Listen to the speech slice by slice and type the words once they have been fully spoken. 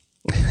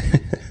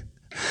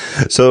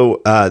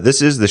So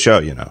this is the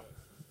show,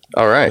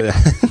 All right.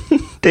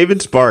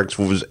 David Sparks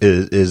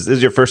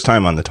is your first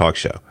time on the talk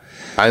show.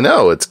 I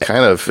know. It's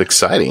kind of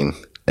exciting.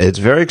 It's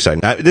very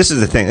exciting. This is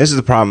the thing. This is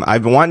the problem.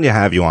 I've been wanting to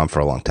have you on for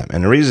a long time.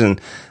 And the reason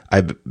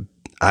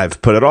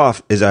I've put it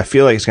off is I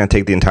feel like it's going to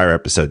take the entire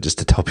episode just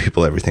to tell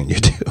people everything you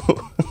do.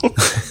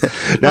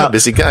 Now,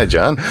 busy guy,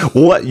 John.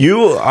 What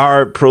you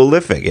are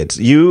prolific. It's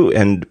you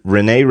and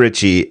Renee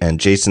Ritchie and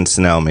Jason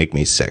Snell make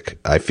me sick.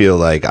 I feel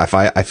like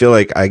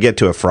I get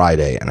to a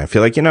Friday and I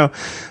feel like,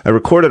 I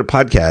recorded a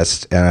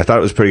podcast and I thought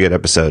it was a pretty good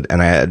episode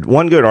and I had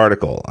one good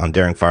article on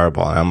Daring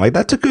Fireball and I'm like,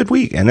 that's a good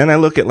week. And then I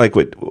look at like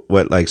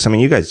what like some of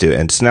you guys do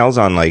and Snell's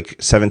on like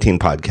 17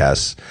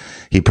 podcasts.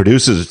 He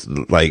produces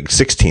like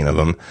 16 of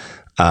them.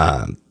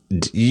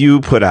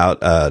 You put out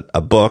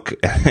a book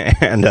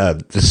and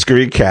the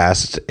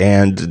screencast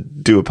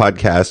and do a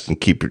podcast and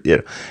keep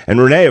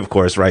and Renee, of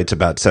course, writes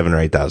about 7,000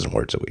 or 8,000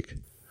 words a week.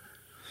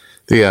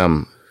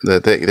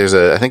 There's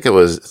I think it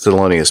was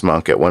Thelonious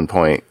Monk at one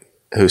point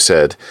who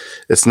said,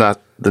 "It's not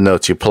the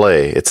notes you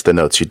play; it's the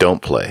notes you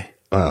don't play."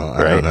 Well,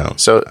 I don't know.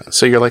 So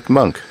you're like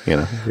Monk,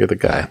 you're the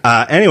guy.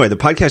 Anyway, the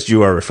podcast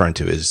you are referring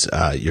to is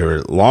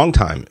your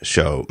longtime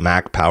show,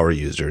 Mac Power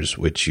Users,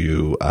 which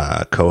you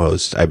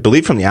co-host, I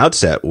believe, from the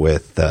outset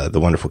with the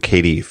wonderful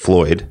Katie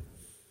Floyd.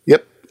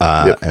 Yep.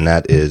 And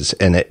that is,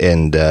 and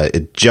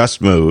it just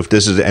moved.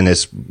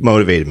 It's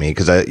motivated me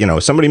because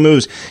somebody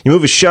moves, you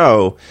move a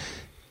show,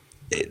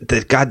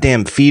 the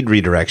goddamn feed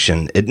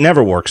redirection, it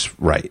never works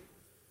right.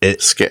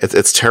 It's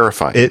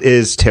terrifying. It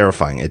is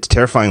terrifying. It's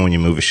terrifying when you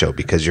move a show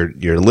because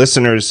your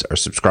listeners are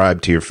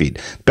subscribed to your feed.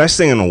 Best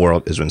thing in the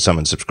world is when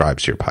someone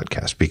subscribes to your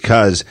podcast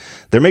because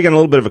they're making a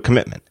little bit of a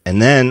commitment.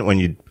 And then when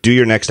you do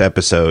your next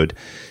episode,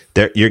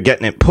 you're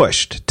getting it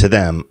pushed to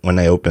them when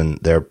they open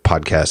their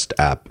podcast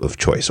app of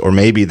choice, or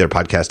maybe their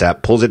podcast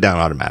app pulls it down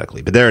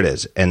automatically. But there it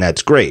is, and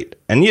that's great.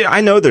 And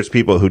I know there's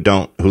people who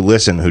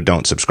listen, who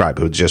don't subscribe,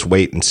 who just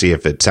wait and see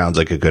if it sounds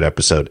like a good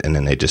episode, and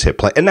then they just hit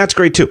play, and that's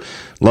great too.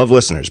 Love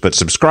listeners, but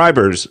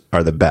subscribers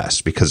are the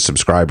best because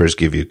subscribers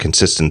give you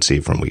consistency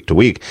from week to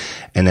week.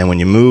 And then when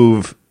you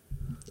move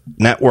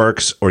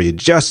networks, or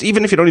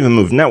even if you don't even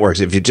move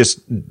networks, if you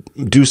just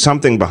do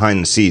something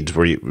behind the scenes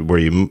where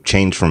you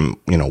change from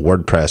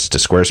WordPress to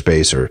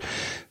Squarespace or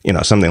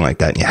something like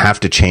that, and you have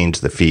to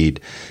change the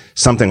feed,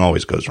 something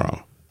always goes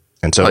wrong.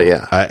 And so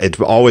it's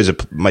always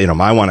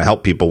I want to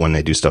help people when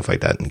they do stuff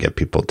like that and get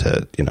people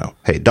to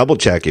hey, double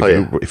check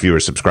if you were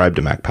subscribed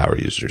to Mac Power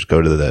Users,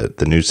 go to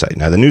the new site.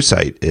 Now the new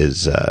site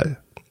is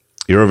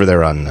you're over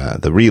there on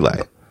the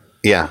Relay.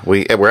 Yeah,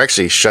 we're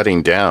actually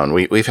shutting down.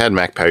 We've had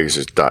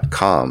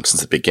MacPowerUsers.com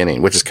since the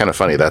beginning, which is kind of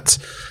funny. That's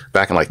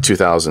back in like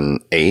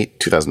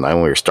 2008, 2009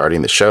 when we were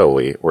starting the show.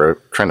 We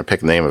were trying to pick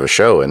the name of a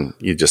show, and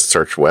you just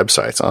search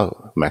websites.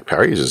 Oh, Mac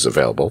Power Users is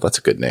available. That's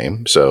a good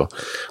name. So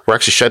we're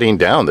actually shutting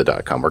down the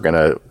 .com. We're going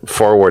to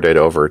forward it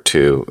over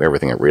to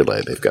everything at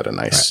Relay. They've got a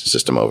nice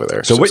system over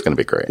there, so it's going to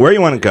be great. Where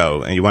you want to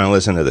go and you want to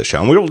listen to the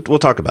show, and we'll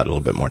talk about it a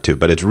little bit more too,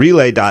 but it's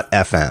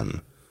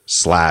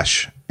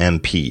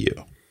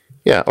relay.fm/MPU.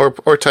 Yeah, or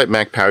type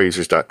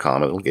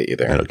MacPowerUsers.com. It'll get you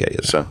there. It'll get you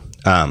there. So,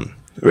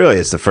 really,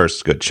 it's the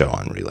first good show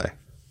on Relay.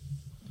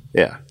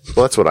 Yeah,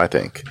 well, that's what I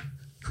think.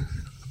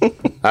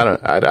 I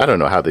don't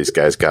know how these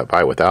guys got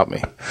by without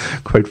me.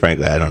 Quite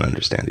frankly, I don't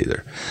understand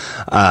either.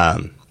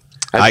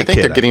 I think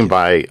they're getting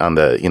by on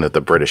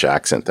the British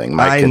accent thing.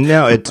 I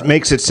know it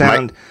makes it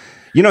sound.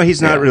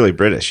 He's not really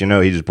British. He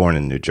was born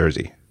in New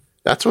Jersey.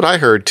 That's what I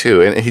heard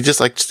too, and he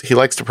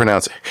likes to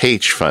pronounce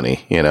H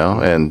funny,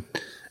 and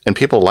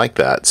people like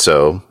that,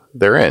 so.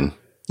 They're in.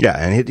 Yeah,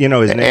 and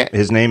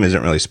his name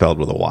isn't really spelled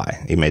with a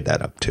Y. He made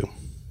that up too.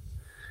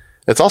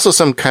 It's also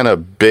some kind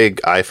of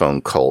big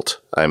iPhone cult.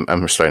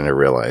 I'm starting to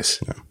realize.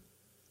 Yeah.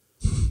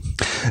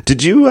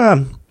 Did you?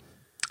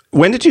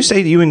 When did you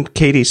say you and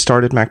Katie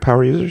started Mac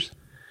Power Users?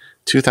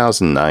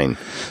 2009.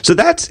 So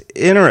that's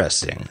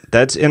interesting.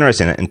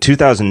 In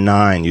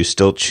 2009, you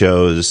still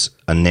chose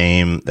a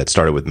name that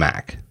started with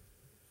Mac.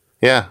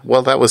 Yeah,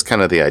 well, that was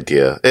kind of the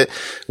idea.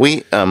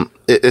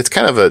 It's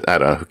kind of I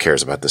don't know who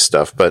cares about this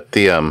stuff, but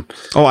the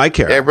I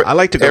care. I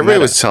like to go.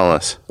 Everybody was telling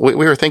us we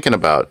were thinking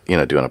about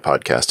doing a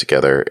podcast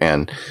together,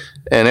 and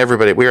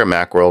everybody, we were at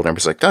Macworld, and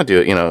everybody's like, don't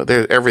do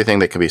it. Everything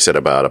that can be said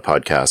about a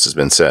podcast has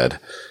been said,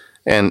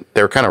 and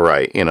they were kind of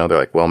right. They're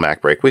like, well,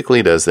 Mac Break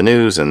Weekly does the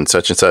news and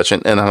such,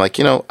 and I'm like,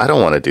 I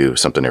don't want to do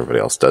something everybody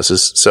else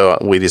does. So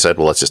we decided,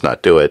 well, let's just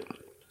not do it.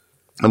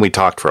 And we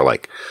talked for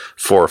like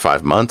 4 or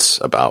 5 months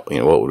about,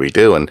 what would we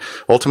do? And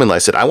ultimately I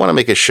said, I want to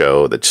make a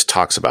show that just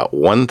talks about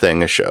one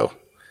thing a show.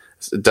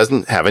 It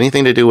doesn't have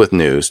anything to do with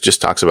news, just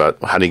talks about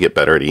how do you get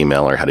better at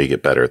email or how do you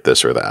get better at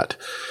this or that.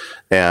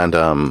 And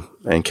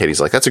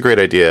Katie's like, that's a great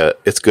idea.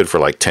 It's good for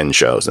like 10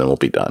 shows and we'll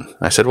be done.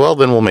 I said, well,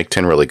 then we'll make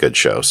 10 really good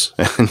shows.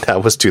 And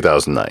that was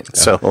 2009. Yeah.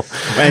 So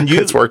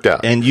it's worked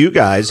out. And you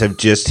guys have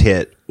just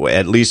hit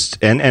at least,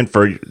 and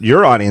for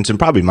your audience and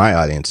probably my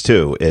audience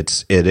too,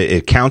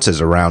 it counts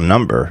as a round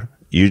number.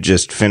 You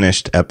just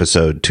finished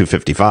episode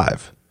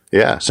 255.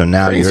 Yeah. So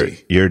now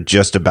you're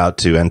just about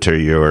to enter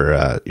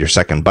your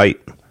second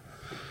bite.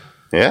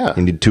 Yeah.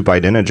 You need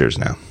 2-byte integers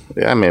now.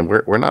 Yeah, I mean,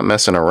 we're not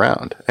messing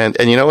around. And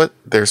you know what?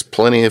 There's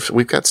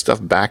we've got stuff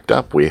backed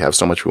up. We have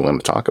so much we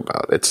want to talk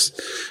about. I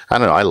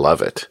don't know, I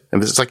love it.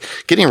 And it's like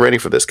getting ready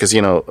for this because,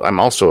 I'm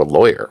also a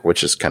lawyer,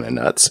 which is kind of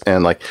nuts.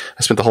 And like,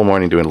 I spent the whole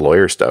morning doing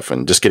lawyer stuff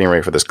and just getting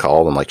ready for this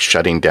call and like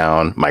shutting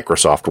down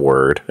Microsoft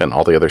Word and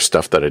all the other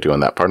stuff that I do in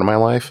that part of my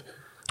life.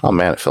 Oh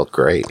man, it felt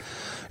great.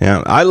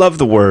 Yeah. I love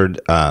the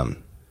word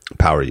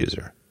power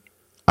user.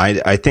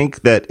 I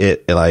think that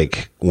it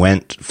like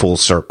went full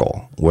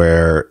circle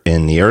where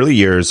in the early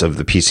years of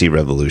the PC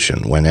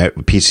revolution, when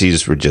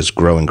PCs were just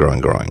growing.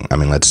 I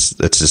mean, let's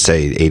just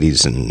say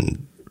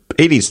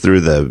 80s through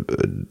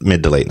the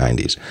mid to late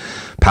 90s,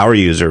 power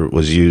user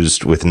was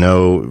used with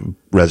no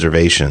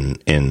reservation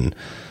in,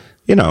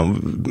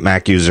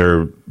 Mac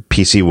user,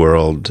 PC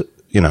World,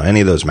 any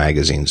of those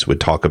magazines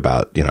would talk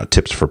about,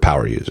 tips for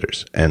power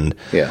users. And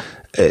yeah,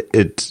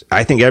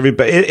 I think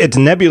it's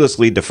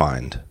nebulously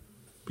defined.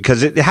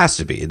 Because it has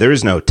to be. There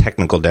is no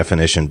technical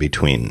definition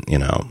between,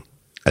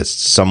 a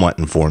somewhat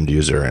informed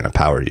user and a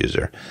power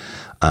user.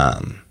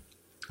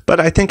 But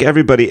I think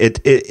everybody,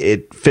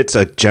 it fits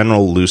a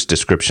general loose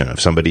description of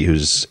somebody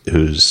who's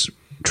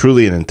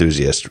truly an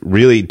enthusiast,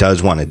 really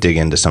does want to dig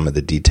into some of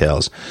the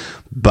details,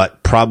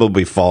 but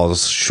probably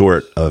falls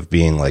short of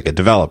being like a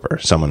developer,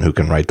 someone who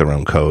can write their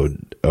own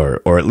code,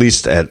 or at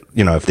least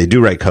if they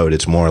do write code,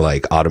 it's more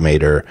like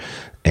Automator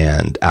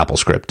and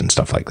AppleScript and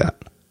stuff like that.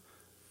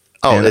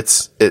 Oh,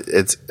 it's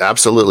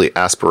absolutely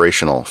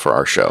aspirational for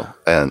our show,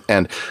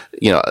 and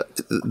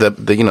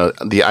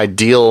the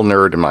ideal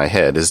nerd in my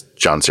head is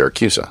John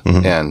Siracusa,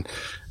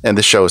 and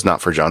this show is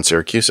not for John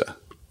Siracusa.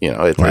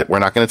 Right. We're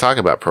not going to talk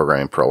about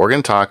Programming Pro. We're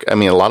going to talk. I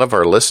mean, a lot of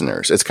our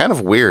listeners. It's kind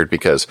of weird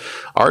because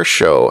our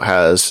show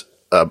has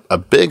a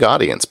big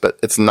audience, but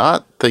it's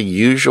not the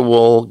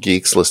usual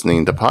geeks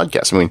listening to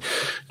podcasts. I mean,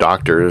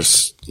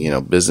 doctors,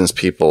 business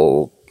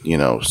people.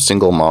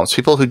 Single moms,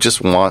 people who just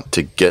want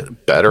to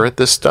get better at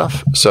this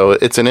stuff. So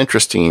it's an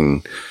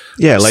interesting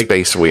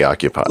space we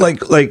occupy.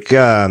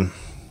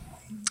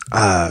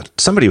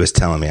 Somebody was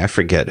telling me, I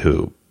forget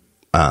who,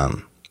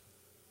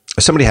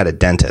 somebody had a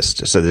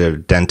dentist. So their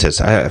dentist,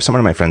 someone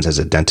of my friends has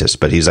a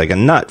dentist, but he's like a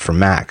nut for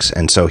Macs.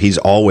 And so he's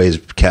always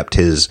kept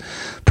his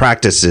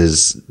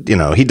practices,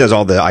 he does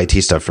all the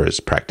IT stuff for his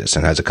practice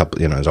and has a couple,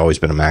 has always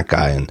been a Mac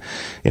guy and,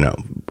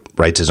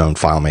 writes his own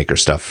FileMaker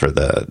stuff for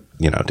the,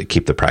 to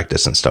keep the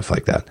practice and stuff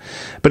like that.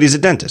 But he's a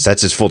dentist.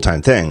 That's his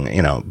full-time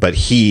thing, but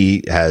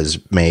he has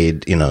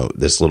made,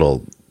 this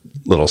little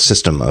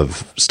system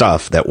of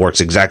stuff that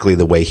works exactly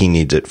the way he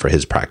needs it for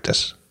his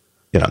practice.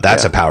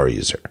 That's a power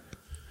user.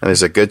 And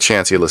there's a good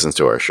chance he listens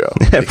to our show.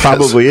 It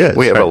probably is.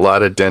 We have a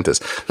lot of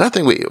dentists.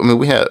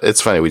 We have,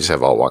 it's funny, we just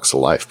have all walks of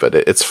life, but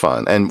it's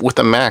fun. And with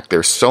the Mac,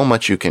 there's so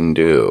much you can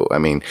do. I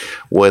mean,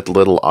 with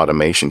little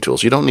automation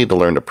tools, you don't need to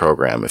learn to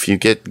program. If you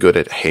get good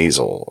at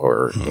Hazel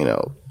or,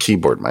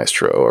 Keyboard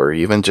Maestro or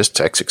even just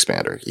Text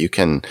Expander, you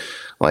can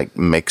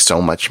make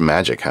so much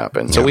magic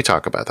happen. So we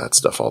talk about that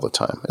stuff all the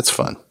time. It's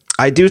fun.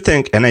 I do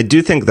think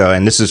though,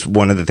 and this is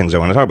one of the things I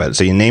want to talk about.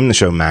 So you name the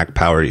show Mac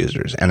Power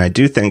Users. And I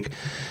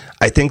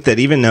think that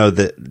even though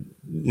that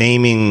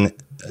naming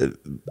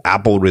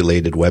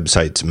Apple-related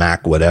websites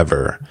Mac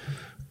whatever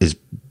is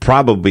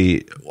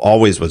probably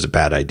always was a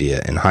bad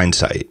idea in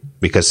hindsight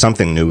because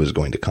something new was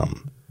going to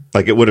come.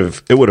 Like it would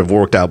have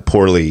worked out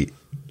poorly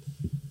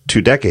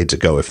 2 decades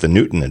ago if the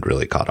Newton had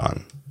really caught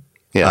on.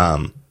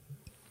 Yeah.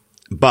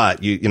 But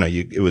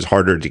it was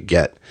harder to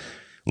get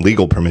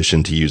legal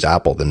permission to use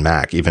Apple than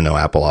Mac, even though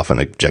Apple often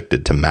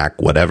objected to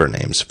Mac whatever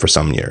names for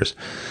some years,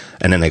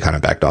 and then they kind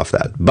of backed off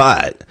that.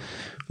 But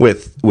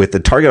with the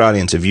target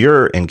audience of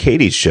your and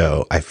Katie's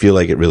show, I feel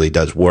like it really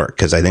does work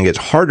because I think it's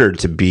harder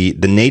to be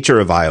the nature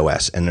of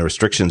iOS and the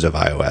restrictions of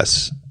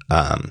iOS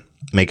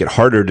make it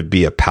harder to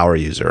be a power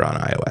user on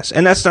iOS.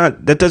 And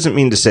that doesn't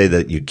mean to say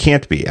that you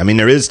can't be. I mean,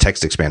 there is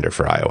Text Expander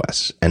for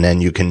iOS, and then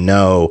you can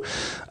know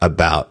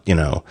about,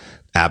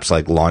 apps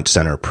like Launch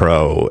Center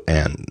Pro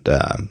and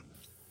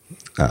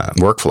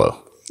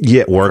Workflow.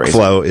 Yeah,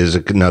 Workflow is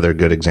another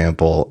good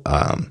example.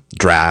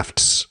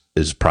 Drafts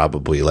is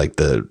probably like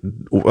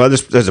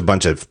there's a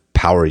bunch of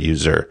power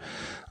user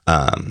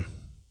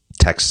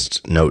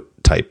text note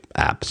type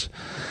apps.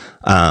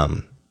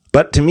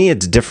 But to me,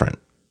 it's different.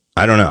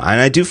 I don't know.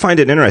 And I do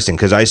find it interesting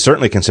because I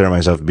certainly consider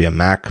myself to be a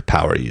Mac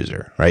power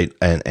user, right?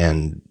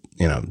 And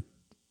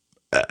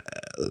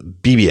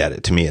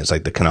BBEdit to me is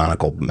like the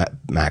canonical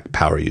Mac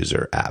power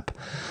user app.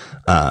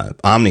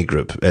 Omni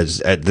Group,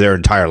 their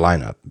entire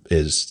lineup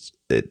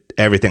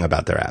everything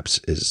about their apps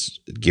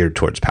is geared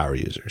towards power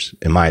users,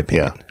 in my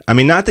opinion. Yeah. I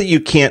mean, not that you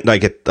can't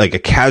like a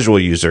casual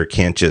user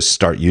can't just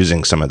start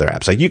using some of their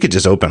apps. Like you could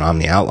just open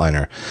Omni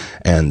Outliner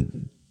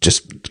and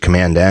just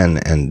Command N,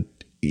 and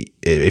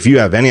if you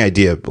have any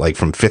idea, like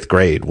from 5th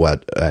grade,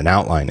 what an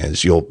outline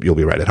is, you'll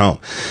be right at home.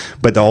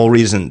 But the whole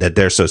reason that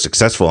they're so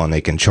successful and they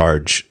can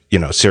charge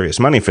serious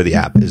money for the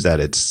app is that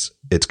it's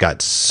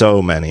got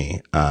so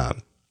many power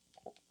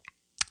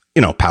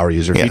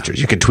user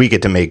features. You can tweak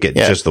it to make it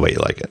just the way you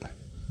like it.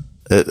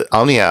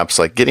 Omni apps,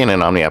 like getting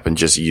an Omni app and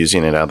just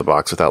using it out of the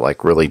box without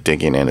like really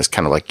digging in is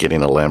kind of like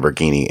getting a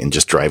Lamborghini and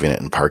just driving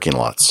it in parking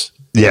lots.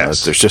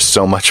 Yes. There's just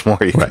so much more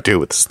you can do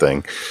with this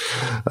thing.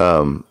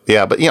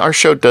 But our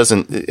show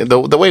doesn't,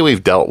 the way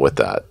we've dealt with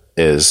that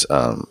is,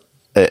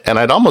 and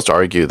I'd almost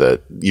argue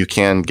that you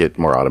can get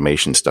more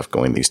automation stuff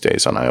going these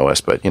days on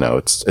iOS, but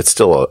it's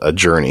still a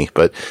journey.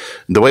 But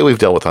the way we've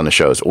dealt with on the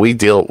shows, we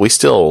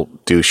still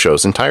do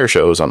entire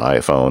shows on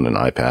iPhone and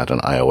iPad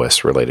and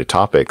iOS related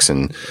topics,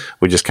 and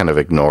we just kind of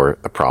ignore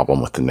the problem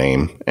with the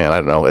name. And I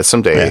don't know,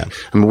 someday,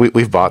 I mean,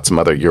 we've bought some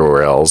other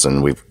URLs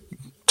and we've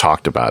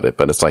talked about it,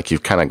 but it's like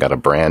you've kind of got a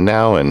brand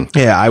now. And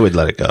I would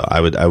let it go.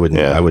 I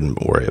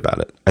wouldn't worry about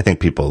it. I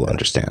think people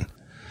understand.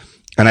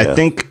 And I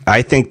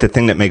think the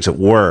thing that makes it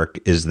work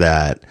is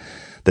that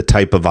the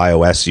type of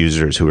iOS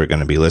users who are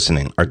going to be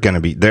listening are going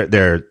to be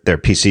their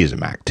PC is a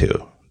Mac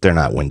too. They're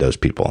not Windows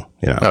people,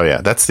 Oh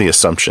yeah, that's the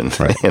assumption,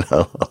 right?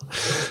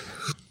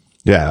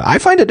 Yeah, I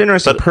find it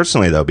interesting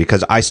personally though,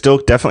 because I still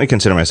definitely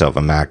consider myself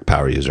a Mac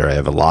power user. I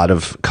have a lot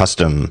of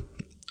custom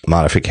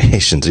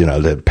modifications,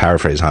 to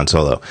paraphrase Han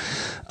Solo,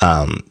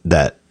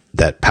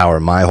 that power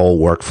my whole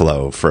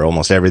workflow for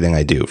almost everything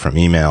I do, from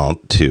email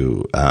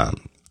to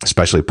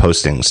especially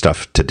posting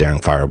stuff to Daring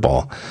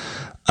Fireball,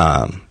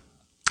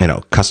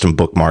 custom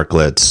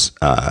bookmarklets,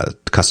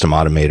 custom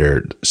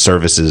automated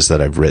services that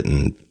I've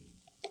written,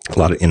 a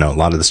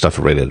lot of the stuff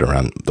related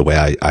around the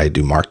way I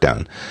do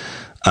Markdown.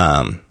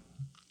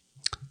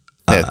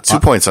 2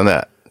 points on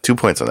that. 2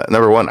 points on that.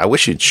 Number one, I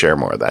wish you'd share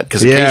more of that,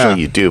 because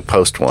occasionally you do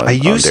post one. I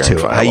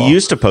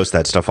used to post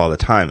that stuff all the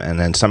time, and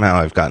then somehow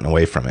I've gotten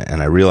away from it,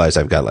 and I realize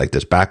I've got like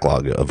this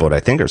backlog of what I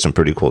think are some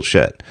pretty cool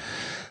shit.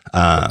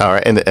 All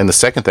right, and the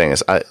second thing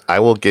is, I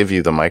will give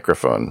you the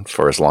microphone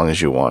for as long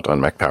as you want on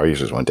Mac Power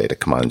Users one day to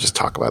come on and just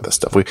talk about this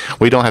stuff.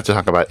 We don't have to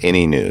talk about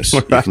any news.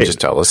 Right. You can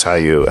just tell us how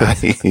you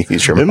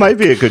use your. It might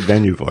be a good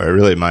venue for it. It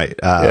really might.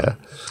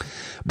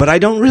 But I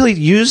don't really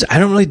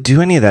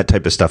do any of that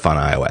type of stuff on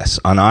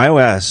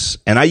iOS.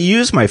 And I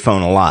use my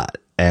phone a lot,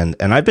 and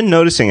I've been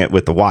noticing it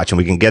with the watch, and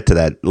we can get to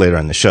that later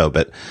on the show.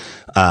 But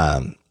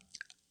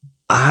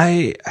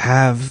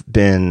I've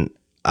been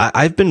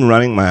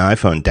running my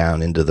iPhone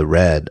down into the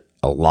red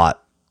a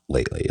lot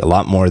lately, a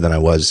lot more than I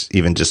was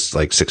even just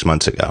like 6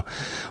 months ago.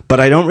 But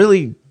I don't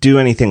really do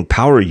anything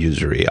power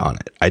usery on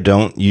it. I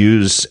don't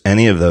use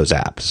any of those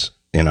apps.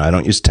 I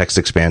don't use Text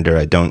Expander.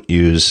 I don't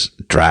use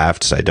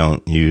Drafts. I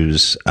don't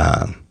use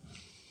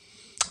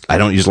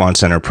Launch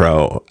Center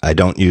Pro. I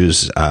don't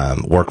use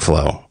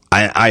Workflow.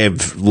 I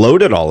have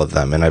loaded all of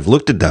them, and I've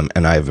looked at them,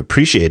 and I've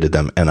appreciated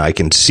them, and I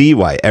can see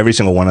why every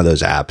single one of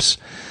those apps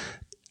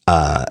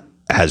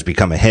has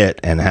become a hit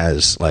and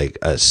has like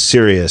a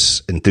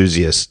serious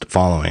enthusiast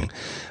following.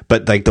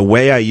 But like the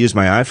way I use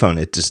my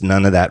iPhone,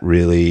 none of that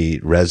really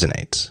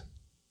resonates.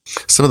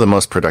 Some of the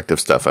most productive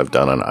stuff I've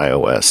done on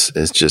iOS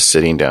is just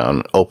sitting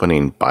down,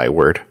 opening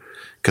Byword,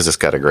 because it's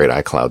got a great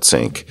iCloud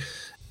sync,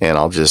 and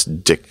I'll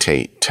just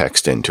dictate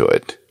text into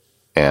it,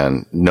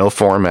 and no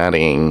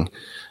formatting,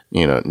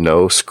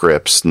 no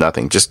scripts,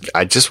 nothing.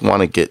 I just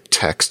want to get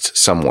text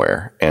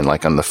somewhere, and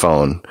like on the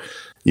phone,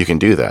 you can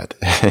do that,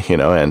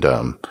 and I'm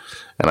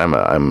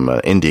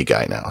an indie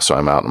guy now, so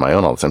I'm out on my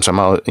own all the time. So I'm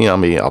out,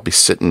 I'll be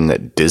sitting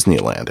at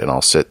Disneyland, and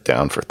I'll sit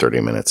down for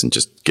 30 minutes and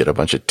just get a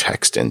bunch of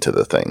text into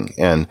the thing.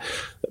 And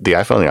the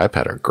iPhone and the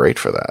iPad are great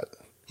for that.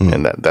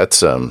 And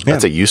that's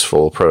a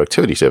useful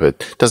productivity tip.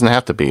 It doesn't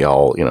have to be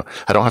all,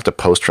 I don't have to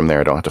post from there.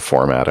 I don't have to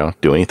format. I don't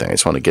do anything. I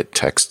just want to get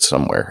text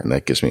somewhere, and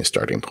that gives me a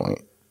starting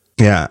point.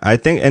 Yeah, I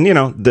think, and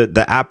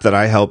the app that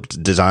I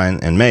helped design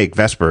and make,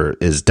 Vesper,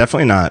 is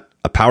definitely not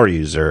a power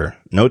user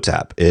notes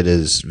app. It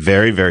is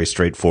very, very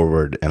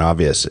straightforward and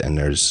obvious, and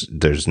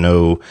there's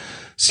no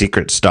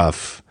secret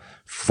stuff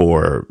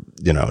for,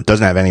 it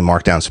doesn't have any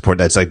Markdown support.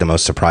 That's like the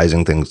most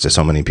surprising thing to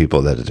so many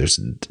people, that it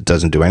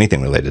doesn't do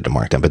anything related to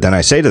Markdown. But then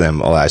I say to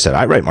them, I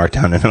write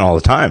Markdown in it all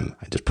the time.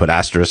 I just put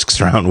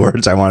asterisks around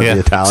words I want to be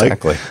italic.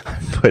 Exactly. I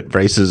put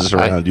braces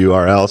around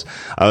URLs.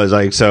 I was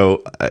like,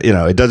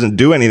 it doesn't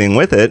do anything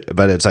with it,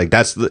 but it's like,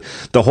 that's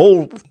the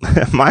whole,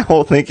 my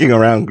whole thinking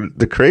around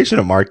the creation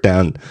of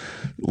Markdown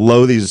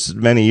these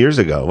many years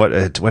ago.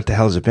 What the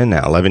hell has it been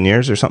now? 11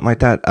 years or something like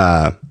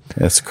that?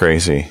 That's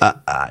crazy.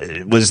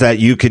 Was that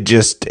you could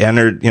just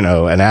enter,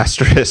 an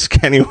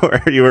asterisk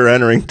anywhere you were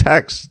entering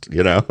text,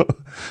 But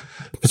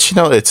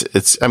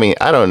it's, I mean,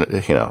 I don't,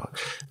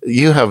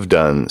 you have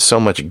done so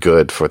much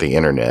good for the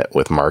internet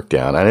with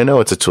Markdown. And I know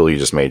it's a tool you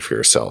just made for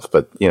yourself,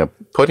 but,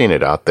 putting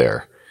it out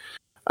there,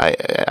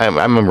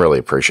 I'm really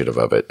appreciative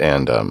of it.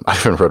 And, I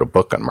even wrote a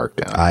book on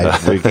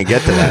Markdown. We can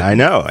get to that. I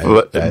know.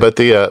 But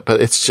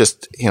it's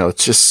just,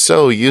 it's just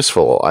so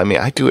useful. I mean,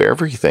 I do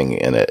everything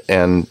in it,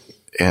 and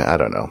I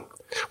don't know.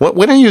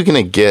 When are you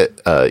going to get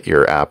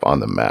your app on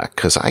the Mac?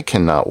 Because I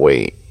cannot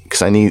wait.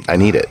 Because I need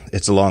it.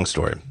 It's a long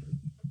story.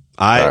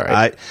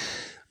 I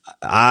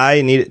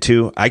need it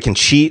too. I can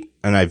cheat,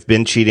 and I've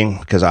been cheating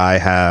because I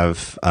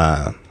have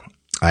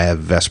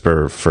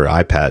Vesper for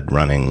iPad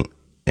running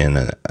in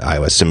an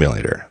iOS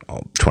simulator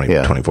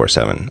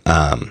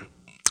 24/7.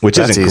 which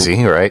That's isn't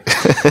easy, right?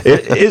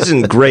 it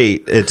isn't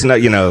great. It's not,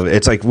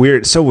 it's like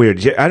weird, so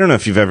weird. I don't know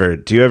if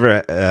do you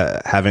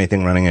ever have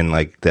anything running in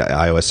like the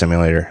iOS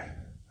simulator?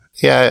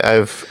 Yeah,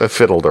 I've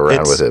fiddled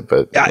around with it,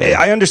 but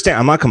I understand.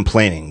 I'm not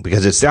complaining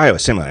because it's the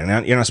iOS simulator.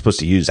 Now, you're not supposed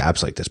to use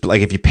apps like this, but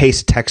like if you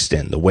paste text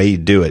in, the way you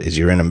do it is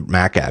you're in a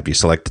Mac app, you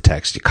select the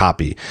text, you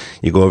copy,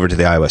 you go over to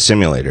the iOS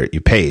simulator, you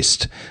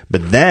paste,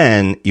 but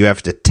then you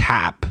have to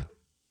tap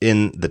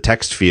in the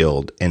text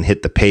field and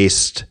hit the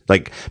paste.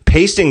 Like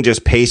pasting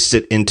just pastes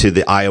it into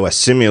the iOS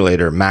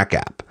simulator Mac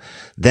app.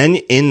 Then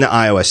in the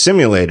iOS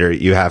simulator,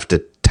 you have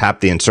to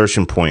tap the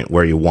insertion point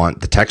where you want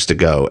the text to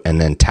go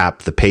and then tap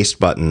the paste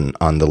button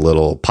on the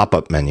little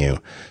pop-up menu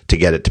to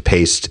get it to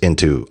paste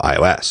into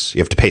iOS.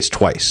 You have to paste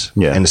twice.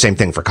 Yeah. And the same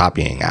thing for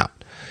copying out.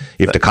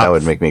 You have to that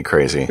would make me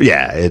crazy.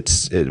 Yeah,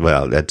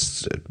 well,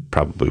 that's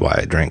probably why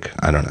I drink.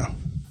 I don't know.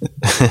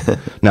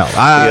 No,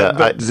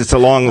 but it's a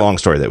long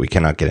story that we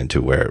cannot get into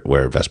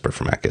where Vesper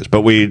for Mac is.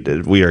 But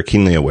we are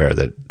keenly aware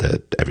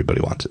that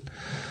everybody wants it.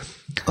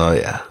 Oh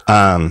yeah.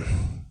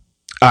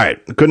 All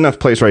right, good enough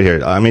place right here.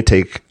 Let me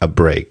take a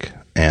break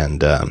and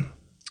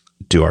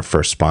do our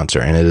first sponsor,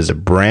 and it is a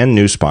brand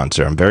new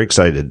sponsor. I'm very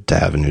excited to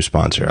have a new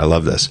sponsor. I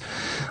love this.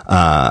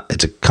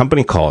 It's a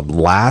company called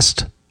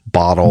Last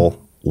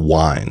Bottle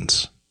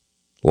Wines.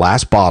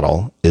 Last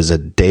Bottle is a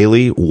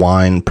daily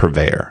wine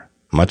purveyor,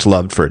 much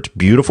loved for its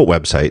beautiful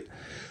website,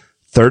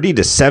 30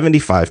 to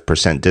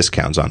 75%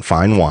 discounts on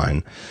fine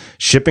wine,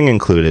 shipping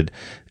included,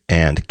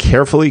 and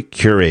carefully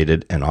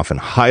curated and often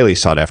highly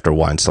sought after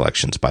wine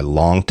selections by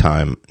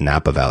longtime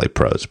Napa Valley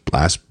pros.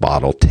 Last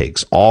Bottle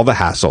takes all the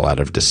hassle out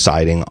of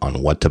deciding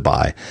on what to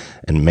buy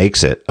and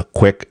makes it a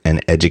quick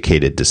and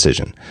educated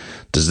decision.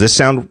 Does this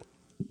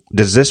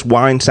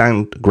wine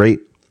sound great?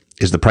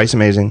 Is the price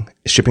amazing?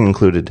 Is shipping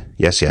included?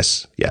 Yes.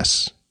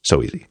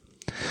 So easy.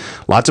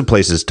 Lots of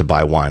places to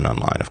buy wine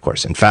online, of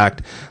course. In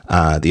fact,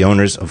 the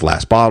owners of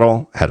Last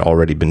Bottle had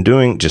already been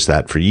doing just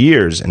that for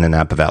years in the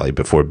Napa Valley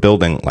before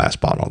building Last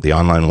Bottle, the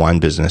online wine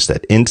business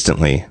that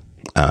instantly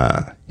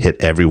hit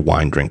every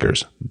wine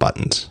drinker's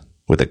buttons.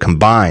 With a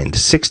combined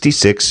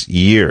 66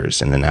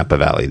 years in the Napa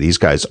Valley, these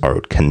guys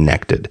are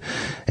connected,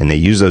 and they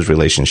use those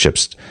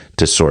relationships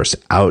to source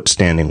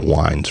outstanding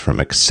wines from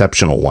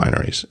exceptional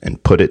wineries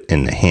and put it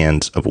in the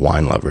hands of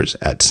wine lovers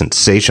at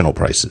sensational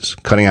prices,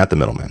 cutting out the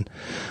middlemen.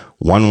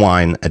 One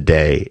wine a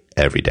day,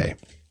 every day.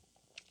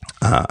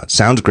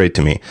 Sounds great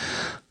to me.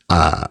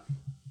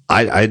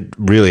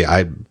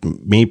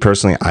 Me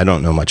personally, I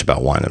don't know much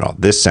about wine at all.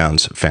 This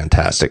sounds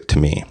fantastic to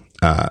me.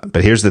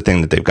 But here's the thing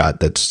that they've got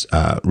that's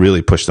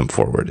really pushed them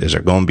forward is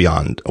they're going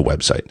beyond a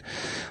website.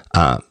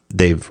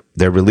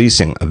 They're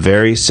releasing a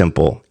very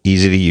simple,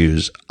 easy to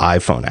use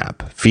iPhone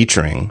app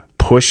featuring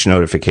push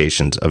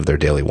notifications of their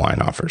daily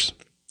wine offers.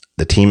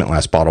 The team at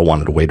Last Bottle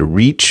wanted a way to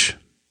reach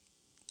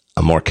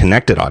a more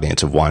connected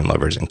audience of wine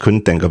lovers and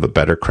couldn't think of a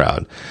better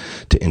crowd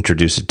to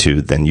introduce it to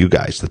than you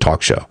guys, the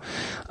talk show.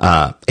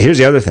 Here's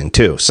the other thing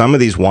too. Some of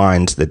these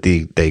wines that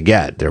they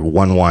get, they're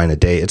one wine a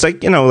day. It's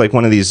like, like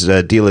one of these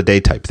deal a day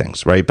type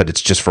things, right? But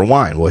it's just for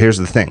wine. Well, here's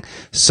the thing.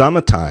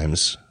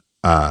 Sometimes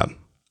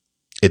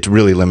it's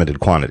really limited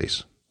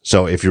quantities.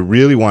 So if you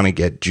really want to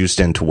get juiced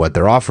into what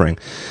they're offering,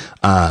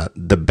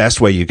 the best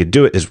way you could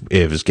do it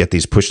is get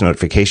these push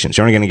notifications.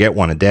 You're only going to get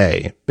one a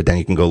day, but then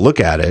you can go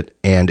look at it.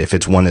 And if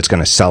it's one that's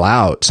going to sell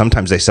out,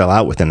 sometimes they sell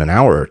out within an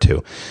hour or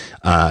two,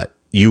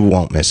 you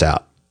won't miss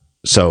out.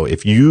 So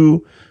if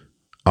you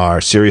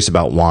are serious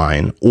about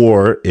wine,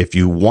 or if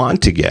you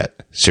want to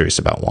get serious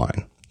about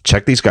wine,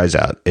 check these guys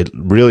out. It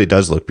really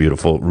does look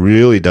beautiful.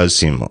 Really does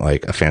seem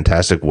like a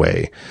fantastic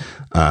way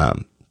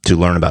to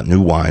learn about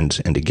new wines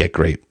and to get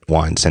great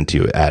wine sent to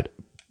you at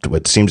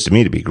what seems to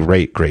me to be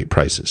great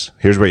prices.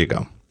 Here's where you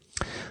go.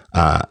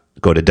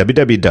 Go to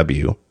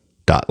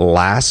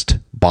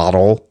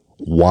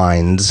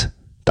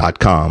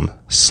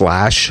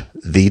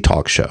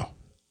www.lastbottlewines.com/thetalkshow.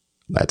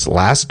 That's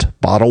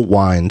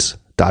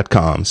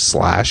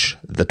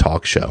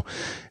lastbottlewines.com/thetalkshow.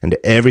 And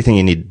everything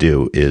you need to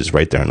do is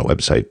right there on the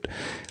website,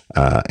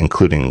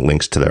 including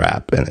links to their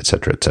app and et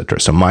cetera, et cetera.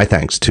 So my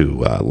thanks to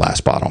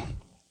Last Bottle.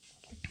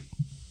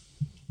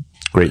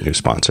 Great new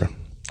sponsor.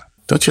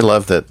 Don't you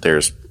love that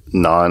there's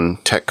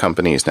non-tech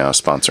companies now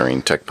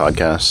sponsoring tech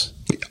podcasts?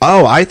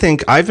 Oh, I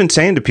think I've been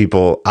saying to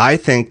people, I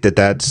think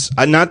that's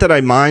not that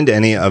I mind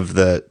any of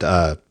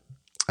the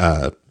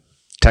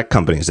tech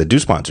companies that do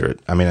sponsor it.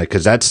 I mean,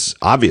 because that's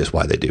obvious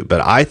why they do.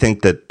 But I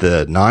think that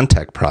the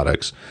non-tech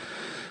products,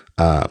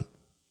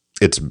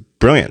 it's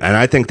brilliant. And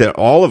I think that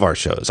all of our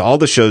shows, all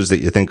the shows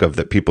that you think of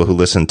that people who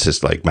listen to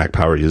like Mac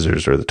Power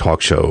Users or the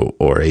Talk Show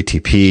or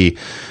ATP,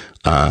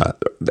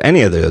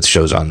 any of the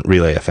shows on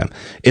Relay FM,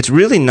 it's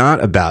really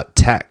not about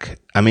tech.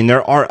 I mean,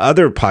 there are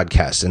other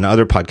podcasts and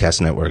other podcast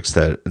networks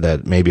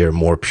that maybe are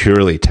more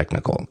purely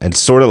technical. It's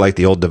sort of like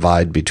the old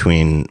divide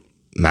between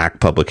Mac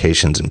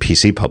publications and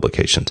PC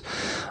publications.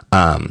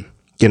 And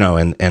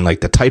like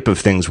the type of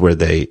things where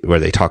they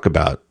talk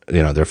about,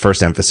 their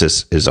first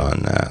emphasis is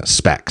on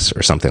specs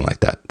or something like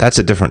that. That's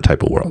a different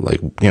type of world.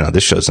 Like,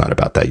 this show's not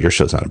about that. Your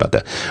show's not about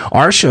that.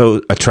 Our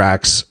show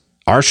attracts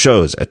our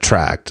shows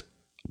attract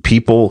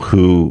people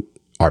who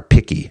are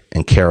picky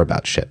and care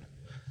about shit.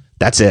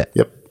 That's it.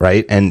 Yep.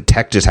 Right. And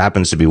tech just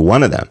happens to be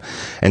one of them.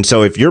 And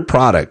so if your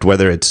product,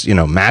 whether it's,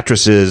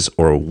 mattresses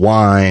or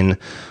wine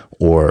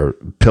or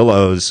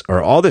pillows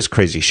or all this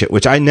crazy shit,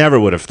 which I never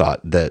would have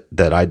thought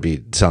that I'd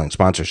be selling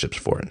sponsorships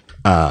for,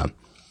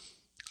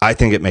 I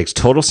think it makes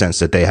total sense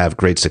that they have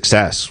great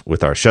success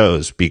with our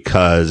shows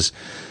because,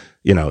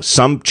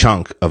 some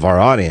chunk of our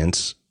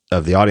audience,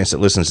 of the audience that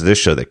listens to this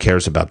show that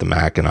cares about the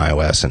Mac and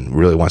iOS and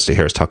really wants to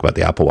hear us talk about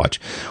the Apple Watch,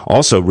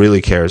 also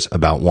really cares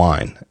about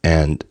wine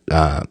and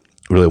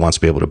really wants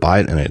to be able to buy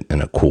it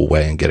in a cool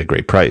way and get a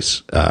great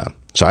price.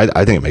 So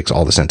I think it makes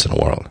all the sense in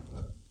the world.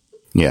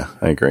 Yeah,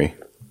 I agree.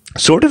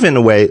 Sort of in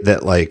a way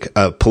that like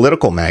a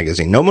political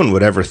magazine, no one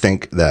would ever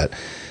think that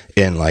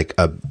in like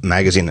a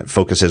magazine that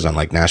focuses on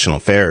like national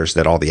affairs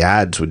that all the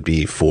ads would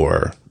be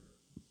for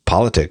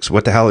politics.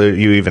 What the hell are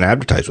you even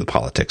advertise with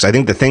politics? I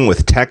think the thing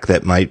with tech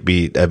that might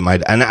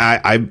and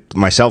I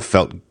myself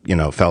felt,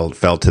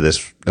 fell to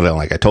this,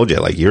 like I told you,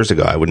 like years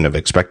ago, I wouldn't have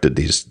expected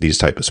these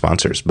type of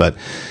sponsors, but,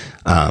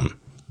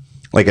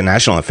 like a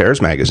national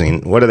affairs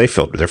magazine, what are they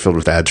filled with? They're filled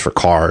with ads for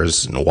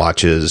cars and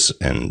watches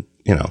and,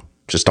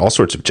 just all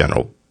sorts of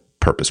general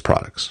purpose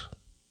products.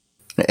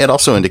 It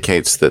also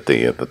indicates that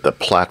the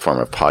platform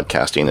of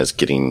podcasting is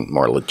getting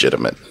more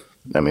legitimate.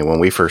 I mean,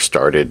 when we first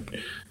started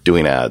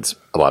doing ads,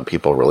 a lot of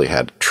people really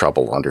had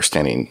trouble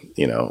understanding,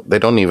 they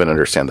don't even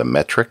understand the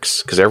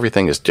metrics because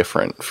everything is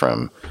different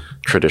from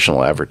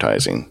traditional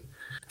advertising.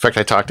 In fact,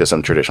 I talked to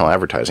some traditional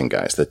advertising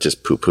guys that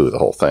just poo-poo the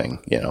whole thing,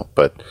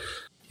 but,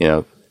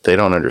 they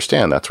don't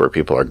understand that's where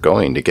people are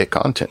going to get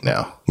content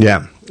now.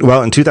 Yeah.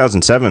 Well, in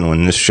 2007,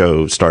 when this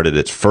show started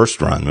its first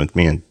run with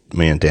me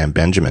and Dan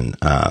Benjamin,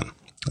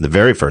 the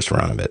very first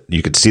run of it,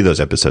 you could see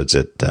those episodes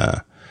at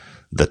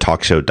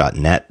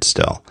thetalkshow.net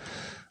still.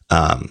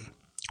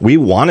 We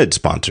wanted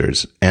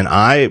sponsors, and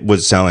I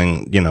was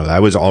selling,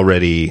 I was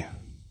already,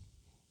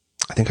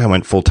 I think I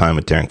went full time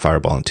with Daring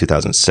Fireball in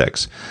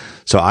 2006.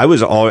 So I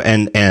was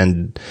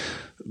and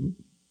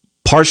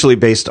partially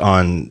based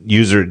on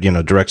user,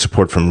 direct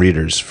support from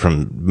readers,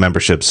 from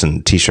memberships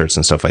and t-shirts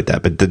and stuff like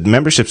that. But the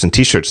memberships and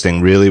t-shirts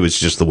thing really was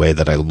just the way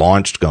that I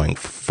launched going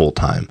full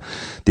time.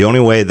 The only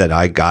way that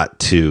I got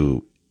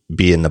to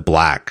be in the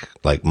black,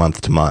 like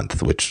month to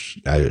month, which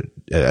I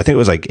think it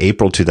was like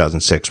April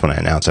 2006 when I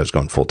announced I was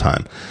going full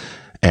time,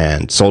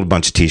 and sold a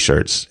bunch of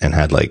t-shirts and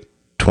had like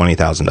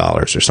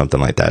 $20,000 or something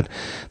like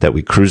that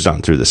we cruised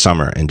on through the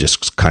summer and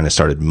just kind of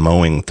started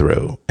mowing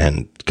through,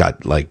 and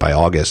got like by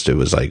August, it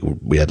was like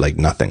we had like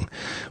nothing,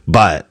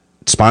 but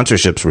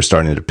sponsorships were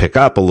starting to pick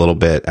up a little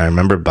bit. I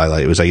remember by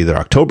like, it was like either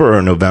October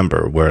or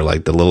November where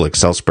like the little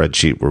Excel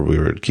spreadsheet where we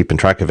were keeping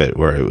track of it,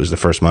 where it was the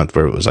first month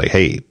where it was like,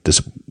 hey,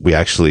 we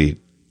actually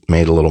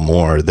made a little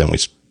more than we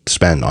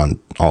spend on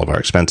all of our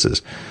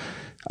expenses.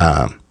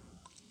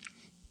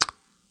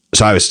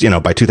 So I was,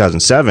 by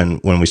 2007,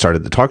 when we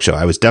started the talk show,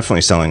 I was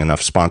definitely selling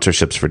enough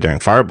sponsorships for Daring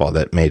Fireball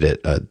that made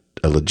it a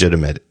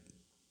legitimate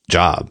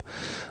job.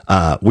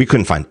 We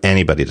couldn't find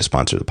anybody to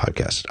sponsor the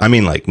podcast. I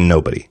mean, like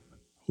nobody.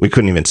 We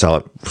couldn't even sell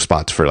it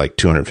spots for like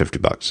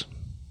 $250.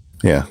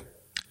 Yeah.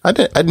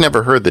 I'd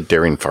never heard the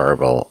Daring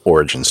Fireball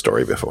origin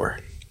story before.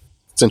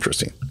 It's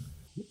interesting.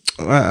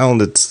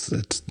 Well, it's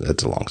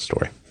a long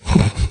story.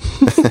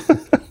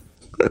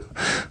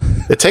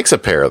 It takes a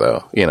pair,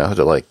 though,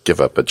 to like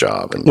give up a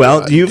job.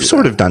 And you've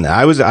sort of done that.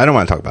 I don't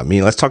want to talk about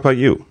me. Let's talk about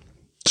you.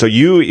 So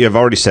you've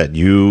already said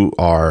you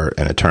are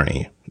an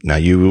attorney. Now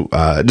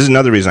this is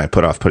another reason I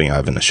put off putting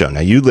Ivan in the show.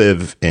 Now you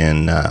live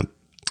in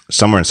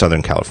somewhere in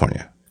Southern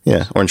California.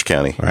 Yeah, Orange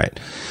County. Right.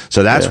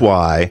 So that's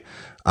why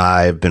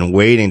I've been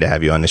waiting to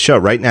have you on the show.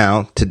 Right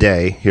now,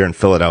 today, here in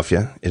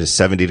Philadelphia, it is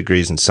 70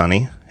 degrees and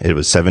sunny. It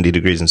was 70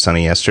 degrees and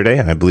sunny yesterday,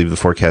 and I believe the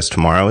forecast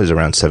tomorrow is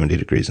around 70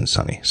 degrees and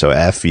sunny. So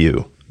F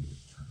you.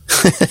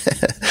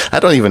 I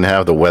don't even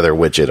have the weather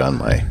widget on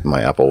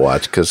my Apple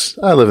Watch because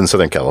I live in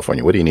Southern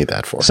California. What do you need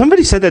that for?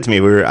 Somebody said that to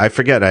me. I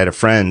forget. I had a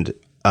friend. It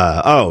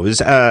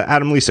was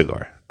Adam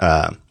Lisagor.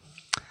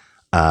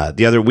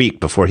 The other week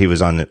before he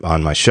was on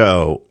my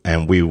show,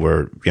 and we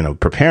were,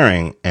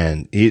 preparing,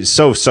 and he's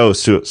so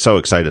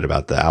excited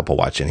about the Apple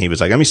Watch, and he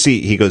was like, "Let me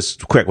see." He goes,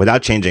 "Quick,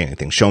 without changing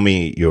anything, show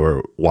me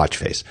your watch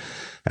face."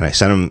 And I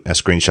sent him a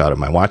screenshot of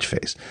my watch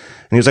face,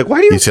 and he was like,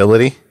 "Why do you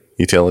utility?"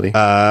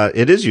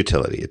 It is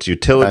utility. It's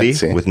utility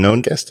with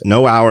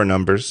no hour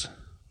numbers,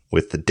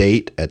 with the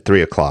date at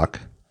 3:00,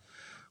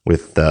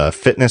 with the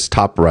fitness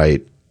top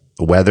right,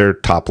 weather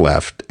top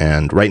left,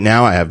 and right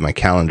now I have my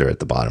calendar at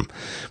the bottom.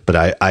 But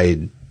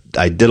I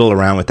diddle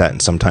around with that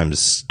and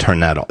sometimes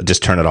turn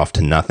it off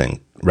to nothing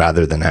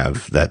rather than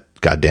have that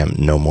goddamn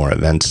no more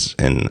events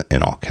in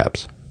all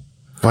caps.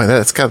 Boy,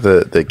 that's got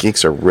the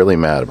geeks are really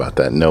mad about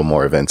that no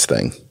more events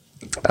thing.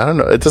 I don't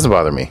know. It doesn't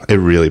bother me. It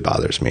really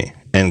bothers me.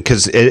 And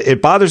because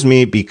it bothers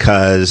me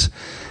because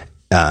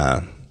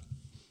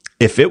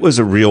if it was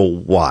a real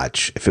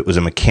watch, if it was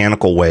a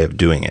mechanical way of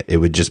doing it, it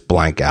would just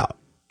blank out.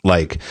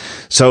 Like,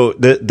 so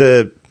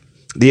the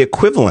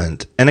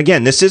equivalent, and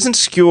again, this isn't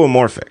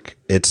skeuomorphic.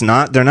 It's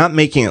not, they're not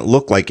making it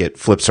look like it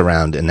flips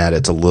around and that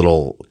it's a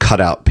little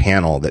cutout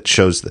panel that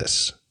shows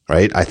this,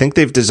 right? I think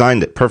they've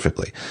designed it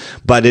perfectly,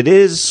 but it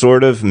is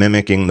sort of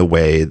mimicking the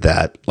way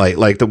that,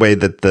 like the way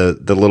that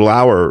the little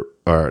hour,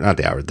 or not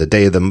the hour, the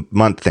day of the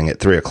month thing at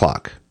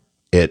 3:00,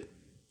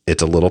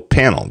 it's a little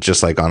panel,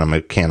 just like on a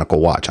mechanical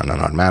watch, on an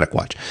automatic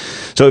watch.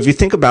 So if you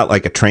think about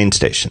like a train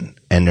station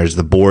and there's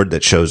the board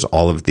that shows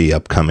all of the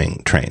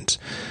upcoming trains,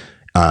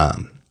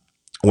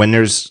 when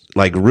there's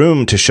like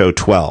room to show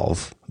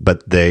 12,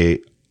 but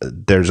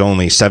there's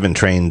only 7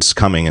 trains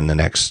coming in the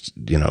next,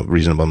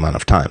 reasonable amount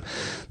of time,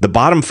 the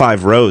bottom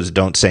 5 rows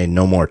don't say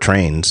no more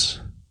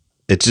trains.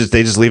 It's just,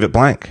 they just leave it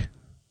blank.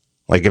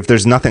 Like if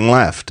there's nothing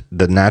left,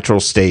 the natural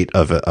state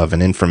of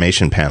an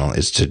information panel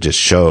is to just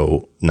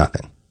show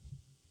nothing.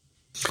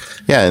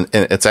 Yeah, and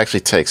it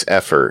actually takes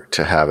effort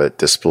to have it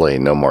display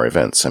no more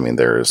events. I mean,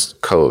 there's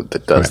code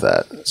that does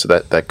that. So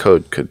that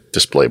code could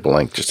display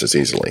blank just as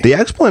easily. The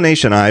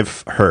explanation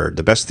I've heard,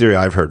 the best theory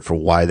I've heard for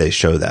why they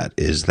show that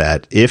is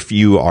that if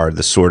you are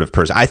the sort of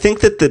person, I think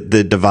that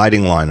the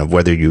dividing line of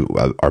whether you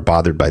are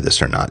bothered by this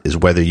or not is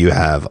whether you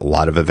have a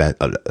lot of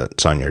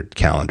events on your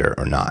calendar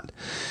or not.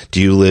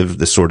 Do you live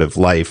the sort of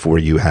life where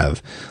you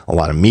have a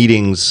lot of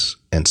meetings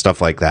and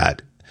stuff like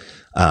that,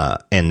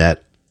 and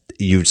that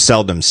you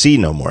seldom see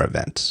no more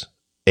events?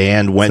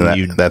 And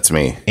when that's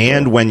me.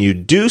 And when you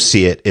do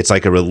see it, it's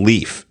like a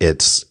relief.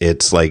 It's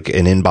like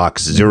an inbox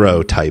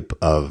zero type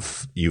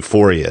of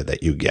euphoria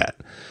that you get,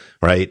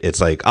 right?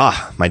 It's like,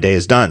 my day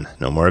is done.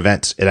 No more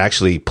events. It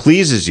actually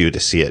pleases you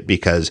to see it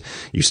because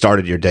you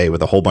started your day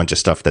with a whole bunch of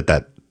stuff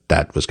that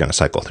was going to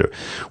cycle through.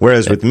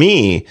 Whereas with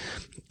me,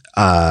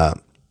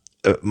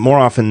 more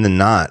often than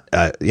not,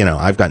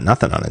 I've got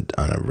nothing on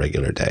a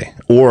regular day.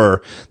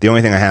 Or the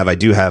only thing I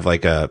do have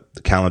like a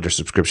calendar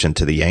subscription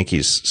to the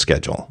Yankees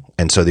schedule.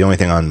 And so the only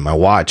thing on my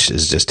watch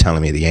is just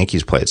telling me the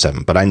Yankees play at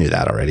 7, but I knew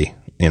that already.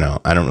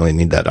 I don't really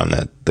need that on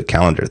the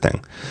calendar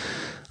thing.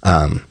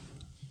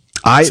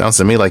 Sounds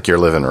to me like you're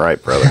living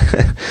right, brother.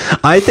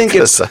 I think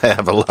I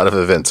have a lot of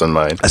events on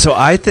mine. So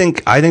I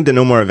think the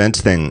no more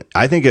events thing,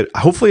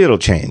 hopefully it'll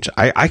change.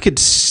 Again,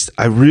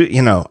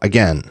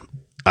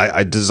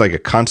 this is like a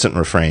constant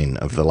refrain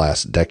of the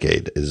last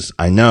decade is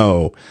I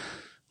know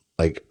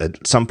like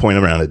at some point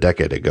around a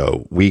decade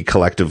ago, we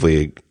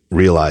collectively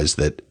realized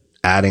that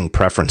adding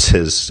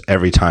preferences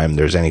every time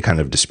there's any kind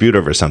of dispute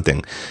over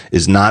something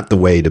is not the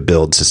way to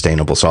build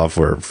sustainable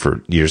software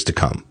for years to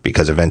come,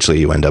 because eventually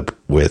you end up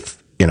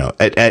with,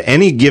 at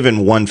any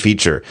given one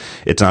feature,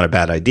 it's not a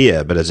bad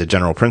idea. But as a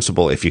general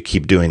principle, if you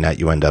keep doing that,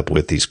 you end up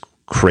with these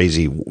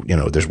crazy,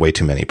 there's way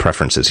too many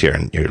preferences here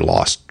and you're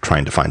lost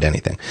trying to find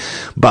anything.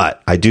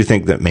 But I do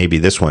think that maybe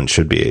this one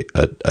should be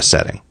a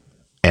setting.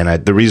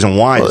 And the reason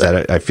why is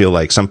that I feel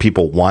like some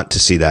people want to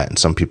see that and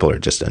some people are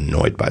just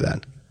annoyed by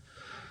that.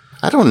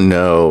 I don't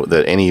know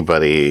that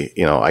anybody,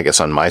 I guess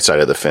on my side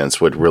of the fence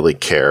would really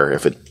care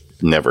if it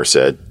never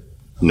said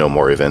no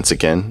more events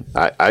again.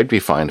 I'd be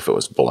fine if it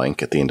was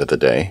blank at the end of the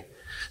day.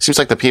 Seems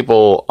like the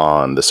people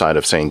on the side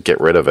of saying get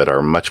rid of it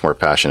are much more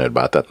passionate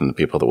about that than the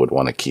people that would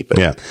want to keep it.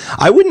 Yeah.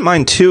 I wouldn't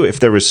mind too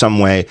if there was some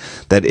way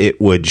that it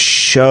would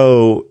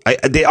show.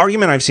 The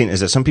argument I've seen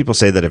is that some people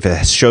say that if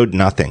it showed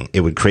nothing,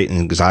 it would create an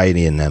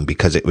anxiety in them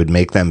because it would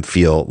make them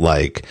feel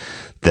like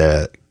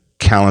the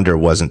calendar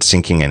wasn't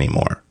syncing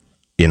anymore.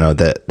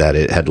 That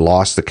it had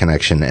lost the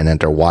connection and that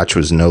their watch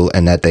was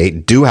and that they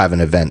do have an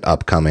event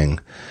upcoming,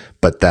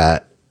 but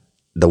that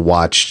the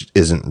watch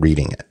isn't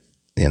reading it,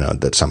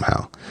 that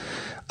somehow.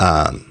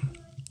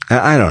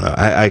 I don't know.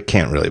 I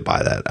can't really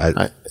buy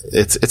that.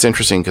 It's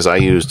interesting because I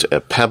used a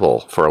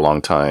Pebble for a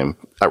long time,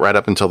 right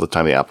up until the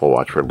time the Apple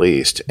Watch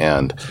released,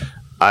 and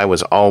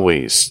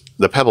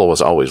the Pebble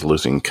was always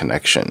losing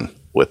connection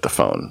with the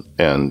phone,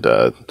 and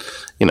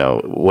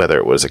whether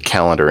it was a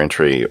calendar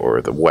entry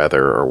or the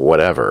weather or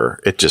whatever,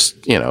 it just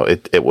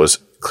it was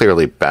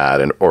clearly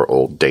bad or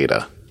old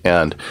data.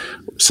 And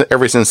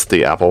ever since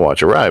the Apple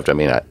Watch arrived, I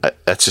mean,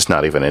 that's just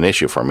not even an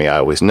issue for me. I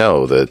always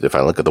know that if I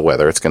look at the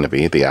weather, it's going to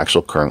be the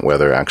actual current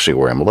weather, actually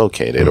where I'm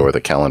located, or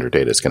the calendar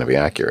data is going to be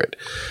accurate.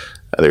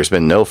 There's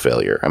been no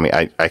failure. I mean,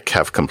 I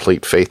have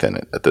complete faith in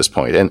it at this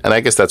point. And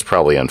I guess that's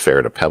probably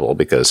unfair to Pebble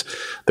because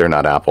they're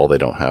not Apple. They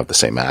don't have the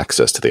same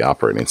access to the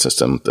operating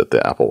system that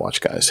the Apple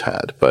Watch guys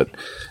had. But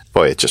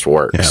boy, it just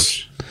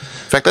works. Yeah.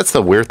 In fact, that's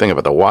the weird thing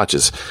about the watch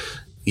is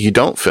you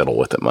don't fiddle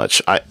with it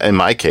much. In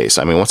my case,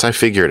 I mean, once I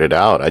figured it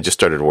out, I just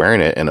started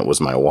wearing it and it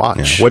was my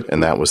watch. Yeah.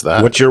 And that was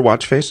that. What's your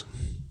watch face?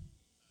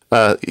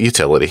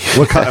 Utility.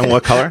 And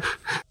what color?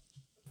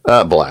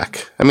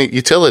 Black. I mean,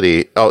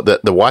 utility. Oh,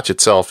 the watch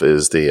itself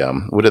is the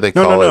what do they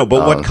call it? No.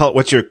 But what color?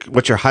 What's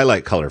your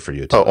highlight color for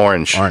utility? Oh,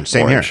 orange. Orange.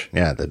 Same orange.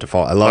 Here. Yeah, the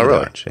default. I love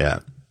orange. Yeah.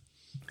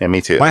 Yeah,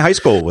 me too. My high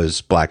school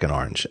was black and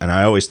orange, and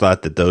I always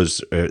thought that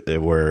those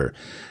were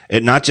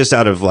not just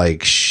out of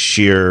like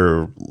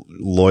sheer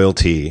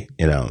loyalty,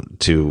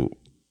 to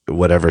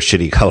whatever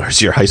shitty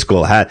colors your high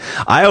school had.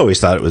 I always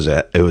thought it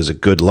was a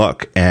good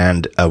look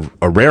and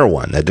a rare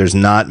one. That there's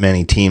not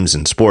many teams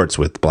in sports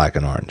with black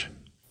and orange.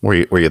 Were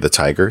you the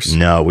Tigers?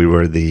 No, we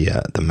were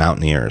the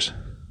Mountaineers.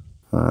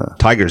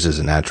 Tigers is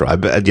a natural. I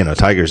bet,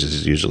 Tigers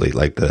is usually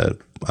like the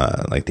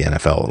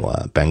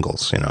NFL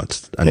Bengals.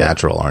 It's a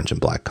natural orange and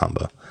black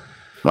combo.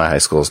 My high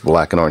school is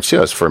black and orange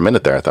too. For a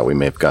minute there, I thought we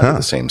may have gone to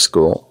the same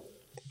school.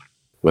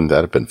 Wouldn't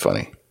that have been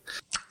funny?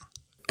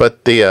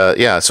 But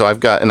so I've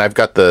got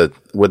the,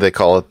 what do they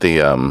call it?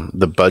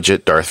 The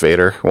budget Darth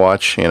Vader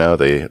watch,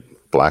 the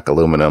black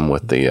aluminum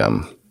with the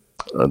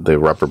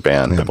rubber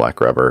band, the black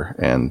rubber,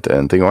 and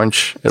the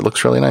orange. It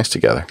looks really nice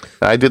together.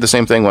 I do the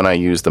same thing when I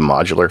use the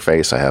modular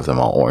face. I have them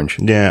all orange.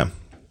 Yeah,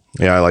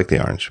 I like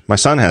the orange. My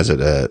son has it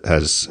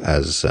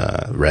has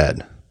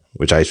red,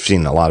 which I've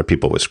seen a lot of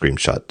people with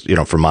screenshots.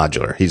 For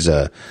modular, he's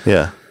a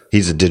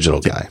digital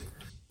guy.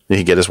 Did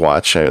he get his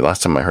watch?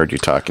 Last time I heard you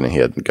talking, he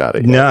hadn't got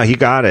it yet. No, he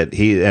got it.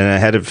 And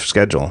ahead of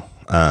schedule.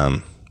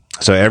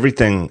 So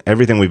everything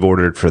we've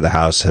ordered for the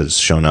house has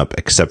shown up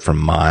except for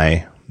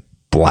my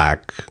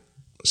black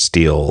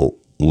steel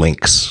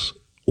Lynx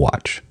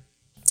watch,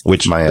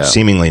 which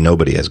seemingly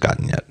nobody has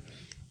gotten yet.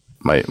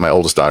 My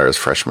oldest daughter is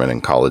freshman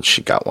in college.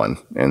 She got one,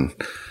 and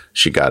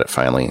she got it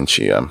finally. And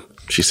she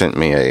sent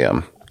me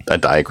a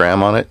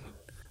diagram on it.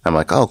 I'm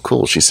like, oh,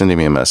 cool. She's sending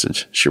me a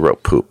message. She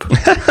wrote poop.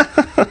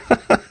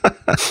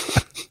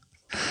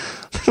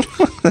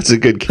 That's a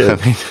good kid.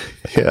 I mean,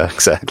 yeah,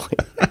 exactly.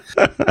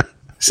 I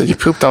said, you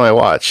pooped on my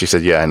watch. She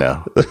said, yeah, I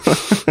know.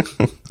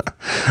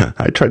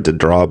 I tried to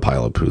draw a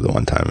pile of poo the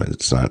one time, and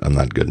I'm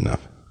not good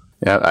enough.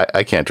 Yeah,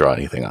 I can't draw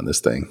anything on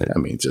this thing. I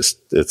mean,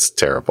 it's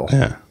terrible.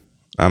 Yeah.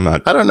 I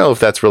don't know if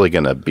that's really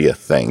going to be a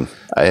thing.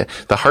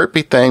 The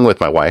heartbeat thing with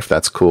my wife,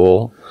 that's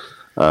cool.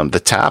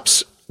 The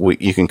taps,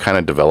 you can kind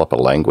of develop a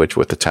language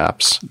with the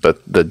taps,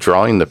 but the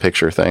drawing the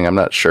picture thing, I'm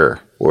not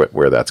sure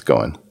where that's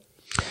going.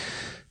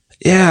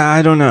 Yeah,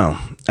 I don't know.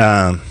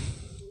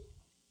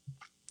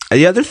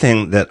 The other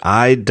thing that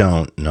I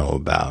don't know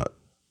about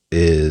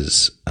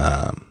is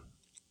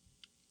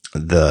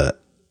the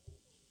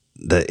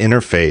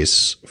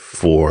interface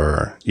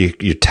for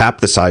you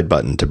tap the side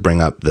button to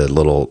bring up the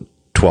little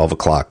 12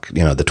 o'clock,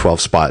 the 12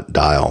 spot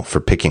dial for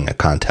picking a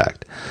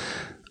contact.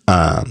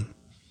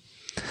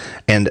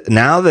 And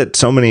now that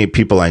so many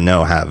people I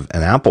know have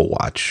an Apple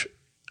Watch,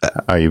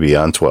 are you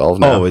beyond 12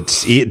 now? Oh,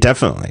 it's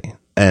definitely.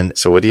 And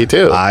so what do you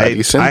do?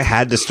 I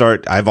had to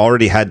start. I've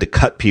already had to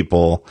cut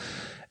people.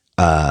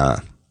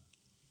 And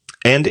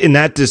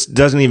that just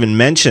doesn't even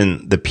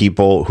mention the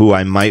people who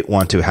I might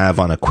want to have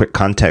on a quick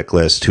contact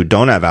list who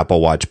don't have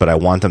Apple Watch, but I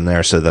want them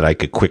there so that I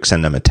could quick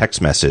send them a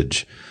text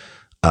message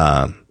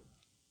from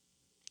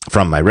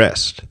my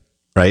wrist.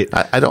 Right?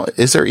 I don't.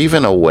 Is there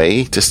even a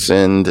way to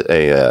send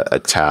a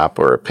tap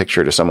or a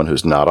picture to someone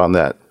who's not on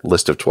that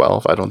list of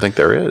 12? I don't think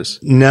there is.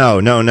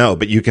 No.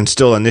 But you can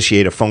still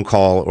initiate a phone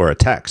call or a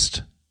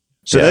text.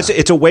 So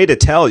it's a way to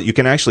tell. You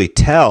can actually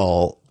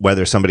tell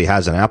whether somebody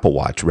has an Apple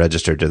Watch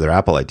registered to their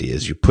Apple ID.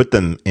 Is you put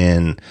them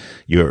in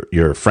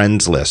your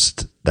friends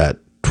list, that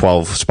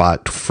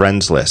 12-spot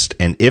friends list,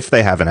 and if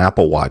they have an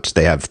Apple Watch,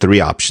 they have 3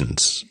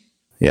 options.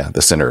 Yeah,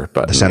 the center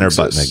button. The center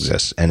button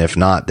exists, and if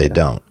not, they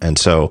don't. And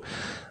so.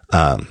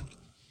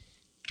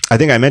 I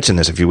think I mentioned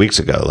this a few weeks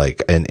ago,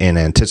 like in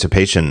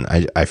anticipation,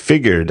 I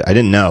figured, I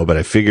didn't know, but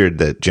I figured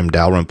that Jim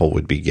Dalrymple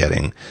would be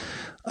getting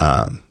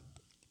a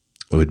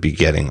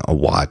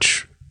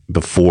watch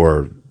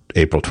before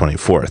April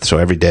 24th. So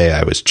every day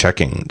I was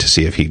checking to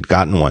see if he'd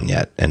gotten one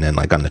yet. And then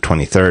like on the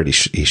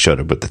 23rd, he showed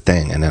up with the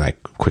thing. And then I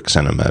quick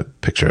sent him a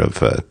picture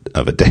of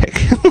a dick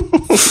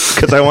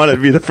because I wanted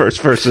to be the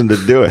first person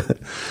to do it.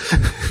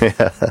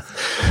 Yeah.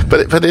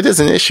 But it is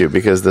an issue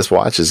because this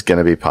watch is going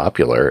to be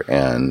popular.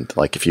 And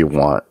like, if you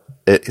want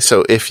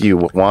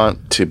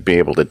to be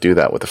able to do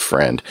that with a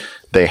friend,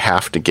 they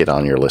have to get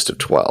on your list of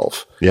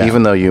 12,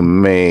 even though you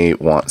may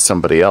want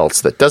somebody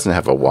else that doesn't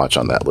have a watch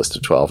on that list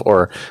of 12,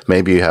 or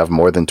maybe you have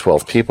more than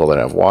 12 people that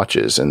have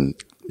watches. And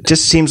it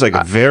just seems like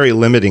a very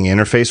limiting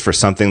interface for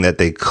something that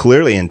they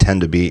clearly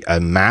intend to be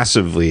a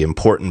massively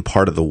important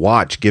part of the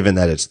watch, given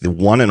that it's the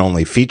one and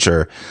only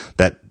feature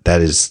that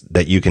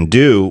you can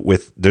do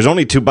with, there's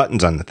only 2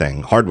 buttons on the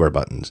thing, hardware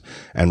buttons.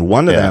 And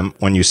one of them,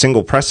 when you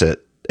single press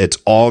it,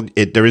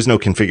 there is no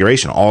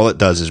configuration. All it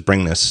does is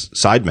bring this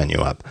side menu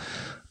up.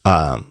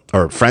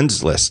 Or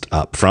friends list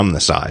up from the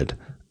side.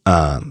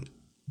 And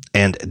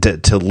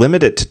to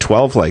limit it to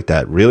 12 like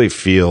that really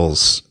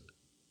feels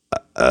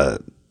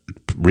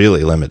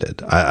really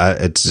limited.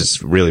 It's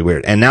just really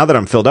weird. And now that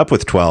I'm filled up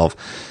with 12,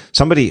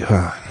 somebody,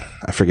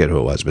 I forget who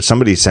it was, but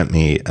somebody sent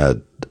me a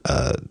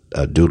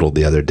doodle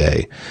the other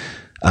day.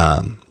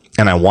 And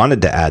I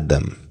wanted to add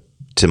them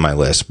to my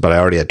list, but I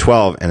already had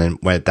 12. And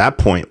then at that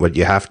point, what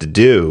you have to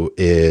do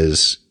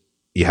is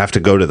you have to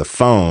go to the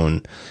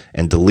phone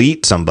and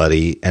delete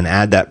somebody and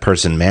add that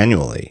person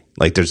manually.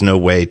 Like there's no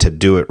way to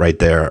do it right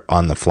there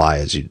on the fly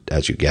as you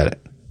get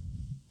it.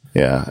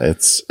 Yeah,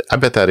 I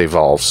bet that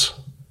evolves.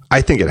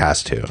 I think it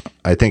has to.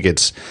 I think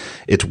it's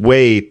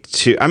way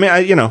too. I mean,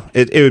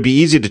 it would be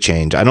easy to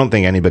change. I don't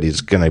think anybody's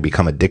going to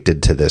become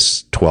addicted to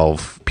this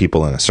 12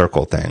 people in a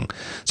circle thing.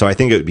 So I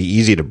think it would be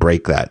easy to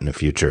break that in the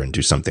future and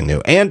do something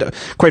new. And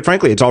quite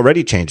frankly, it's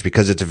already changed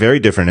because it's a very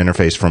different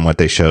interface from what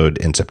they showed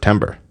in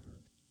September.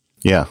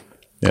 Yeah.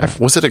 Yeah.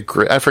 Was it a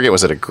grid? I forget.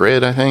 Was it a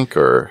grid, I think,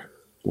 or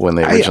when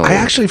they originally... I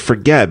actually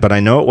forget, but I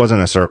know it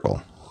wasn't a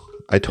circle.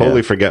 I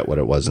totally forget what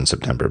it was in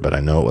September, but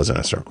I know it wasn't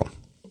a circle.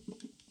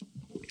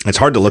 It's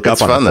hard to look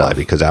up on the fly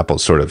because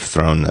Apple's sort of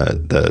thrown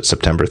the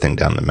September thing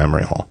down the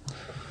memory hole.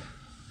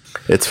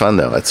 It's fun,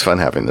 though. It's fun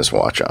having this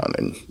watch on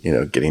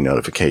and, getting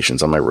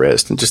notifications on my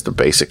wrist and just the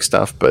basic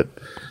stuff. But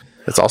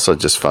it's also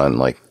just fun,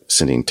 like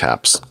sending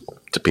taps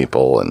to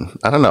people. And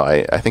I don't know.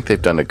 I think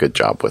they've done a good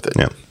job with it.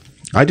 Yeah,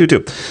 I do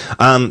too.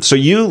 So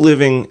you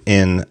living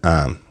in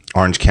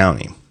Orange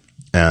County,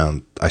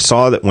 I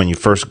saw that when you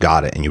first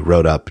got it and you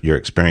wrote up your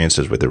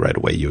experiences with it right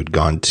away, you had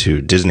gone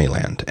to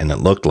Disneyland and it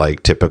looked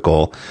like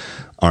typical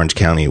Orange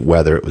County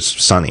weather. It was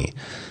sunny.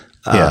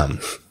 Yeah.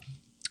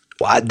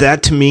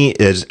 That to me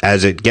is,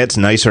 as it gets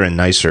nicer and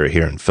nicer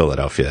here in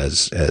Philadelphia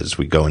as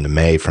we go into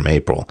May from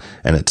April,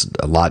 and it's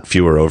a lot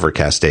fewer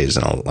overcast days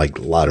and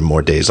a lot of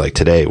more days like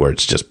today where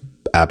it's just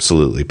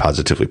absolutely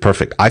positively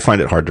perfect. I find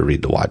it hard to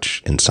read the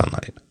watch in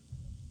sunlight.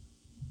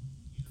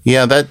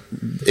 Yeah, that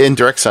in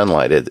direct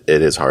sunlight, it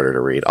is harder to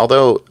read.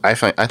 Although I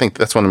think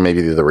that's one of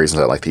maybe the reasons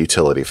I like the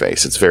utility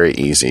face. It's very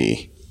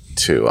easy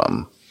to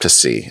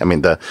see. I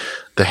mean, the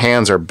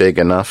hands are big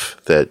enough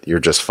that you're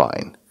just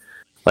fine.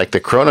 Like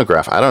the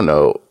chronograph, I don't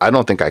know. I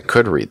don't think I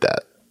could read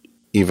that.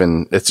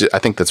 I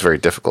think that's very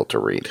difficult to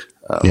read.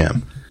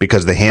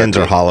 Because the hands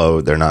are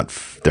hollow. They're not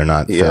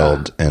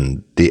filled,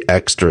 and the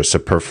extra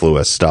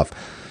superfluous stuff.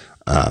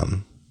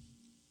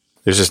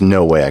 There's just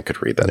no way I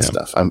could read that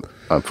stuff. I'm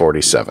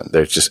 47.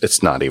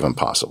 It's not even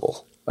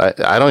possible.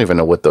 I don't even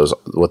know what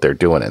they're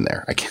doing in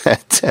there. I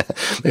can't.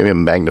 Maybe a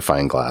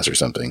magnifying glass or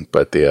something.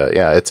 But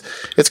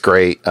it's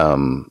great.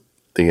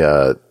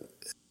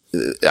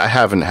 I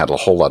haven't had a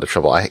whole lot of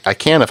trouble. I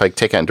can, if I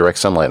take it in direct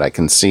sunlight, I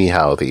can see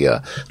how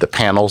the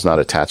panel's not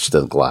attached to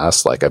the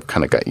glass, like I've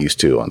kind of got used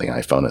to on the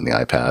iPhone and the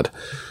iPad.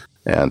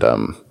 And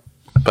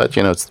but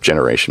it's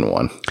generation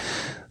 1.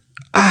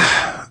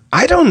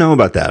 I don't know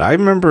about that. I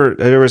remember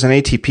there was an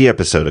ATP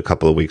episode a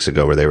couple of weeks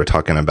ago where they were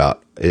talking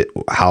about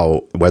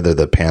whether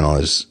the panel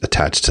is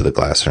attached to the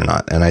glass or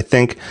not. And I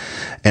think,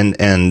 and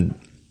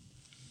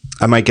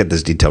I might get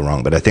this detail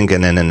wrong, but I think,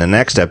 and then in the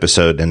next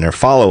episode, in their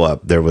follow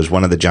up, there was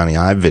one of the Johnny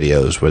Ive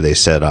videos where they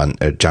said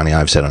Johnny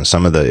Ive said on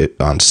some of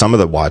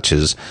the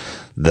watches,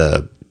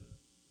 the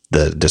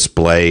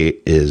display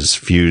is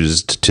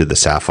fused to the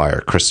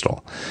sapphire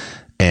crystal,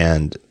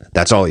 and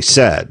that's all he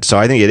said. So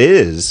I think it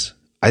is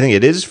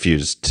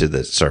fused to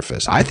the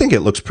surface. I think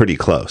it looks pretty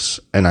close,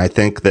 and I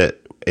think that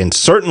in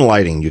certain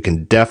lighting, you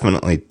can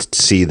definitely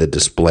see the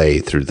display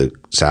through the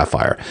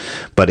sapphire,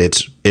 but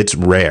it's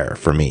rare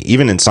for me.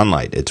 Even in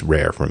sunlight, it's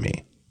rare for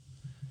me.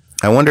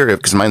 I wonder if,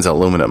 because mine's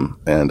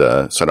aluminum, and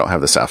so I don't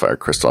have the sapphire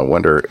crystal. I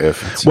wonder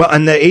if... Well,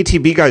 and the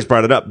ATB guys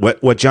brought it up.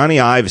 What Johnny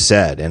Ive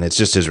said, and it's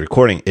just his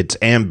recording, it's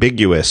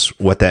ambiguous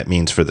what that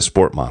means for the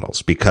sport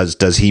models, because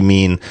does he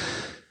mean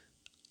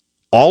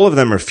all of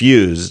them are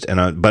fused,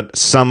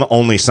 but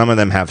only some of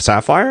them have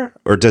sapphire,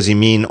 or does he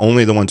mean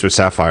only the ones with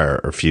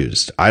sapphire are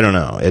fused? I don't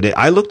know.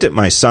 I looked at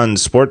my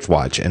son's sports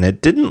watch, and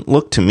it didn't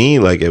look to me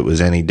like it was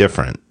any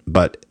different.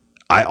 But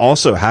I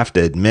also have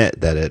to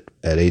admit that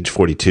at age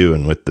 42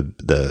 and with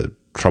the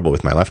trouble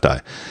with my left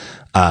eye,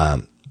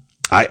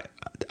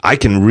 I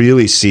can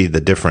really see the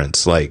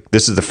difference. Like,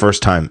 this is the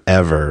first time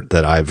ever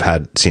that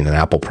I've seen an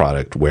Apple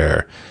product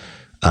where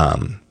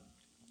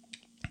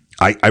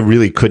I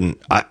really couldn't.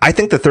 I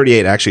think the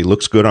 38 actually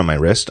looks good on my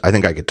wrist. I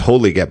think I could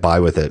totally get by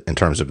with it in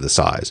terms of the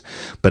size,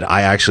 but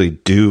I actually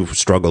do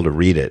struggle to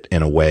read it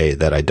in a way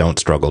that I don't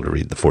struggle to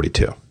read the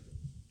 42.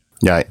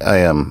 Yeah, I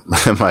am.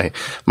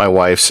 My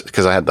wife's,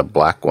 because I had the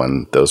black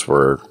one, those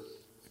were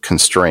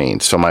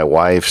constrained. So my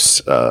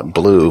wife's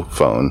blue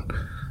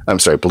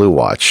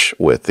watch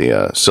with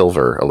the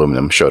silver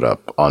aluminum showed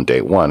up on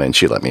day 1, and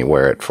she let me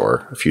wear it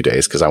for a few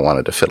days because I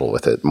wanted to fiddle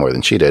with it more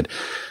than she did.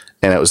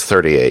 And it was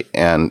 38,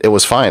 and it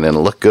was fine, and it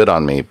looked good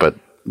on me. But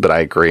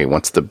I agree.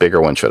 Once the bigger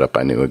one showed up,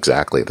 I knew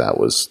exactly that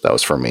was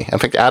for me. In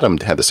fact, Adam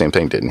had the same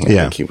thing, didn't he? Yeah.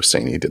 I think he was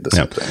saying he did the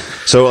same thing.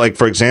 So, like,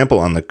 for example,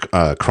 on the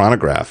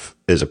chronograph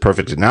is a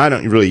perfect. Now I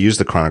don't really use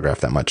the chronograph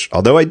that much,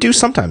 although I do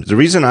sometimes. The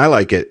reason I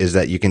like it is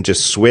that you can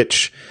just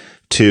switch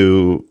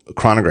to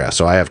chronograph.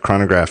 So I have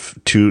chronograph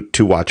two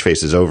watch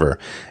faces over,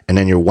 and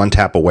then you're one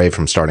tap away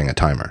from starting a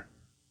timer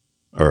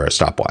or a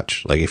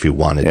stopwatch. Like if you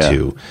wanted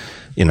to,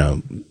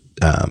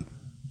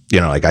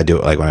 like I do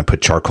it, like when I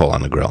put charcoal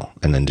on the grill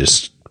and then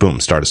just boom,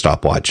 start a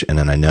stopwatch. And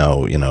then I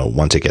know,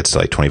 once it gets to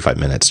like 25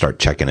 minutes, start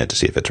checking it to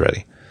see if it's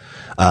ready.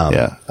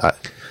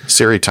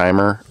 Siri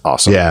timer.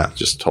 Awesome. Yeah.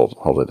 Just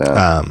hold it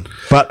down.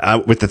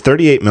 But with the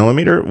 38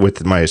 millimeter,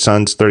 with my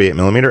son's 38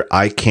 millimeter,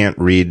 I can't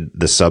read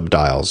the sub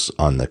dials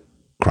on the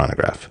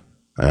chronograph.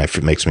 And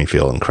it makes me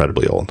feel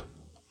incredibly old.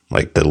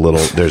 Like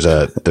there's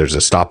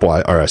a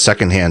stopwatch or a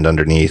second hand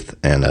underneath,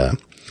 and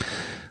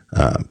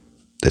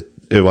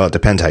it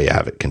depends how you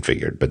have it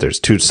configured, but there's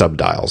 2 sub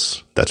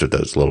dials. That's what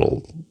those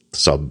little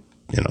sub,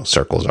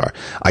 circles are.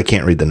 I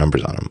can't read the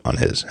numbers on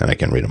his, and I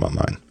can read them on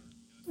mine.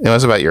 I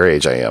was about your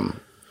age.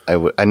 I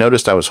I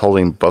noticed I was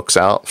holding books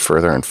out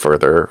further and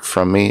further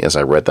from me as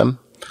I read them.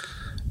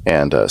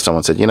 And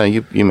someone said,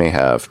 you may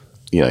have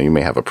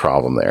a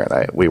problem there.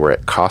 And we were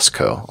at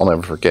Costco. I'll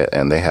never forget.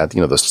 And they had,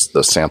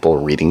 those sample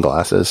reading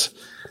glasses.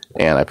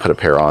 And I put a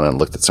pair on and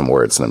looked at some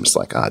words, and I'm just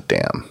like,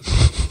 damn,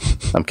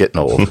 I'm getting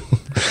old.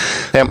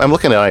 I'm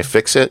looking at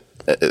iFixit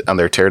on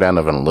their teardown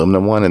of an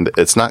aluminum one, and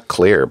it's not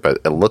clear, but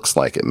it looks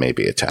like it may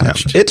be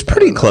attached. Yeah, it's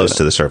pretty close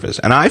to the surface.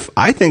 And I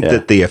think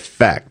that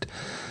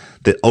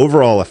the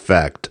overall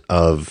effect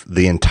of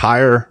the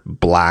entire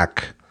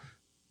black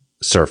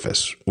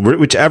surface,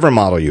 whichever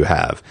model you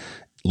have,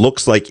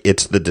 looks like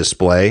it's the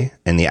display,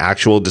 and the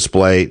actual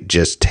display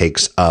just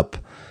takes up,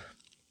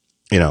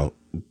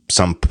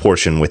 some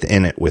portion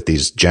within it with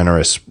these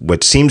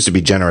what seems to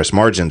be generous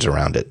margins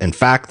around it. In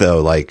fact,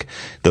 though, like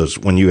those,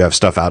 when you have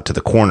stuff out to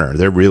the corner,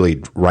 they're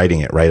really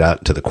writing it right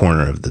out to the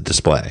corner of the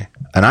display.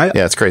 And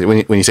it's crazy when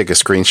you take a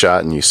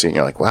screenshot and you see it,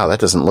 you're like, wow, that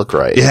doesn't look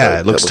right. Yeah,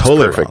 it looks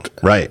totally perfect.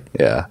 Wrong. Right.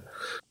 Yeah.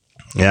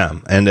 Yeah,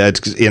 and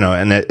it's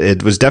and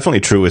it was definitely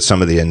true with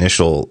some of the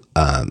initial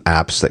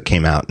apps that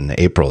came out in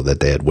April,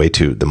 that they had way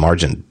too the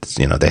margin.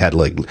 They had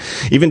like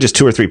even just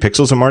 2 or 3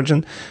 pixels of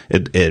margin.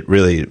 It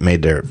really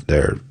made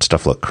their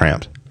stuff look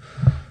cramped.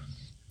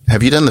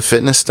 Have you done the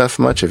fitness stuff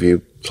much? Have you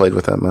played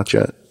with that much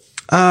yet?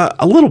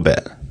 A little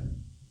bit.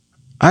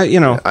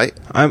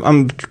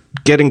 I'm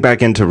getting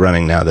back into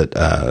running now that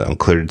I'm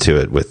cleared to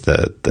it with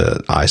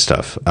the eye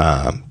stuff.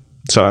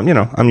 So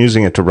I'm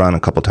using it to run a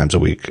couple times a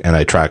week, and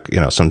I track,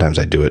 sometimes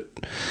I do it.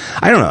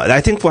 I don't know. I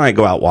think when I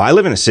go out, I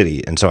live in a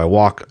city, and so I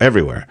walk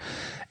everywhere.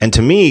 And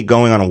to me,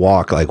 going on a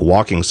walk, like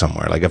walking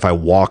somewhere, like if I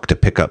walk to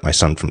pick up my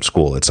son from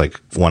school, it's like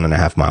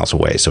 1.5 miles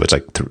away. So it's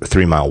like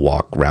 3-mile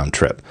walk round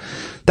trip.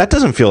 That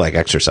doesn't feel like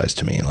exercise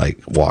to me, like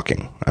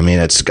walking. I mean,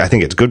 I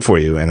think it's good for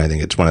you, and I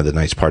think it's one of the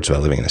nice parts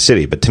about living in a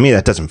city. But to me,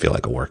 that doesn't feel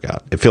like a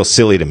workout. It feels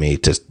silly to me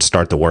to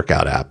start the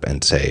workout app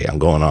and say, I'm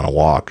going on a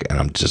walk, and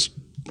I'm just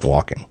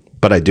walking.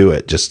 But I do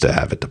it just to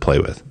have it to play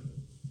with.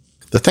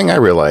 The thing I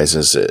realize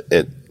is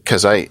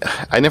because I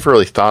never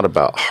really thought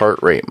about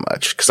heart rate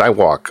much, because I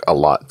walk a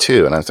lot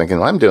too. And I'm thinking,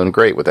 well, I'm doing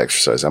great with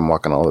exercise. I'm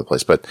walking all over the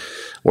place. But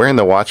wearing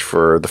the watch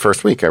for the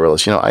first week, I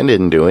realized, I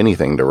didn't do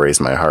anything to raise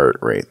my heart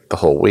rate the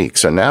whole week.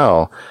 So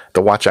now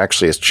the watch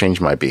actually has changed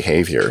my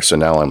behavior. So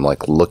now I'm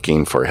like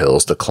looking for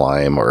hills to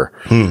climb or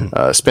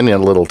spending a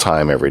little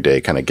time every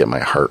day, kind of get my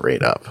heart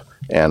rate up.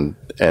 And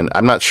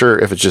I'm not sure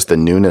if it's just the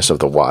newness of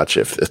the watch,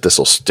 if this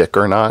will stick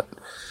or not.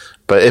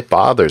 But it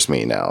bothers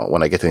me now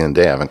when I get to the end of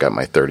the day, I haven't got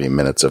my 30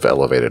 minutes of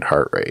elevated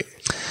heart rate.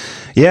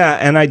 Yeah,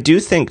 and I do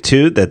think,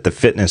 too, that the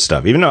fitness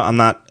stuff, even though I'm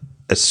not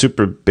a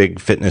super big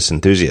fitness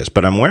enthusiast,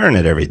 but I'm wearing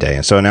it every day.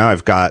 And so now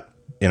I've got,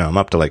 I'm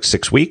up to like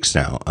 6 weeks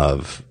now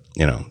of,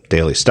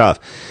 daily stuff.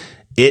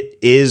 It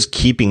is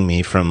keeping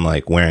me from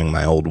like wearing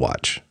my old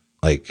watch.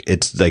 Like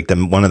it's like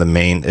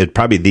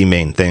probably the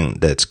main thing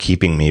that's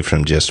keeping me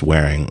from just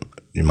wearing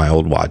my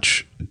old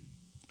watch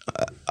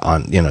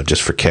on,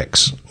 just for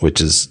kicks,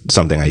 which is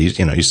something I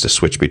used to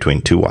switch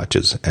between 2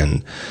 watches.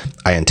 And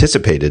I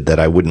anticipated that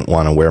I wouldn't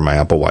want to wear my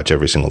Apple Watch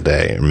every single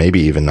day, or maybe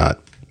even not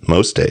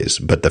most days,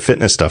 but the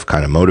fitness stuff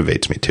kind of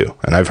motivates me too.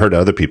 And I've heard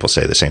other people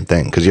say the same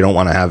thing, because you don't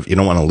want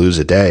to lose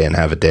a day and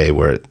have a day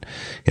where it,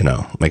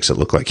 makes it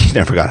look like you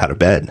never got out of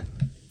bed.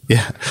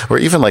 Yeah. Or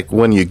even like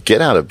when you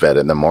get out of bed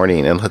in the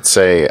morning, and let's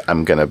say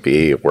I'm going to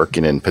be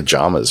working in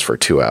pajamas for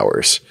 2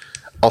 hours,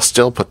 I'll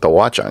still put the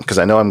watch on because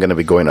I know I'm going to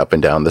be going up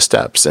and down the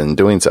steps and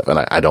doing stuff,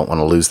 and I don't want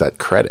to lose that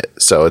credit.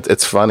 So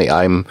it's funny.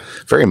 I'm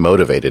very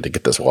motivated to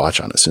get this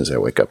watch on as soon as I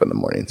wake up in the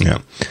morning.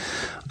 Yeah.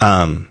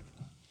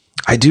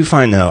 I do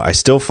find, though, I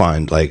still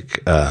find,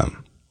 like,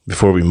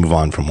 before we move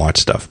on from watch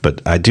stuff,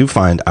 but I do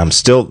find I'm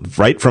still,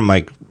 right from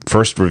my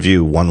first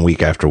review 1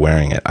 week after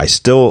wearing it, I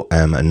still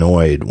am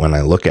annoyed when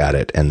I look at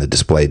it and the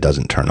display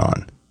doesn't turn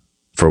on.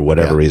 For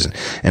whatever reason.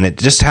 And it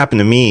just happened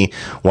to me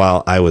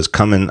while I was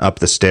coming up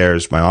the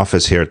stairs. My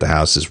office here at the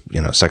house is,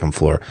 second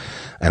floor.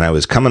 And I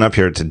was coming up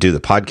here to do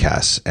the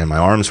podcast, and my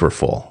arms were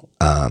full.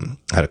 I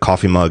had a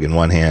coffee mug in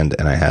one hand,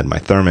 and I had my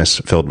thermos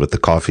filled with the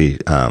coffee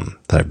that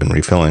I've been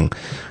refilling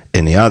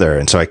in the other.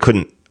 And so I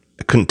couldn't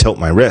tilt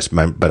my wrist,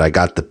 but I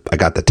got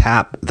the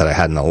tap that I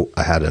had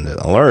an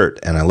alert,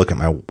 and I look at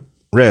my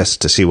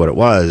wrist to see what it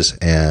was,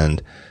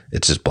 and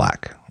it's just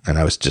black. And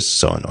I was just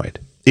so annoyed.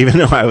 Even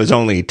though I was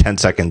only 10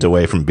 seconds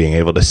away from being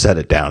able to set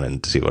it down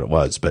and see what it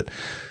was. But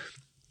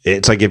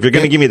it's like, if you're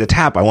going to give me the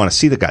tap, I want to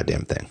see the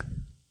goddamn thing.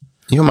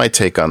 My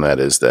take on that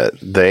is that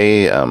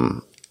they,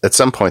 at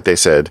some point they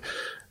said,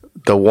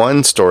 the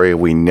one story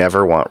we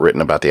never want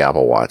written about the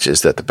Apple Watch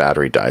is that the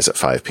battery dies at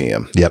 5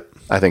 p.m. Yep.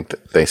 I think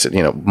that they said,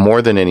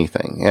 more than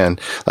anything.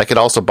 And like, it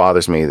also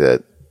bothers me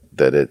that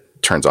it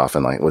turns off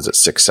in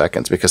 6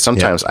 seconds, because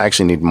sometimes I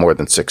actually need more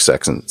than 6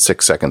 seconds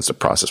to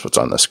process what's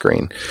on the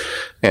screen.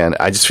 And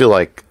I just feel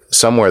like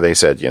somewhere they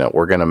said,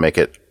 we're going to make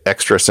it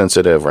extra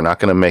sensitive. We're not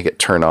going to make it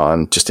turn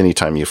on just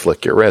anytime you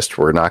flick your wrist.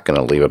 We're not going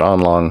to leave it on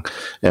long.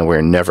 And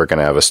we're never going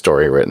to have a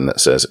story written that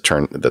says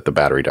that the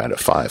battery died at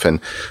 5. And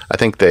I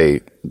think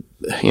they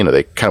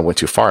they kind of went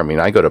too far. I mean,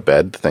 I go to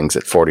bed, things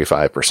at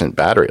 45%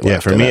 battery left. Yeah,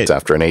 for me, it's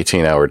after an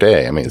 18-hour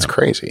day. I mean, it's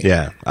crazy.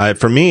 Yeah.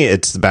 For me,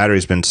 the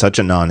battery's been such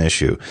a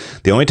non-issue.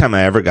 The only time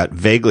I ever got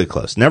vaguely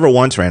close, never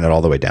once ran it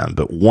all the way down,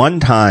 but one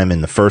time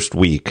in the first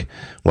week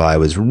while I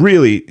was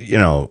really,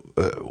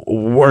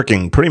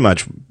 working pretty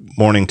much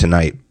morning to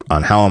night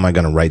on how am I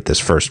going to write this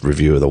first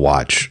review of the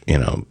watch,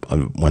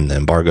 when the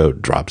embargo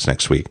drops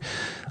next week.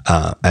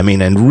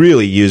 And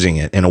really using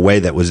it in a way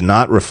that was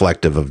not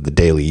reflective of the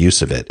daily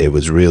use of it. It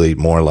was really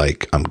more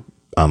like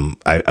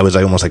I was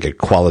almost like a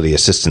quality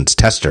assistance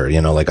tester,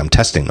 like I'm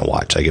testing the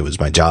watch. Like it was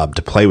my job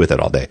to play with it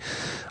all day.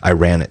 I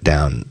ran it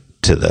down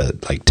to the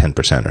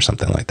 10% or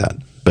something like that.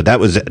 But that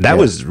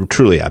was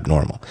truly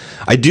abnormal.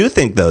 I do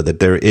think though that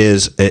there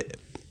is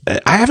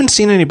I haven't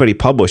seen anybody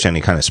publish any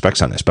kind of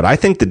specs on this, but I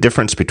think the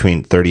difference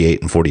between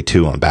 38 and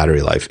 42 on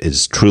battery life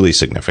is truly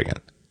significant.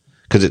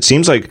 Because it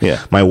seems like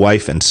my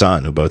wife and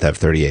son, who both have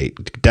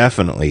 38,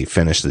 definitely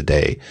finish the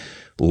day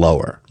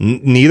lower.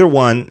 Neither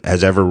one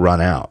has ever run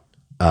out,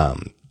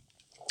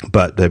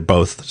 but they're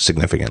both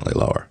significantly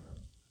lower.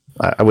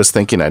 I was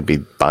thinking I'd be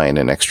buying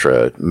an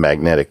extra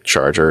magnetic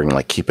charger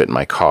and keep it in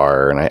my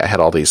car. And I had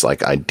all these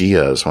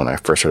ideas when I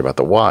first heard about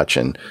the watch,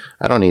 and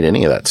I don't need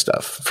any of that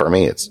stuff. For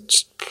me, it's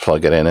just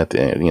plug it in at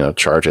the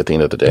charge at the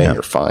end of the day and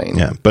you're fine.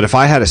 Yeah. But if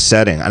I had a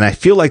setting, and I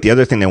feel like the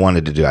other thing they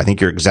wanted to do, I think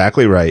you're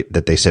exactly right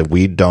that they said,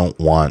 we don't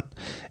want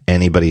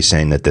anybody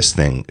saying that this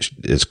thing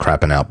is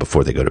crapping out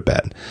before they go to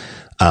bed.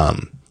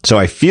 So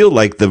I feel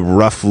like the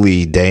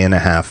roughly day and a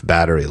half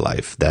battery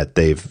life that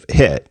they've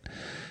hit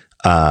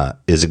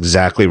is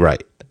exactly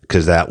right,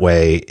 because that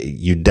way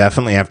you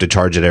definitely have to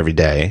charge it every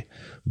day,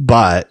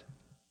 but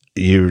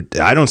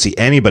I don't see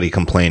anybody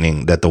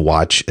complaining that the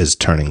watch is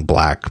turning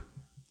black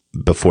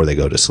before they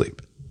go to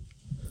sleep.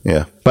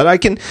 Yeah. But I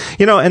can,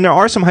 and there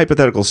are some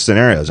hypothetical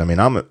scenarios. I mean,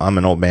 I'm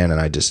an old man and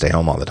I just stay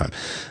home all the time.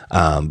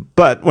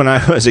 But when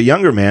I was a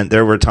younger man,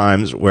 there were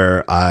times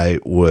where I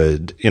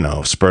would,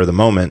 spur the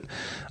moment,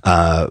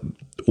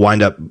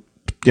 wind up,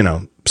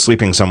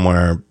 sleeping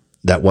somewhere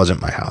that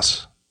wasn't my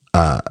house.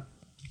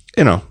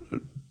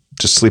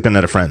 Just sleeping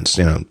at a friend's,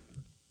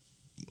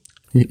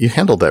 You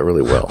handled that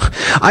really well.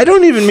 I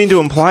don't even mean to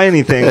imply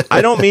anything.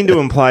 I don't mean to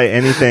imply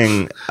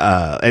anything,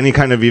 any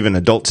kind of even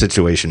adult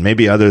situation,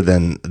 maybe other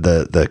than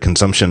the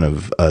consumption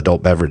of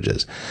adult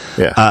beverages.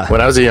 Yeah.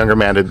 When I was a younger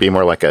man, it'd be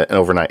more like an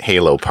overnight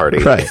Halo party.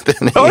 Right.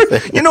 Or,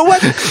 you know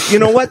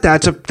what?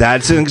 That's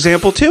an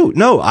example too.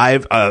 No,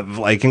 I've,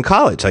 in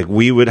college,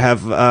 we would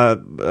have,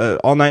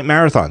 all night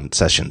marathon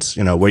sessions,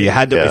 where you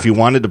had to, if you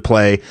wanted to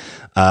play,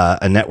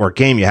 a network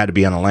game, you had to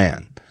be on a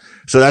LAN.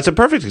 So that's a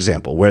perfect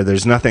example where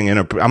there's nothing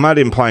I'm not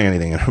implying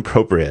anything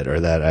inappropriate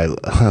or that I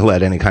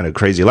led any kind of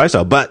crazy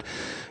lifestyle. But,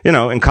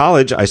 in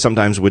college, I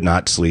sometimes would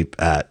not sleep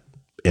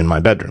in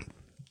my bedroom,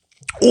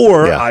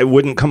 or I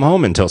wouldn't come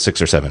home until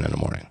 6 or 7 in the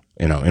morning.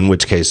 In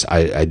which case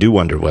I do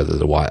wonder whether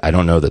the watch. I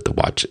don't know that the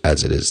watch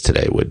as it is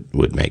today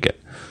would make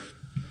it.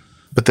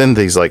 But then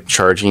these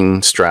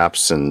charging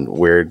straps and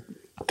weird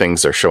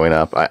things are showing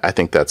up. I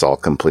think that's all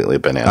completely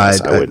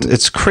bananas.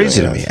 It's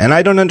crazy to me, and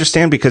I don't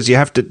understand, because you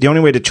have to. The only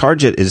way to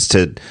charge it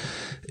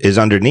is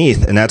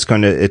underneath, and that's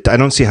going to. I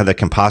don't see how that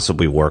can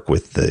possibly work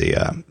with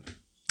the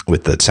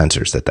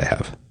sensors that they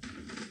have,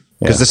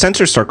 because the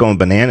sensors start going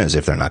bananas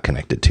if they're not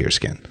connected to your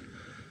skin.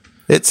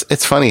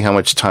 It's funny how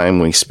much time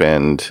we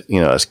spend,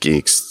 us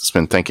geeks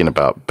spend thinking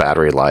about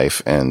battery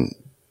life and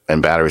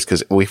batteries,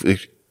 because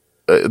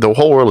the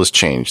whole world has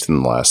changed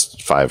in the last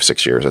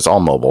 5-6 years. It's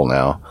all mobile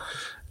now.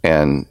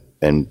 And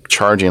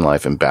charging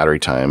life and battery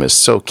time is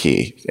so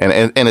key.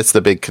 And it's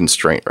the big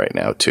constraint right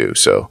now too.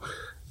 So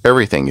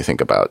everything you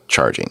think about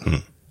charging.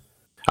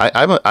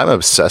 Mm-hmm. I'm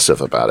obsessive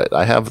about it.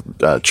 I have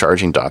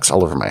charging docks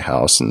all over my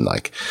house. And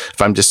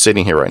if I'm just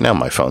sitting here right now,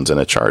 my phone's in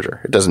a charger.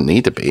 It doesn't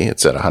need to be.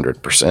 It's at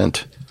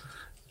 100%.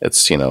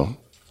 It's,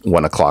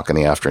 1 o'clock in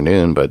the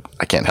afternoon, but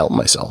I can't help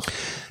myself.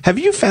 Have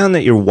you found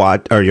that your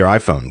watch or your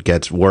iPhone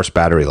gets worse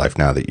battery life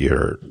now that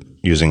you're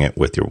using it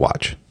with your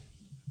watch?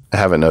 I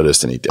haven't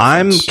noticed any difference.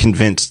 I'm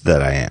convinced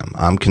that I am.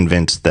 I'm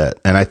convinced that,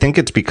 and I think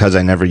it's because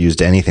I never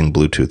used anything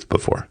Bluetooth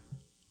before.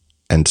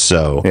 And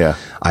so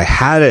I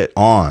had it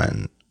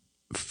on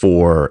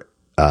for,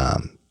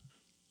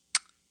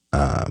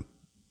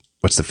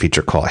 what's the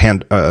feature called? Does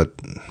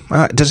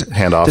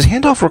handoff. Does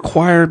handoff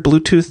require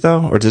Bluetooth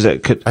though? Or does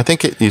it? I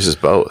think it uses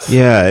both.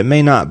 Yeah, it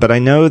may not, but I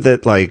know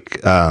that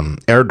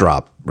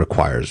AirDrop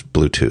requires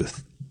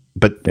Bluetooth.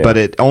 But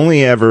it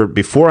only ever,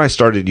 before I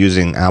started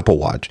using Apple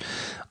Watch,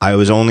 I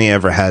was only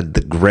ever had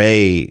the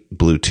gray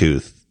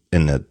Bluetooth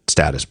in the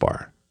status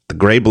bar. The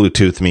gray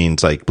Bluetooth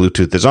means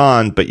Bluetooth is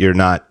on, but you're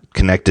not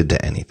connected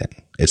to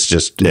anything. It's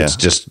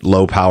just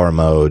low power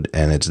mode,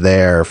 and it's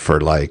there for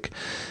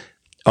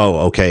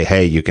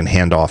hey, you can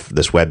hand off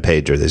this web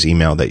page or this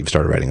email that you've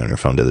started writing on your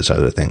phone to this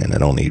other thing, and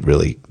it only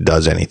really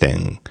does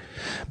anything.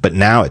 But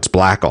now it's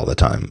black all the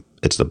time.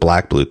 It's the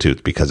black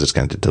Bluetooth because it's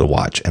connected to the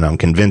watch, and I'm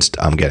convinced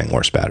I'm getting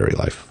worse battery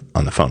life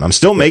on the phone. I'm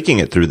still making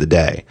it through the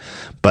day,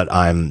 but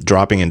I'm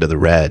dropping into the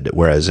red,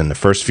 whereas in the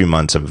first few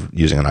months of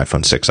using an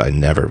iPhone 6, I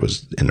never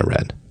was in the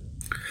red.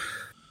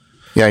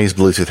 Yeah, I use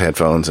Bluetooth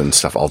headphones and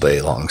stuff all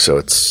day long, so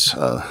it's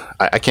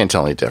I can't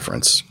tell any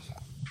difference.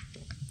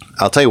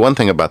 I'll tell you one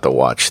thing about the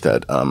watch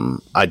that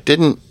I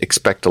didn't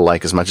expect to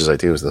like as much as I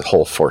do is the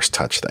whole Force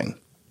Touch thing.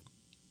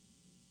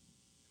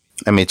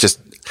 I mean,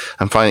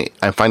 I'm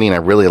finding I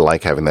really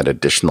like having that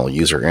additional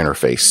user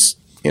interface,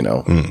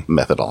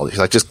 methodology,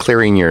 like just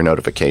clearing your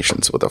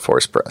notifications with a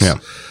Force Press. Yeah.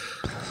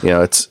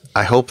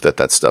 I hope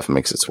that stuff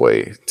makes its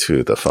way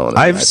to the phone.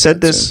 I've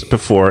said this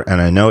before,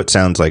 and I know it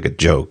sounds like a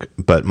joke,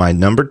 but my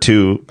number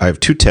 2, I have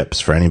 2 tips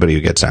for anybody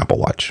who gets Apple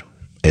Watch.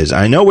 Is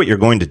I know what you're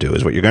going to do.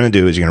 Is what you're going to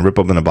do is you're going to rip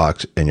open the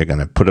box and you're going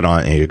to put it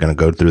on and you're going to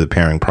go through the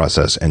pairing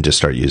process and just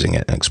start using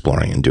it and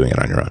exploring and doing it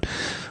on your own.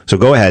 So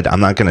go ahead. I'm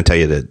not going to tell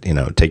you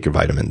to, take your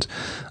vitamins.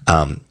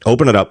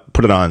 Open it up,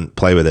 put it on,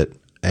 play with it.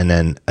 And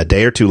then a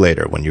day or 2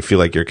 later, when you feel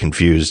like you're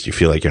confused, you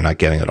feel like you're not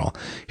getting it all,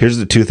 here's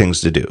the 2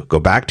 things to do. Go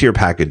back to your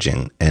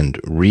packaging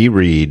and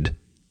reread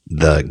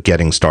the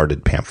Getting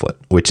Started pamphlet,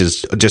 which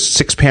is just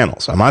 6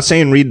 panels. I'm not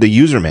saying read the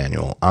user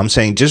manual. I'm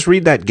saying just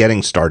read that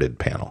Getting Started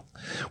panel,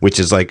 which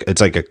is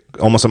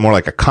almost more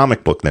like a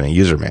comic book than a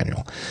user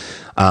manual.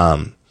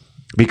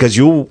 Because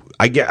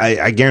I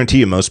guarantee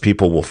you most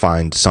people will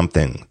find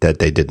something that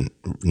they didn't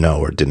know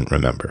or didn't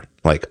remember.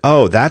 Like,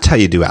 oh, that's how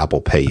you do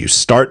Apple Pay. You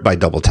start by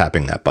double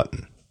tapping that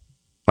button.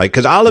 Like,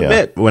 because I'll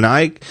admit,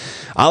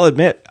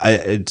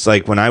 it's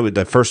like when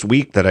the first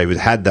week that I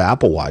had the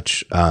Apple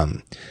Watch,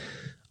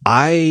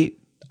 I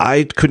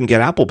couldn't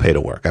get Apple Pay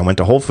to work. I went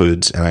to Whole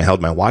Foods and I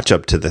held my watch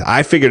up to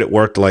I figured it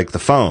worked like the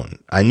phone.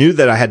 I knew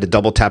that I had to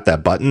double tap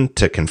that button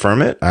to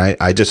confirm it.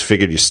 I just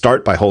figured you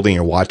start by holding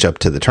your watch up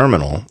to the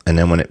terminal. And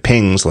then when it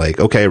pings like,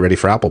 okay, ready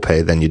for Apple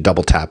Pay, then you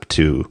double tap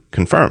to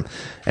confirm,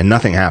 and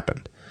nothing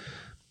happened.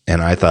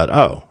 And I thought,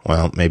 oh,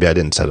 well, maybe I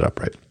didn't set it up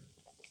right.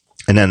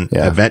 And then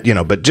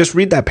but just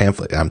read that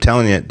pamphlet. I'm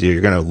telling you,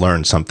 you're going to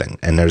learn something.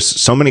 And there's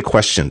so many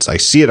questions. I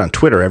see it on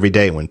Twitter every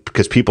day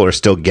because people are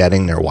still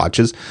getting their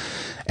watches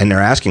and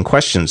they're asking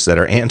questions that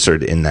are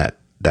answered in that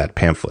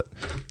pamphlet.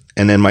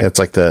 And then it's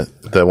like the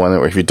one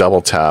where if you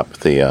double tap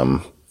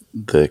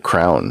the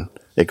crown,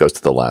 it goes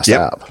to the last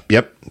app.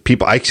 Yep.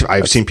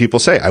 I've seen people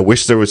say, I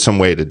wish there was some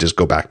way to just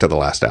go back to the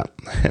last app.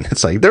 And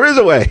it's like, there is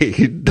a way.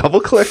 You double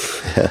click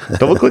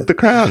the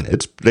crown.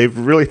 They've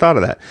really thought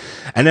of that.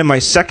 And then my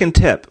second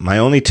tip, my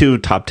only 2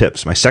 top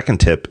tips, my second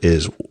tip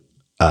is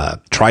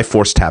try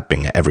force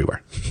tapping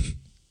everywhere.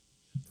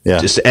 Yeah.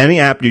 Just any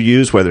app you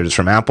use, whether it's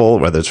from Apple,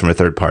 whether it's from a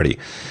third party,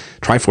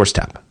 try force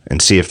tap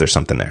and see if there's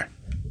something there.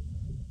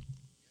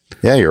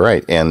 Yeah, you're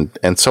right. And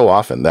so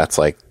often that's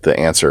like the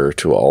answer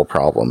to all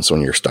problems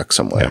when you're stuck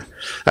somewhere.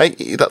 Yeah.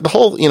 The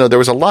whole, there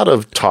was a lot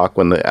of talk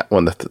when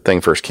the thing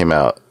first came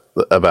out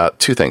about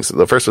 2 things.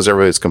 The first was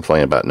everybody was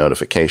complaining about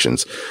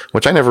notifications,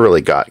 which I never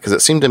really got because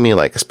it seemed to me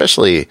like,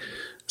 especially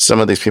some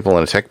of these people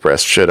in a tech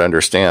press should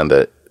understand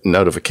that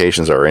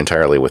notifications are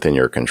entirely within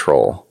your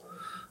control.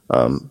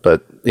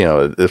 But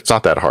it's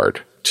not that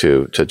hard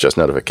to adjust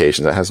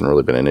notifications. That hasn't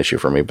really been an issue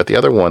for me. But the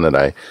other one that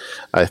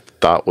I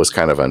thought was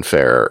kind of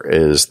unfair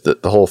is the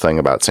whole thing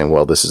about saying,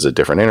 well, this is a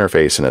different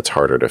interface and it's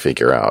harder to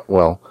figure out.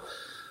 Well,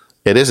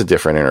 it is a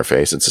different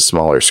interface. It's a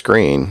smaller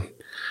screen,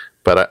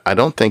 but I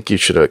don't think you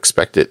should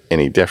expect it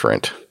any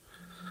different.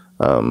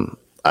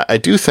 I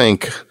do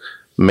think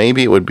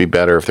maybe it would be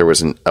better if there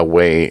was a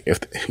way, if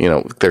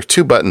there's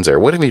 2 buttons there.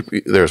 What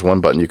if there's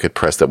one button you could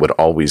press that would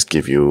always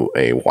give you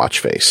a watch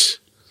face?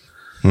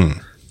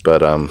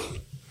 But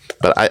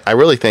I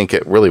really think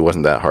it really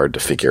wasn't that hard to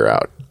figure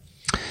out.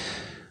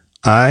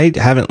 I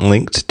haven't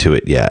linked to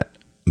it yet,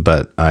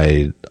 but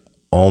I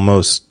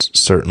almost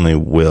certainly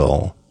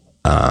will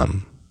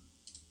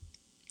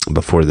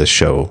before this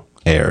show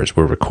airs.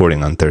 We're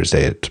recording on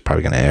Thursday. It's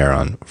probably going to air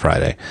on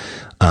Friday.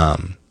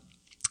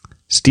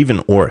 Stephen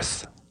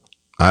Orth.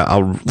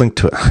 I'll link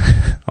to it.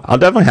 I'll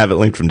definitely have it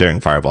linked from Daring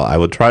Fireball. I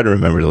will try to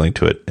remember to link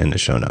to it in the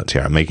show notes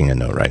here. I'm making a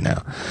note right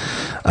now.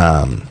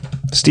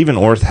 Stephen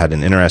Orth had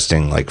an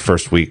interesting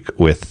first week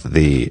with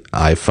the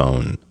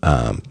iPhone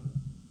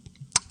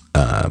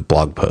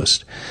blog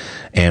post.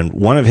 And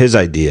one of his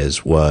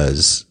ideas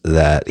was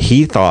that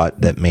he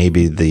thought that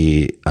maybe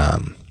the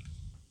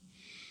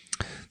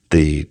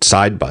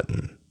side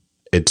button,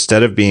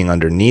 instead of being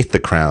underneath the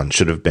crown,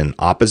 should have been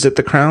opposite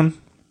the crown,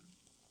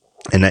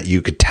 and that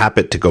you could tap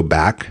it to go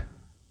back.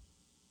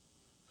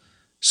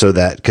 So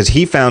that, because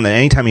he found that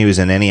anytime he was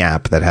in any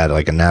app that had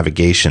a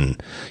navigation,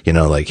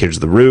 here's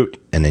the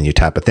route, and then you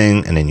tap a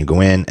thing, and then you go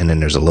in, and then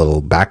there's a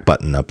little back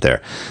button up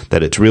there,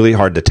 that it's really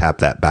hard to tap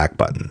that back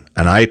button.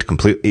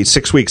 And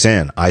 6 weeks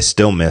in, I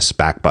still miss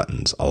back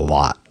buttons a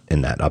lot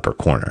in that upper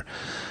corner.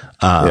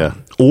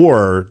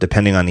 Or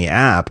depending on the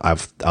app,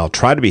 I'll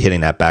try to be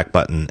hitting that back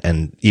button,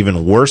 and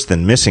even worse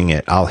than missing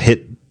it, I'll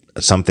hit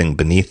something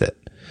beneath it.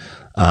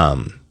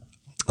 I've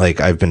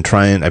been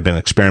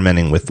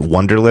experimenting with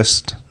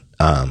Wunderlist.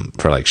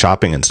 For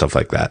shopping and stuff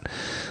like that,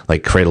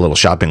 create a little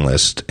shopping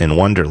list in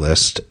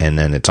Wunderlist, and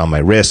then it's on my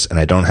wrist, and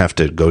I don't have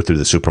to go through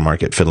the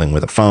supermarket fiddling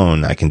with a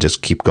phone. I can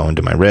just keep going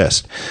to my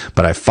wrist.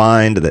 But I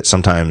find that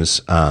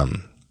sometimes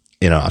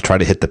I'll try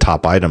to hit the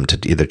top item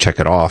to either check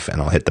it off,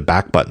 and I'll hit the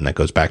back button that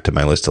goes back to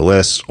my list of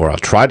lists, or I'll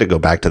try to go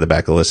back to the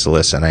back of the list of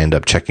lists, and I end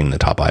up checking the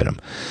top item.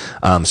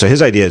 So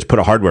his idea is put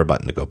a hardware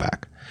button to go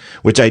back,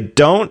 which I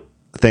don't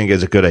think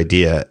is a good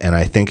idea. And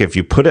I think if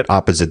you put it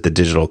opposite the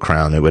digital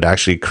crown, it would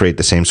actually create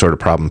the same sort of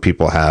problem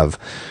people have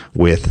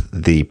with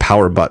the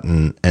power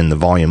button and the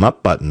volume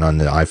up button on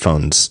the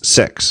iPhone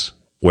 6,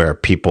 where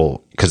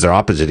people, because they're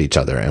opposite each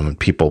other, and when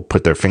people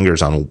put their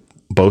fingers on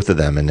both of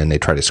them and then they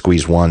try to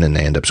squeeze one and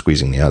they end up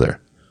squeezing the other.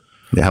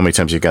 Yeah, how many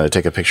times you've got to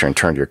take a picture and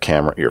turn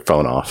your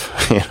phone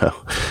off?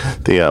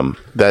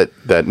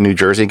 That New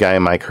Jersey guy,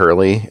 Mike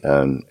Hurley,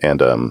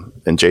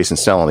 and Jason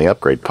Snell on the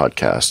Upgrade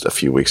podcast a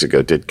few weeks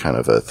ago did kind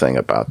of a thing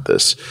about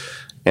this.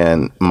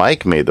 And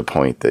Mike made the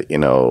point that,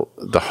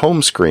 the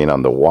home screen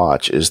on the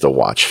watch is the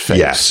watch face.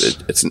 Yes.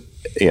 It's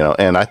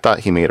and I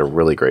thought he made a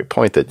really great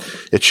point that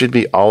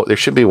there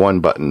should be one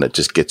button that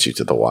just gets you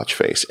to the watch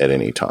face at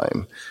any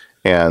time.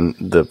 And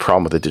the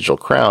problem with the digital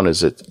crown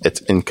is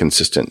it's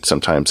inconsistent.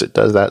 Sometimes it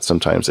does that.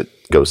 Sometimes it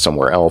goes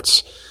somewhere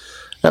else.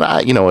 And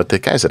the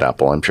guys at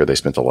Apple, I'm sure they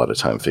spent a lot of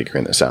time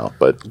figuring this out.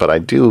 But I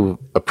do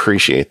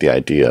appreciate the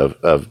idea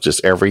of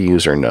just every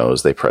user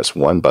knows they press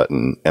one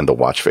button and the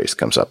watch face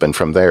comes up. And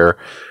from there,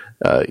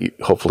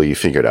 hopefully you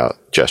figured out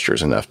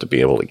gestures enough to be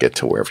able to get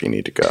to wherever you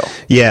need to go.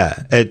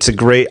 Yeah, it's a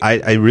great,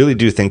 I really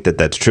do think that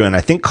that's true. And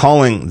I think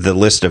calling the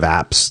list of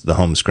apps the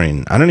home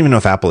screen, I don't even know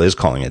if Apple is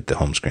calling it the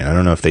home screen. I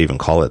don't know if they even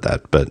call it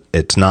that, but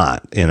it's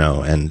not,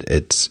 and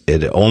it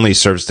only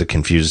serves to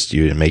confuse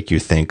you and make you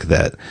think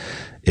that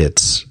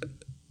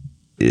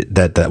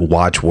that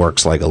watch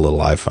works like a little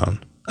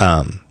iPhone.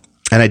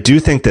 And I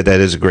do think that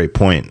is a great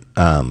point,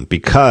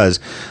 because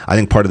I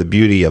think part of the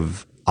beauty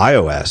of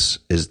iOS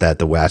is that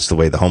that's the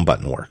way the home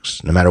button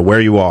works. No matter where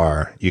you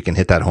are, you can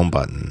hit that home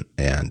button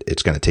and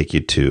it's going to take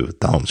you to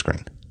the home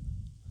screen.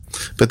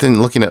 But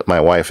then looking at my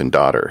wife and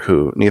daughter,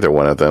 who neither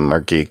one of them are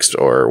geeks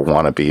or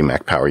want to be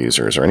Mac Power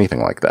users or anything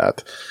like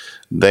that,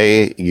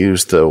 they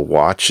use the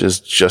watches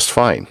just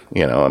fine.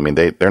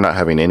 They're not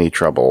having any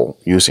trouble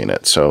using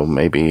it. So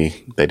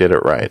maybe they did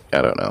it right.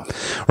 I don't know.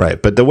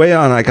 Right. But the way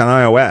on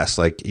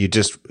iOS, you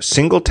just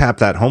single tap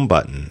that home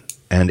button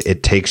and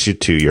it takes you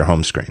to your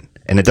home screen.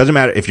 And it doesn't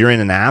matter if you're in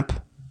an app,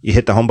 you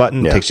hit the home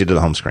button, it takes you to the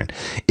home screen.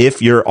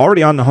 If you're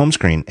already on the home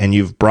screen and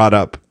you've brought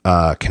up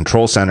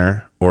Control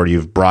Center or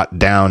you've brought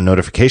down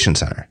Notification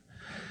Center,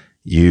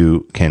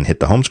 you can hit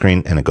the home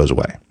screen and it goes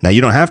away. Now, you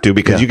don't have to,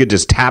 because you could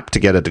just tap to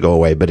get it to go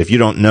away. But if you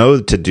don't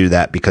know to do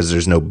that because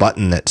there's no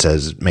button that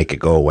says make it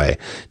go away,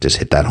 just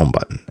hit that home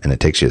button and it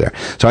takes you there.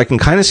 So I can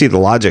kind of see the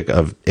logic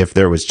of if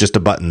there was just a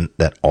button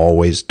that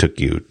always took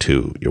you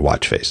to your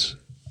watch face.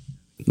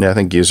 Yeah, I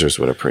think users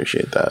would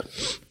appreciate that.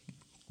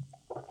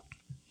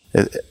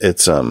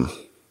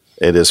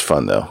 It is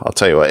fun though. I'll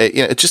tell you what,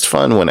 it's just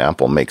fun when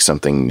Apple makes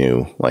something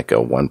new, like a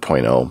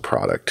 1.0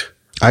 product.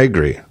 I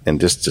agree. And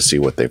just to see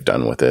what they've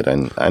done with it.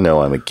 And I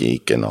know I'm a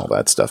geek and all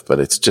that stuff, but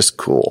it's just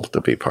cool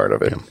to be part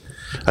of it. Yeah.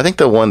 I think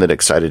the one that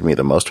excited me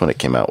the most when it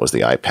came out was the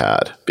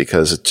iPad,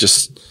 because it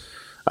just,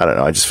 I don't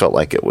know, I just felt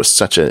like it was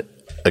such a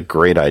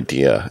great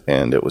idea,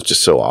 and it was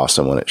just so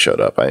awesome when it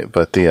showed up. But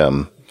both the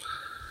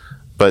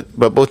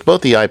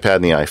iPad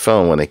and the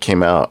iPhone, when they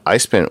came out, I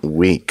spent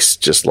weeks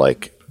just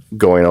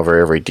going over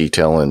every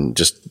detail and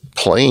just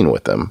playing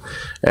with them.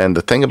 And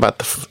the thing about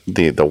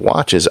the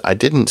watch is I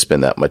didn't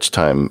spend that much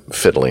time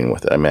fiddling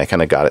with it. I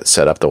kind of got it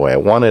set up the way I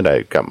wanted.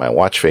 I got my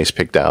watch face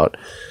picked out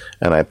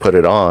and I put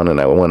it on and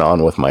I went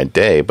on with my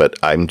day, but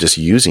I'm just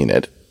using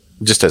it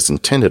just as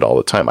intended all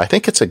the time. I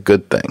think it's a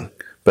good thing,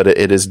 but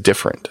it is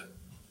different.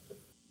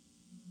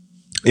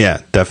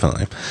 Yeah,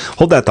 definitely.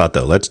 Hold that thought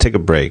though. Let's take a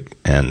break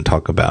and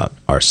talk about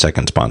our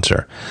second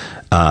sponsor.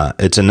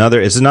 It's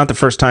not the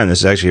first time. This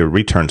is actually a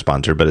return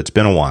sponsor, but it's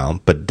been a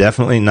while, but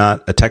definitely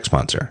not a tech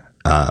sponsor.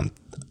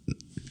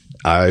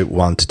 I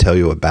want to tell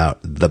you about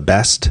The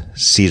Best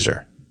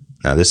Caesar.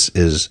 Now, this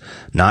is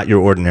not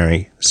your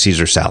ordinary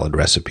Caesar salad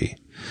recipe.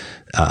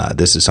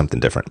 This is something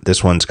different.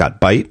 This one's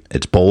got bite.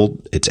 It's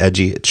bold. It's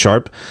edgy. It's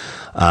sharp.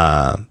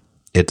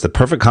 It's the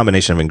perfect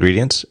combination of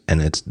ingredients,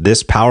 and it's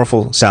this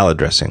powerful salad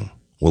dressing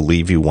will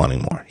leave you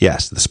wanting more.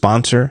 Yes, the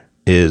sponsor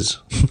is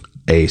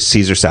a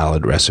Caesar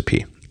salad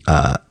recipe.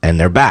 And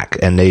they're back,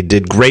 and they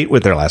did great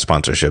with their last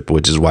sponsorship,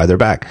 which is why they're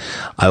back.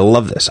 I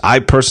love this. I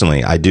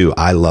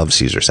love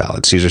Caesar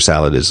salad. Caesar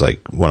salad is like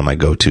one of my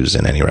go-tos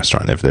in any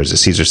restaurant. If there's a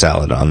Caesar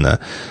salad on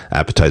the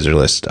appetizer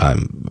list,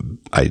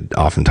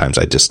 oftentimes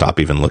I just stop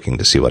even looking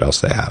to see what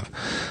else they have.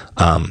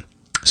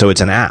 So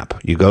it's an app.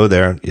 You go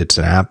there. It's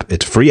an app.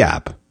 It's a free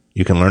app.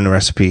 You can learn the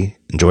recipe,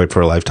 enjoy it for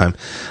a lifetime.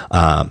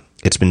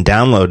 It's been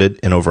downloaded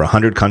in over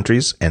 100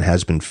 countries and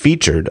has been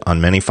featured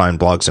on many fine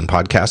blogs and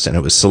podcasts, and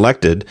it was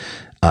selected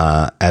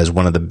as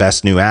one of the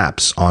best new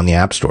apps on the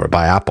App Store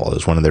by Apple,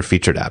 as one of their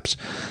featured apps.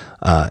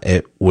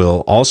 It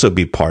will also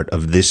be part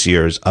of this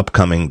year's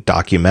upcoming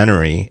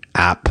documentary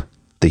app,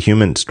 The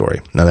Human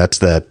Story. Now, that's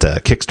that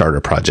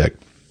Kickstarter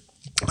project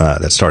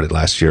that started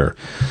last year.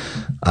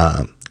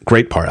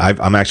 Great part. I've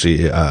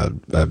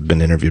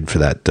been interviewed for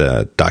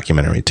that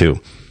documentary too.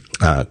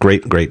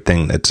 Great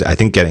thing that's, I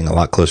think, getting a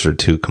lot closer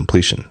to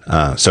completion.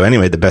 So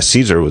anyway, The Best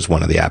Caesar was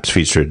one of the apps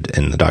featured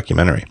in the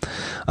documentary.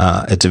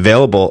 It's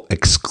available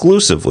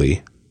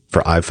exclusively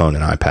for iPhone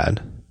and iPad.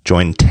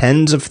 Join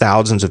tens of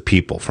thousands of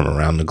people from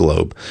around the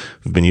globe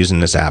who've been using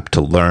this app to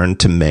learn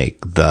to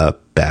make the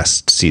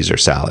best Caesar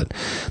salad.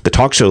 The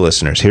talk show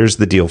listeners, here's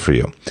the deal for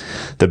you.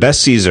 The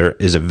Best Caesar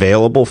is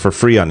available for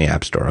free on the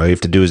App Store. All you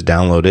have to do is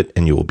download it,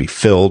 and you will be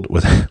filled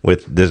with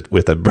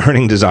a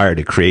burning desire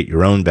to create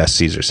your own best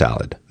Caesar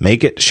salad.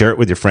 Make it, share it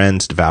with your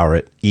friends, devour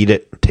it, eat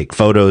it, take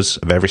photos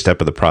of every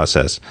step of the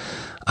process.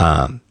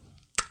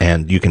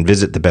 And you can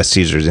visit The Best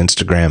Caesar's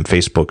Instagram,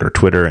 Facebook, or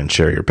Twitter and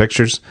share your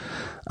pictures.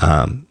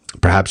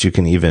 Perhaps you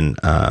can even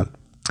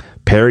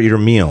pair your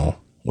meal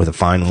with a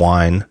fine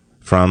wine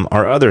from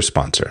our other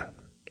sponsor,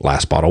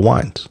 Last Bottle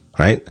Wines,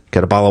 right?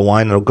 Get a bottle of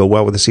wine, it'll go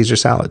well with a Caesar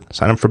salad.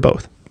 Sign up for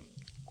both.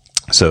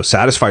 So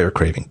satisfy your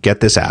craving.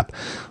 Get this app.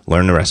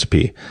 Learn the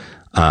recipe.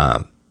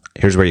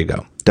 Here's where you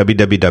go.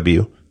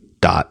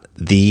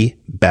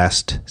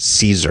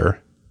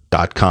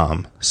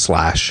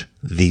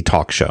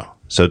 www.thebestcaesar.com/thetalkshow.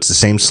 So it's the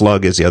same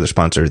slug as the other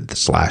sponsor,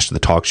 /the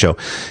talk show.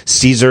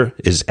 Caesar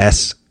is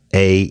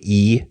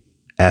SAESAR.com.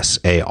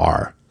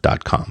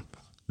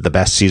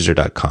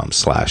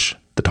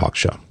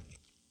 Thebestcaesar.com/thetalkshow.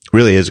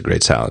 Really is a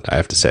great salad, I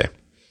have to say.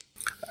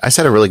 I just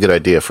had a really good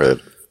idea for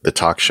the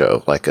talk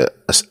show, like a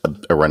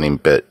running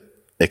bit.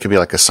 It could be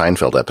like a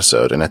Seinfeld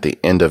episode, and at the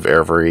end of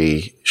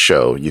every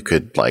show, you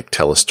could like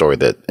tell a story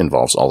that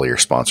involves all of your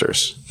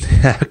sponsors.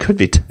 Yeah, it could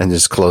be. And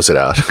just close it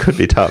out. Could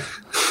be tough.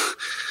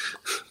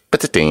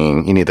 But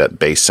you need that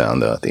bass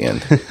sound though at the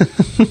end.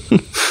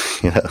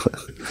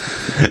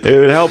 It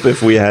would help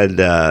if we had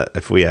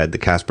the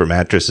Casper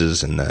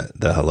mattresses and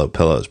the Hello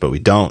pillows, but we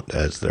don't,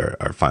 as they're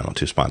our final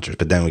two sponsors.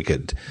 But then we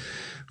could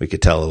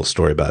tell a little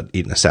story about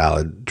eating a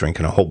salad,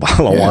 drinking a whole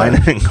bottle of wine,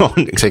 and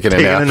taking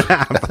a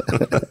nap.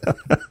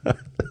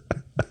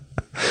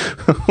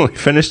 We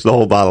finished the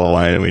whole bottle of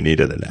wine and we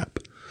needed a nap.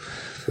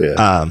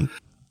 Yeah.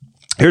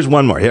 Here's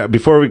one more. Yeah,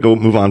 before we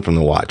move on from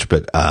the watch,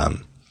 but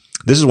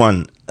this is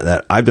one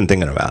that I've been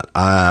thinking about.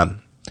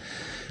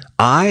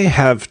 I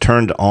have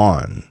turned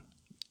on,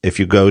 if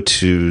you go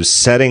to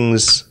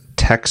settings,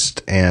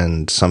 text,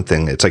 and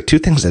something, it's like two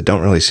things that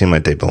don't really seem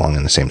like they belong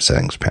in the same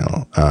settings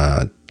panel.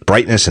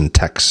 Brightness and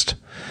text.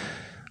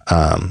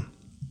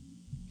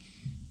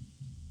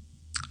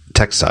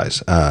 Text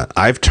size.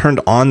 I've turned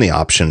on the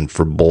option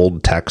for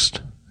bold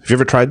text. Have you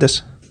ever tried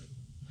this?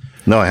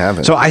 No, I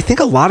haven't. So I think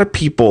a lot of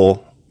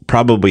people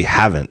probably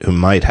haven't who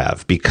might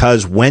have,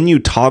 because when you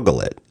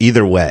toggle it,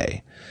 either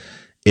way,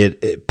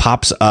 it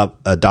pops up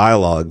a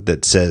dialogue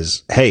that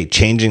says, hey,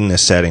 changing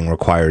this setting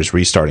requires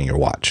restarting your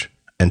watch.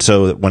 And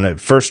so when the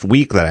first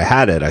week that I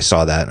had it, I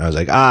saw that and I was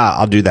like,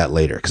 I'll do that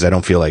later because I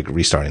don't feel like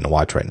restarting the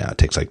watch right now. It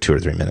takes like 2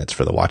 or 3 minutes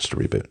for the watch to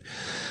reboot.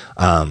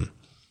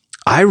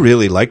 I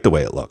really like the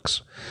way it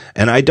looks.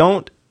 And I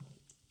don't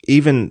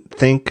even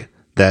think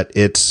that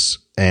it's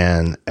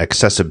an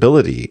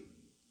accessibility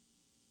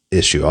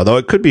issue, although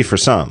it could be for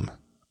some.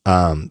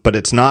 But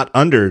it's not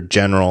under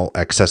general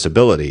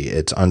accessibility.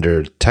 It's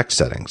under text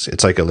settings.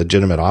 It's like a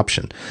legitimate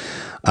option.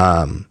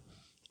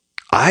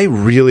 I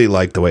really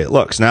like the way it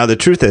looks. Now, the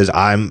truth is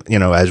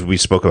as we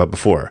spoke about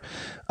before,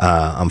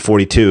 I'm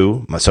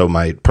 42. So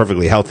my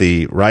perfectly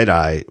healthy right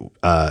eye,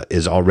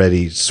 is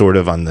already sort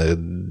of on the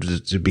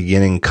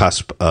beginning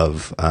cusp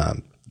of,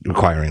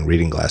 requiring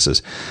reading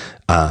glasses.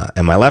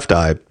 And my left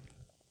eye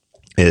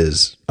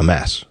is a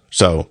mess.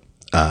 So,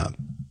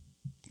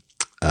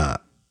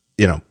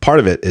 part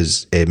of it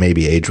is it may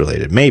be age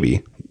related,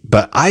 maybe,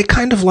 but I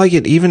kind of like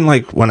it even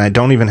like when I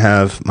don't even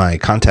have my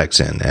contacts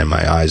in and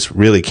my eyes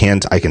really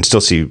I can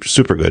still see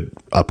super good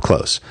up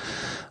close.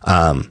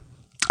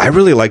 I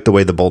really like the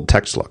way the bold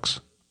text looks.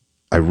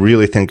 I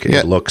really think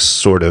it looks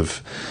sort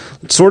of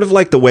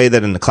like the way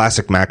that in the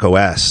classic Mac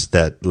OS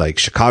that like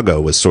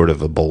Chicago was sort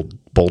of a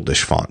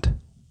boldish font.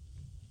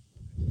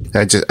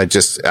 I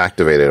just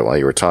activated it while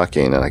you were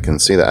talking, and I can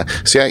see that.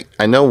 See,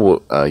 I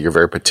know you're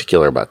very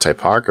particular about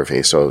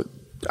typography, so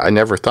I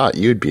never thought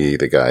you'd be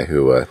the guy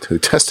who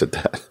tested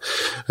that.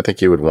 I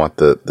think you would want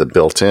the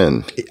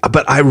built-in.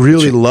 But I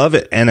really love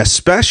it, and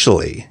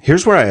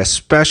here's where I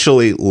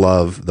especially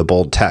love the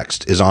bold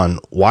text is on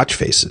watch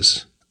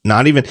faces.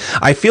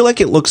 I feel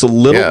like it looks a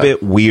little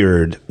bit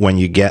weird when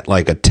you get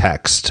like a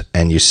text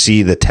and you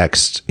see the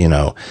text,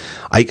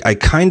 I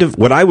kind of,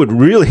 what I would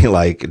really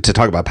like to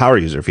talk about power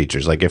user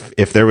features, like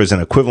if there was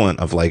an equivalent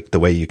of like the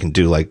way you can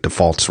do like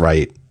defaults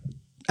right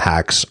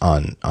hacks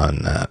on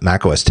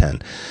Mac OS X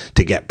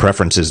to get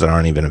preferences that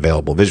aren't even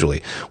available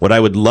visually. What I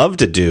would love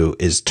to do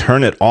is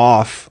turn it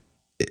off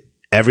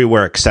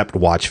everywhere except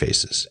watch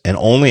faces and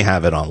only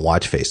have it on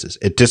watch faces.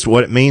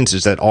 What it means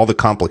is that all the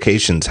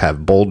complications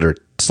have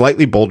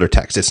slightly bolder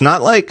text. It's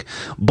not like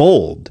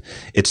bold.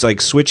 It's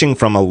like switching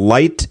from a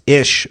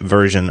light-ish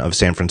version of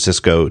San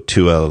Francisco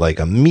to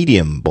a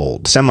medium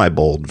bold,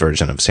 semi-bold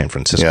version of San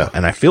Francisco. Yeah.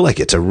 And I feel like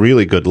it's a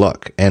really good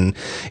look. And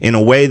in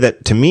a way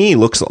that to me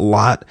looks a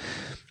lot,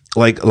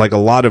 like a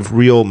lot of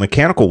real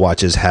mechanical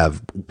watches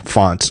have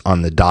fonts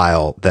on the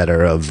dial that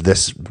are of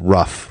this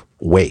rough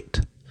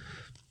weight.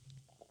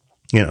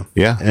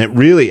 Yeah. And it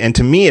really, and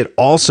to me, it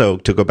also,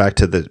 to go back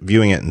to the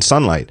viewing it in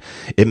sunlight,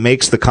 it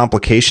makes the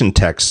complication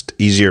text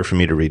easier for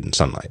me to read in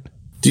sunlight.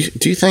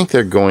 Do you think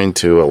they're going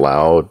to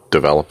allow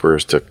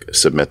developers to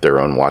submit their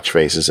own watch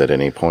faces at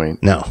any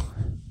point? No,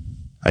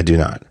 I do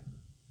not.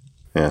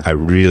 Yeah. I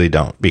really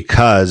don't,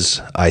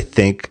 because I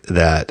think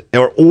that,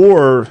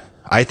 or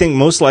I think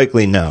most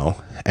likely no.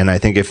 And I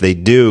think if they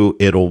do,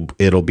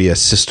 it'll be a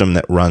system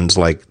that runs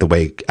like the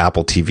way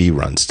Apple TV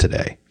runs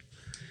today,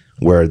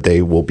 where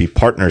they will be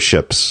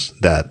partnerships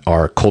that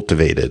are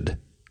cultivated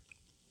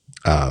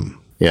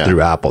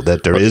through Apple.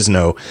 That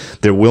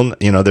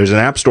there's an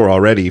app store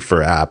already for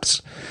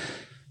apps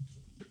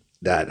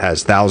that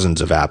has thousands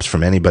of apps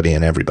from anybody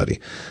and everybody.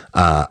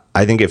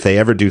 I think if they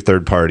ever do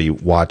third-party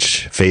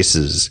watch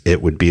faces,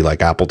 it would be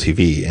like Apple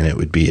TV, and it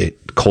would be a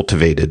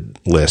cultivated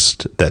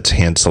list that's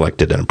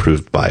hand-selected and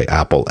approved by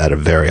Apple at a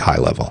very high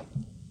level.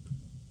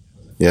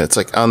 Yeah, it's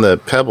like on the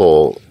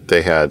Pebble,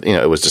 they had,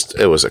 it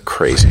was a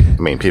crazy.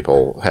 I mean,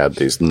 people had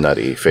these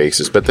nutty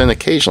faces, but then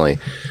occasionally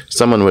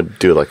someone would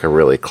do like a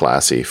really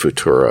classy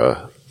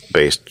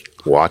Futura-based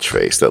watch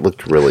face that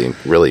looked really,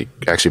 really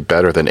actually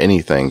better than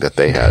anything that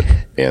they had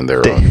in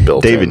their own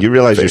built-in David, you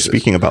realize faces. You're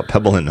speaking about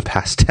Pebble in the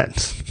past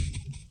tense.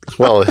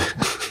 Well,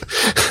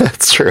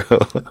 that's true.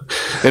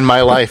 In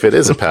my life, it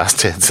is a past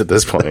tense at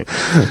this point.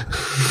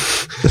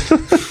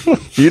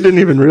 You didn't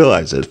even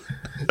realize it.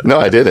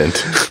 No, I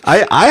didn't.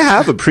 I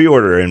have a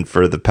pre-order in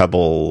for the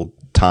Pebble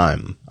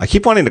Time. I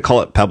keep wanting to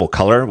call it Pebble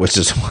Color, which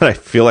is what I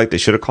feel like they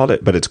should have called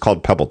it, but it's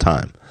called Pebble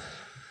Time.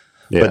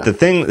 Yeah. But the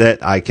thing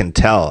that I can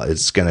tell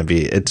is going to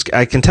be,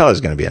 I can tell it's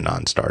going to be a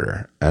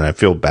non-starter, and I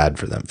feel bad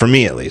for them. For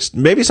me, at least.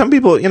 Maybe some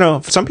people,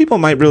 some people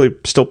might really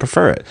still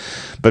prefer it.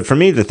 But for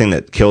me, the thing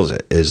that kills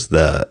it is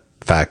the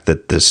fact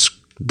that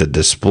the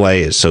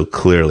display is so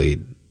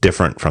clearly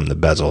different from the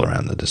bezel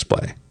around the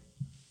display.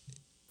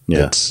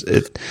 Yeah.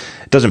 It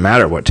doesn't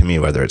matter to me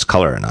whether it's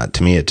color or not.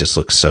 To me, it just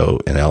looks so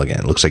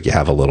inelegant. It looks like you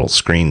have a little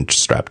screen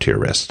strapped to your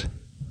wrist.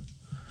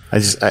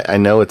 I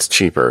know it's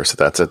cheaper, so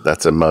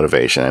that's a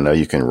motivation. I know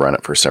you can run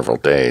it for several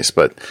days,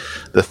 but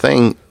the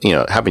thing,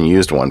 having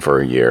used one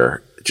for a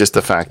year, just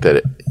the fact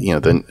that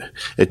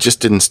it just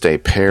didn't stay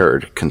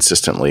paired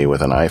consistently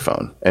with an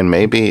iPhone. And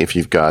maybe if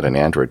you've got an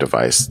Android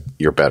device,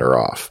 you're better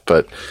off.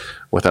 But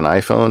with an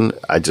iPhone,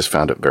 I just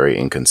found it very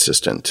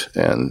inconsistent,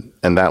 and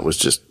that was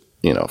just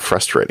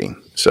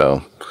frustrating.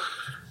 So,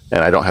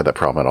 and I don't have that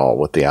problem at all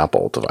with the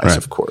Apple device, right.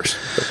 Of course.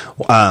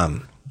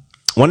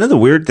 One of the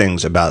weird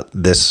things about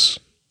this,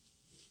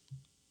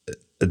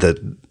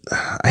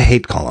 I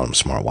hate calling them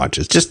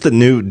smartwatches, just the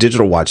new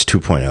digital watch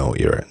 2.0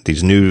 era,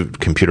 these new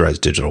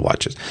computerized digital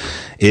watches,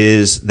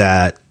 is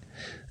that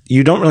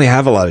you don't really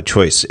have a lot of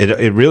choice.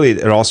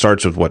 It all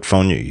starts with what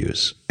phone you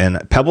use.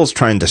 And Pebble's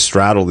trying to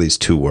straddle these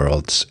two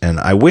worlds, and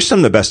I wish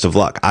them the best of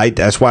luck.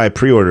 That's why I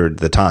pre-ordered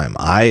the Time.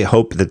 I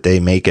hope that they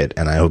make it,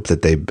 and I hope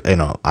that they,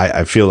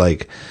 I feel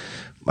like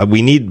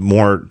we need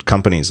more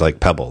companies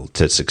like Pebble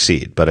to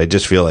succeed, but I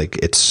just feel like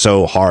it's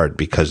so hard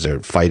because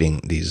they're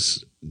fighting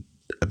these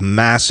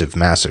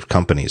massive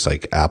companies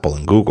like Apple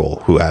and Google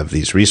who have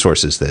these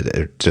resources that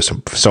are just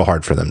so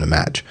hard for them to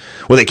match.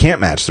 Well, they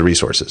can't match the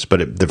resources,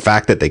 but the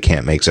fact that they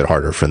can't makes it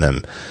harder for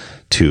them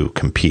to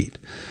compete.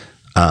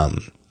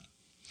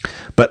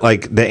 But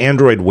like the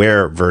Android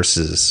Wear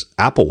versus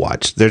Apple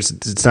Watch,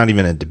 it's not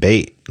even a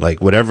debate.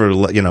 Like whatever,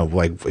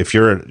 like if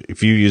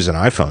you use an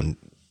iPhone,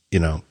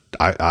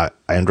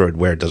 Android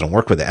Wear doesn't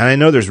work with it. And I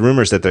know there's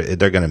rumors that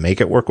they're going to make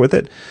it work with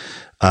it.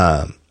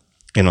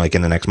 Like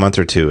in the next month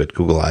or two at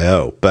Google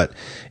I/O, but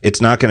it's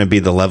not going to be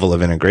the level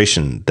of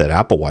integration that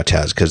Apple Watch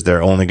has, because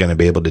they're only going to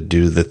be able to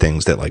do the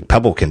things that like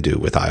Pebble can do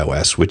with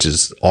iOS, which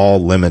is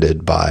all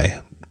limited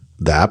by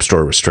the App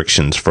Store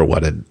restrictions for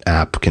what an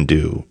app can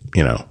do,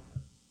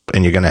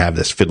 and you're going to have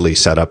this fiddly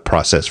setup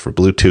process for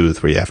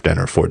Bluetooth where you have to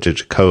enter a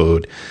 4-digit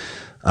code.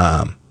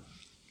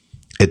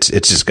 It's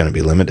just going to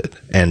be limited.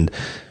 And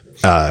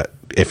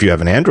if you have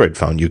an Android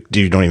phone, you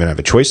don't even have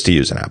a choice to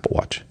use an Apple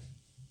Watch.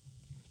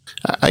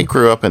 I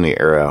grew up in the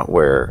era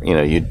where,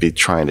 you'd be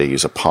trying to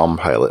use a Palm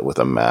Pilot with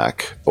a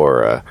Mac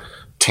or a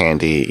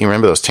Tandy. You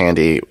remember those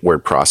Tandy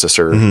word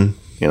processor?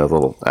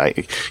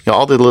 Mm-hmm.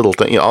 All the little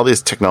things, all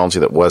this technology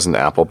that wasn't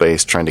Apple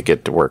based, trying to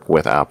get to work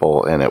with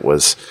Apple. And it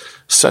was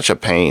such a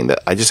pain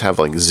that I just have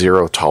like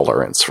zero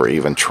tolerance for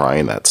even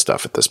trying that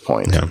stuff at this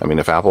point. Yeah. I mean,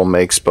 if Apple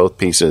makes both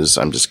pieces,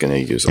 I'm just going to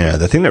use them. Yeah.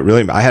 The thing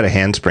that I had a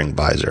handspring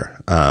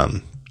visor.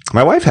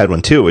 My wife had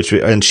one too,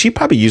 and she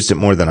probably used it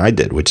more than I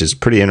did, which is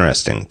pretty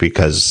interesting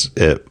because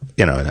this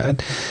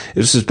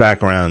was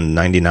back around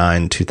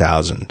 99,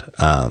 2000.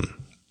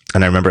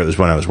 And I remember it was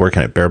when I was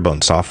working at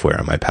Barebone Software,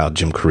 and my pal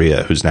Jim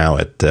Correa, who's now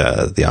at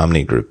the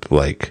Omni Group,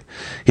 like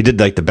he did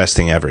like the best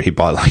thing ever. He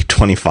bought like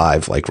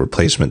 25 like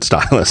replacement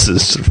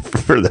styluses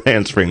for the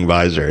handspring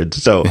visor. And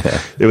so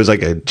it was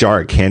like a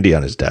jar of candy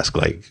on his desk,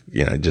 like,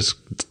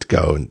 just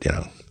go and,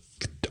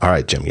 all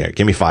right, Jim,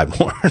 give me 5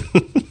 more.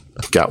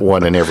 got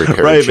one in every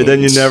pair. Right, of jeans. but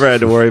then you never had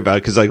to worry about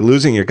it because like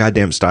losing your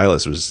goddamn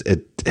stylus was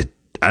it.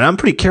 And I'm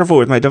pretty careful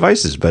with my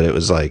devices, but it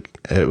was a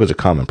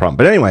common problem.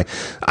 But anyway,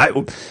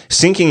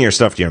 syncing your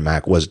stuff to your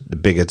Mac was the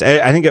biggest.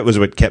 I think it was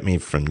what kept me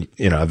from,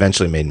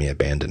 eventually made me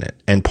abandon it.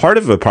 And part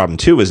of the problem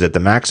too was that the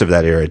Macs of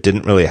that era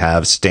didn't really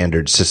have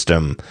standard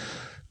system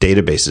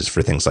databases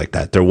for things like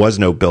that. There was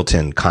no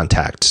built-in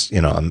contacts,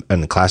 in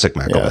the classic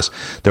Mac OS.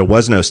 There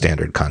was no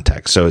standard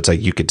contacts. So it's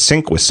like you could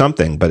sync with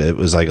something, but it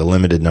was like a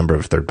limited number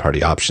of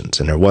third-party options.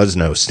 And there was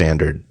no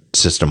standard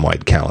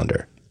system-wide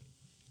calendar.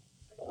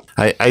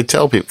 I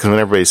tell people, because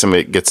whenever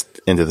somebody gets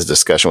into this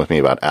discussion with me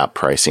about app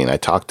pricing, I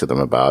talk to them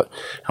about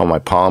how my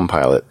Palm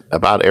Pilot,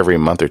 about every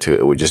month or two,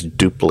 it would just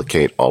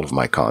duplicate all of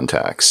my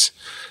contacts.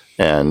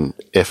 And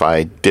if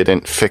I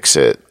didn't fix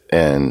it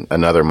in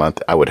another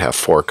month, I would have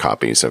 4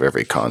 copies of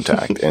every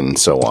contact and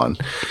so on.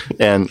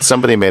 And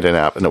somebody made an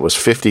app and it was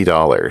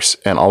 $50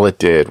 and all it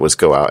did was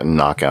go out and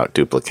knock out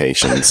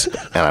duplications.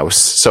 And I was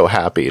so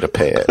happy to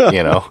pay it,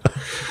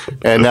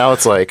 And now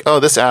it's like, oh,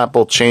 this app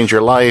will change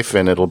your life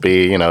and it'll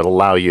be, it'll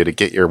allow you to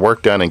get your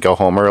work done and go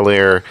home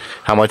earlier.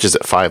 How much is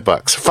it? $5.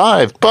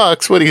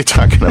 $5? What are you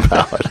talking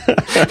about?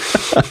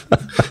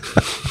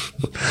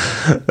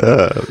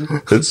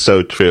 It's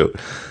so true.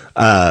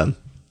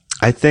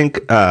 I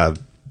think,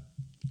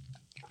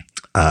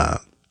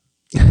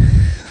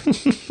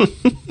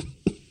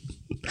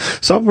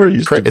 software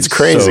used to be it's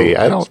crazy.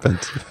 So I don't.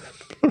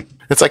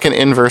 It's like an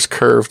inverse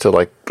curve to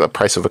like the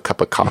price of a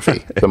cup of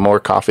coffee. The more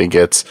coffee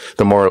gets,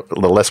 the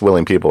less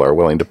willing people are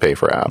willing to pay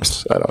for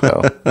apps. I don't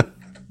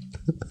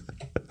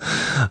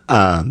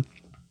know.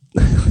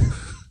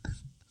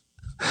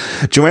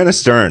 Joanna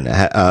Stern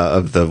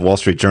of the Wall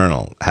Street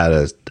Journal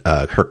had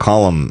her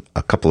column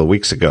a couple of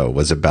weeks ago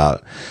was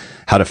about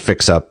how to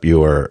fix up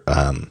your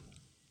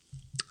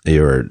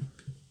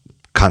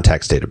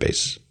contacts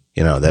database.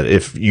 That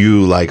if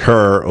you, like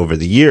her, over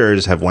the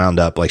years have wound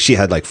up, like she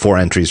had like 4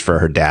 entries for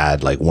her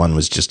dad, like one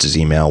was just his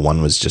email,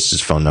 one was just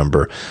his phone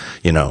number,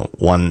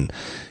 one,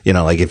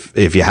 like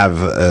if you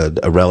have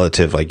a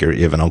relative, like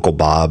you have an Uncle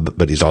Bob,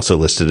 but he's also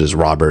listed as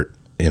Robert,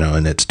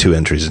 and it's 2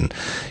 entries, and,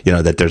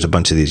 that there's a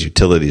bunch of these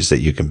utilities that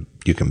you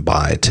can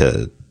buy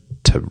to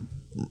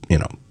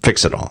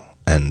fix it all.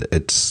 And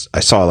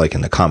I saw like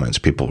in the comments,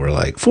 people were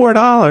like,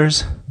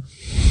 $4.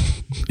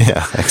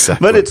 Yeah,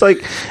 exactly. But it's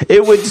like,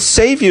 it would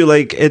save you.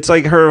 Like, it's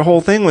like her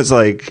whole thing was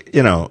like,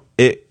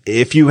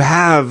 if you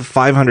have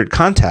 500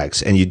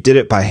 contacts and you did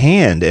it by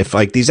hand, if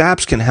like these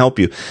apps can help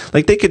you,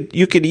 like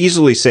you could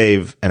easily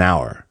save an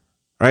hour.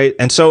 Right.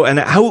 And so, and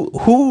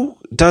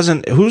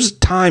whose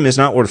time is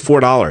not worth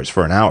 $4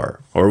 for an hour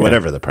or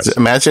whatever the price is?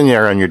 Imagine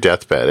you're on your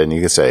deathbed and you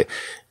can say,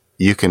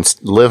 you can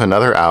live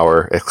another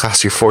hour. It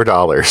costs you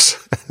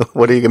 $4.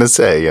 What are you going to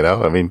say?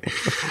 I mean,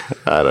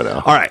 I don't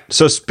know. All right.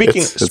 So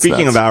speaking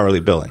of hourly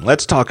billing,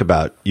 let's talk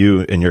about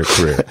you and your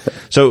career.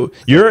 So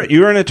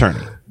you're an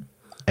attorney,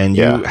 and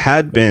you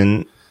had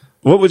been.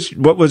 What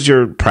was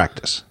your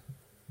practice?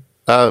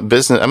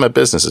 Business. I'm a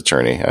business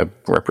attorney. I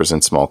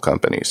represent small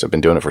companies. I've been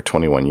doing it for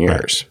 21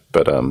 years.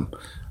 Right. But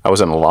I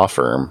was in a law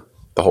firm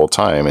the whole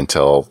time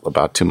until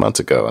about 2 months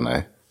ago,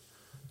 and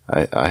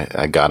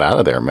I got out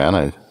of there,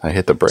 man. I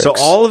hit the brakes. So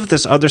all of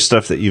this other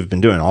stuff that you've been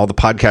doing, all the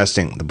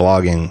podcasting, the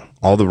blogging,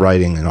 all the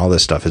writing, and all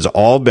this stuff has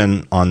all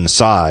been on the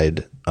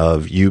side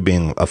of you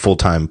being a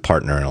full-time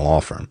partner in a law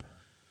firm.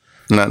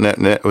 No,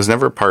 it was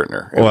never a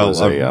partner. It was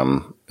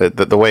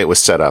the way it was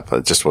set up.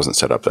 It just wasn't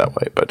set up that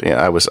way. But yeah,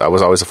 I was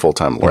always a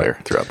full-time lawyer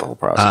throughout the whole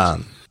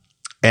process.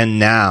 And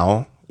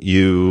now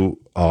you've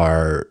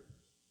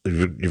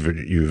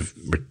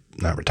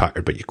not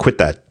retired, but you quit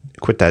that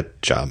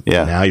job.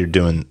 Yeah. Now you're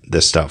doing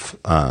this stuff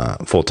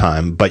full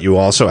time, but you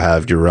also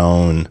have your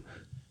own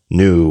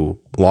new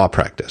law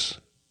practice.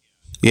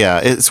 Yeah,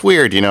 it's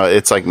weird.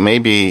 It's like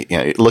maybe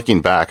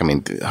looking back, I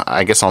mean,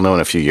 I guess I'll know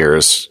in a few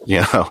years,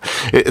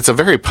 it's a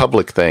very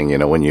public thing,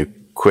 when you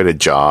quit a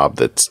job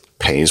that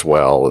pays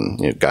well and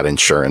you've got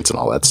insurance and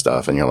all that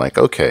stuff. And you're like,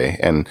 okay,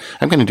 and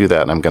I'm going to do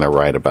that. And I'm going to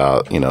write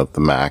about, the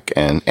Mac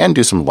and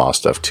do some law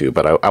stuff too.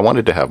 But I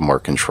wanted to have more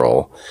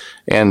control.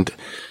 And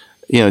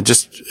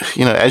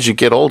as you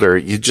get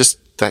older,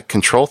 that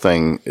control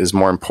thing is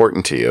more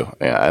important to you.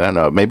 I don't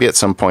know. Maybe at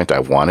some point I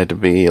wanted to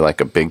be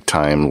like a big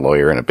time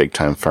lawyer in a big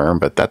time firm,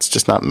 but that's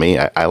just not me.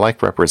 I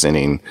like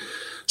representing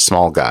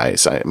small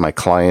guys. My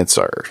clients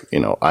are,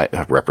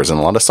 I represent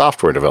a lot of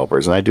software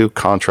developers and I do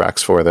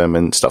contracts for them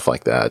and stuff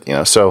like that,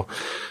 So,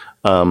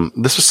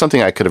 this was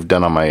something I could have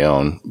done on my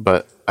own,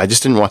 but I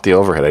just didn't want the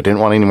overhead. I didn't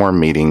want any more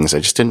meetings. I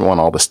just didn't want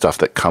all the stuff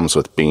that comes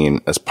with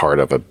being as part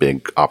of a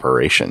big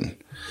operation.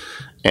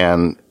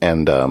 And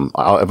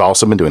I've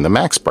also been doing the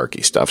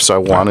MacSparky stuff. So I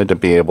wanted to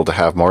be able to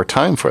have more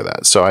time for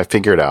that. So I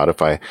figured out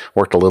if I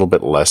worked a little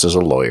bit less as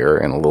a lawyer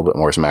and a little bit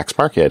more as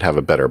MacSparky, I'd have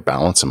a better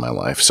balance in my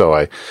life.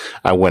 So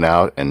I went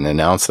out and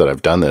announced that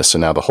I've done this.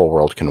 And now the whole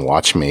world can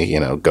watch me,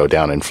 go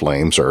down in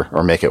flames or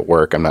make it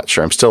work. I'm not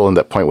sure. I'm still in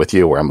that point with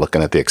you where I'm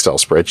looking at the Excel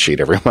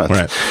spreadsheet every month.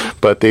 Right.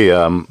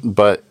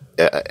 But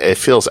it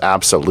feels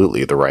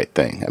absolutely the right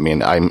thing. I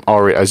mean, I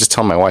was just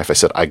telling my wife, I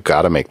said, I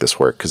got to make this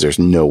work because there's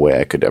no way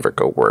I could ever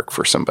go work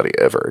for somebody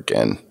ever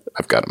again.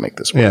 I've got to make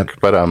this work. Yeah.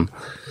 But,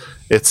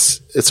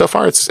 it's so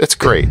far it's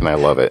great and I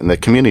love it. And the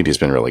community's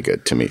been really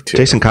good to me too.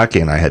 Jason Kaki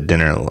and I had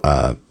dinner,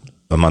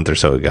 a month or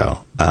so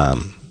ago.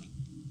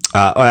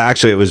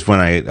 Actually, it was when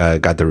I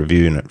got the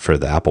review unit for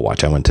the Apple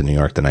Watch. I went to New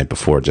York the night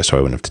before just so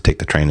I wouldn't have to take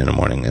the train in the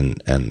morning.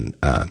 And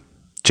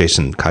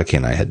Jason Kaki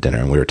and I had dinner,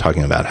 and we were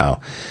talking about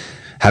how,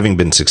 having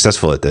been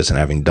successful at this and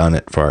having done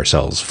it for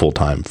ourselves full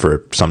time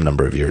for some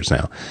number of years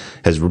now,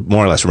 has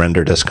more or less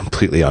rendered us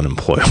completely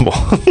unemployable.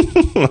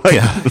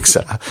 Yeah,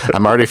 exactly.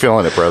 I'm already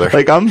feeling it, brother.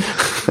 Like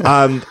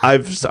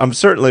I'm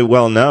certainly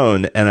well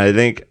known, and I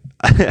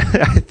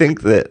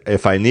think that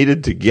if I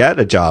needed to get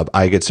a job,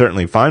 I could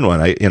certainly find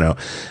one.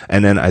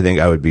 And then I think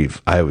I would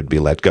be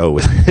let go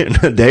within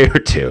a day or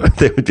two.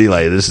 They would be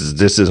like, this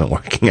isn't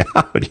working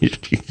out.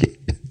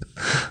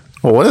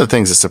 Well, one of the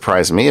things that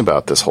surprised me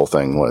about this whole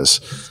thing was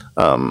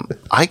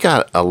I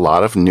got a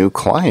lot of new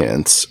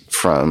clients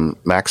from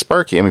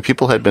MacSparky. I mean,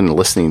 people had been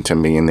listening to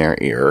me in their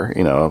ear,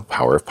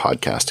 power of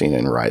podcasting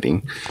and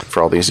writing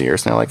for all these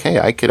years. And they're like, hey,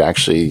 I could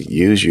actually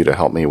use you to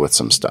help me with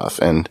some stuff.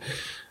 And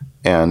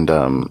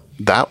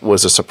that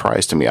was a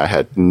surprise to me. I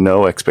had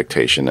no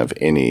expectation of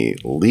any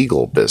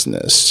legal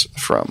business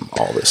from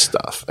all this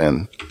stuff.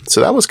 And so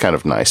that was kind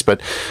of nice,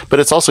 but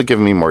it's also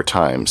given me more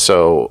time.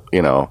 So,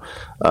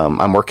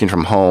 I'm working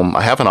from home.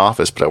 I have an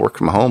office, but I work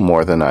from home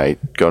more than I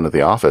go into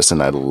the office,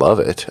 and I love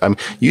it.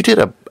 You did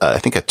I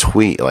think a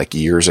tweet like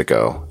years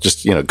ago,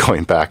 just,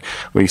 going back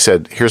when you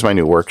said, here's my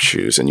new work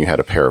shoes, and you had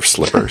a pair of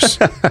slippers.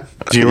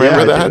 Do you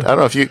remember that? I don't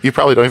know if you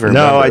probably don't even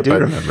remember. No, I do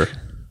remember.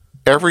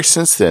 Ever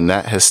since then,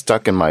 that has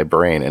stuck in my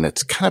brain, and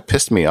it's kind of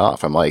pissed me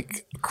off. I'm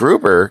like,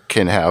 Gruber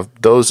can have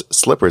those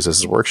slippers as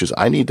his work shoes.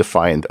 I need to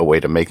find a way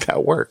to make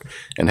that work.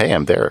 And hey,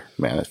 I'm there,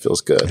 man. It feels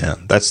good. Yeah,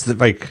 that's in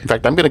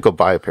fact, I'm going to go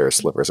buy a pair of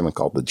slippers. I'm going to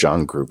call it the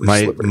John Gruber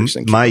slippers.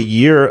 My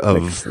year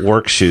of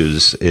work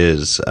shoes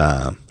is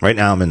right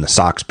now. I'm in the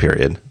socks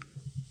period,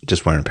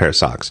 just wearing a pair of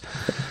socks.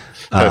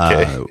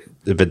 Okay,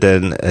 but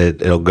then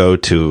it'll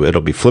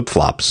be flip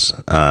flops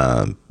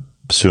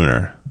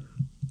sooner.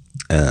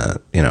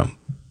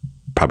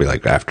 Probably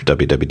like after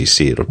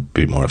WWDC, it'll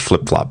be more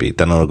flip-floppy.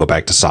 Then it'll go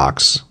back to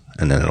socks,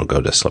 and then it'll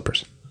go to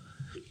slippers.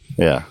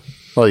 Yeah.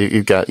 Well,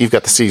 you've got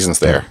the seasons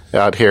there.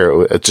 Yeah. Out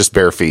here, it's just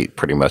bare feet,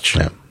 pretty much.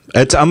 Yeah.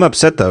 I'm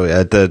upset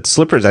though. The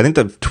slippers. I think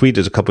the tweet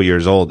is a couple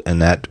years old,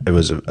 and that it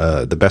was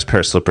the best pair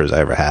of slippers I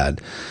ever had,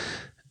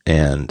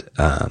 and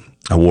I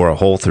wore a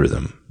hole through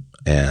them,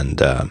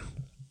 and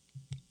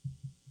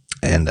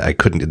I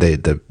couldn't.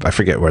 I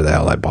forget where the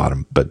hell I bought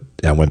them, but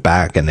I went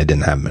back and they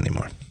didn't have them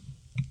anymore.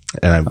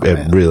 And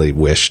I really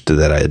wished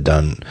that I had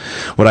done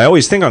what I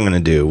always think I'm going to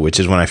do, which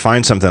is when I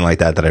find something like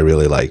that I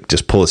really like,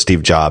 just pull a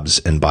Steve Jobs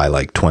and buy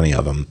like 20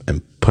 of them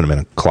and put them in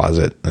a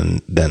closet.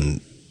 And then,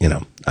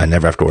 I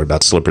never have to worry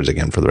about slippers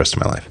again for the rest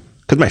of my life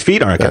because my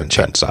feet aren't going to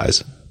change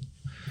size.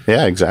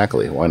 Yeah,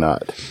 exactly. Why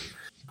not?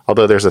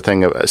 Although there's a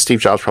thing of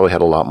Steve Jobs probably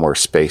had a lot more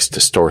space to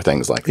store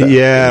things like that.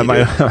 Yeah,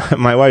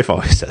 my wife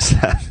always says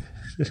that.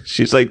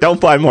 She's like,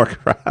 don't buy more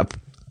crap.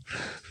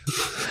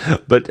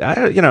 But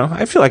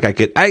I feel like I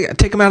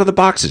take them out of the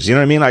boxes. You know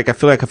what I mean? Like I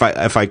feel like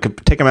if I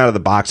could take them out of the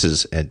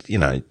boxes, and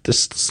the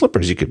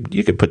slippers, you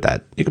could put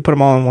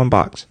them all in one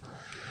box.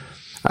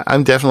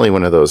 I'm definitely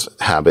one of those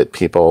habit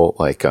people.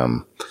 Like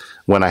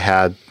when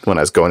I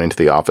was going into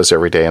the office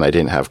every day and I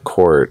didn't have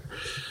court,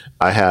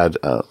 I had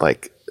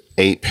like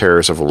 8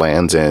 pairs of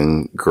Lands'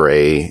 End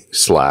gray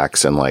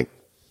slacks and like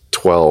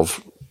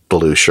 12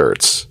 blue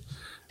shirts,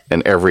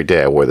 and every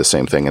day I wore the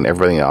same thing, and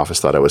everybody in the office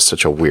thought I was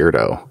such a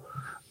weirdo.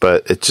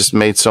 But it just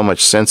made so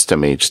much sense to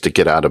me just to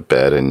get out of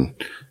bed and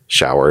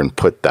shower and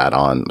put that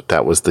on.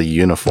 That was the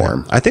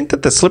uniform. Yeah. I think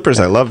that the slippers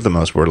I loved the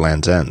most were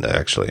Lands' End,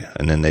 actually,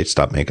 and then they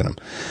stopped making them.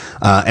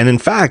 And in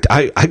fact,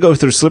 I go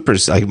through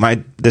slippers. Like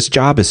this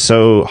job is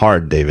so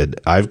hard,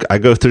 David. I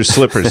go through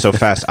slippers so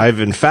fast. I've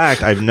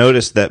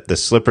noticed that the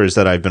slippers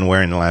that I've been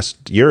wearing the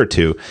last year or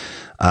two,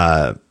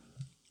 now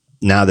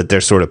that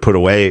they're sort of put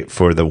away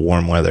for the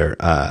warm weather,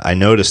 I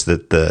noticed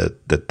that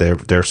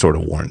they're sort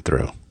of worn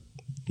through.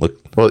 Look,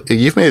 well,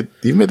 you've made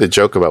the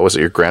joke about, was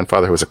it your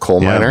grandfather who was a coal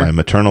miner? Yeah, my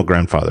maternal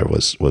grandfather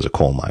was a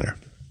coal miner.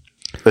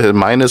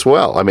 Mine as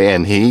well. I mean,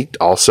 and he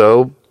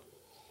also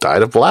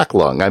died of black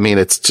lung. I mean,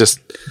 it's just,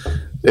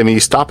 you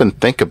stop and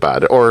think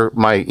about it. Or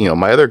my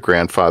other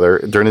grandfather,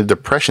 during the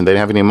Depression, they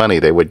didn't have any money.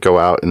 They would go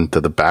out into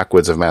the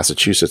backwoods of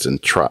Massachusetts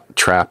and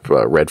trap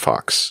red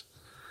fox,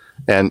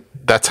 and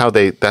that's how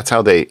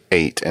they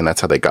ate, and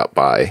that's how they got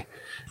by.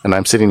 And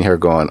I'm sitting here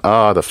going,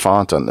 the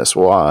font on this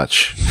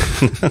watch.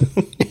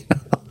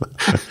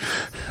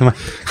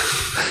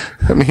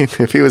 I mean,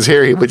 if he was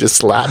here, he would just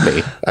slap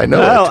me. I know.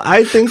 Well,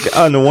 I think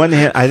on the one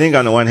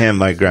hand,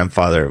 my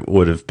grandfather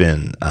would have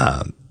been.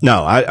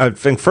 I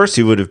think first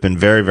he would have been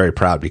very, very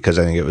proud, because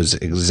I think it was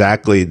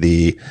exactly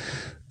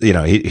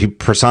he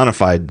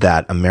personified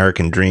that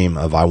American dream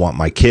of, I want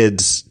my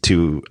kids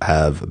to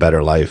have a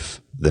better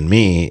life than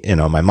me. You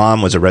know, my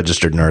mom was a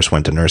registered nurse,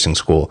 went to nursing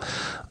school,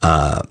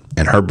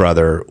 and her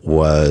brother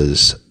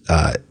was.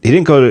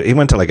 He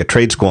went to like a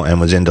trade school and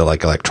was into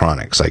like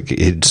electronics. Like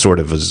he sort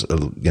of was,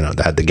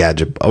 had the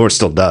gadget, or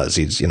still does.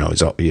 He was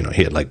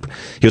like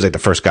the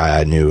first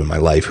guy I knew in my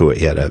life who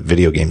he had a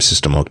video game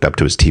system hooked up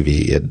to his TV.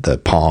 He had the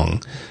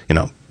Pong,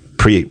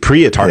 pre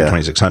Atari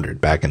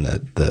 2600 back in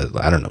the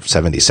I don't know,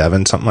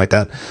 77, something like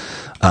that.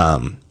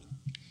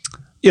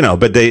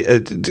 But they,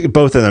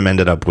 both of them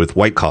ended up with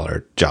white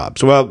collar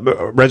jobs. Well,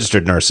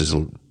 registered nurse is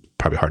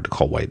probably hard to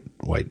call white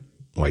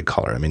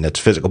collar. I mean, that's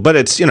physical, but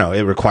it's,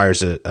 it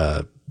requires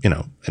an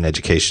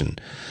education.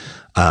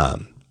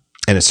 And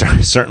it's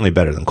certainly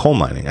better than coal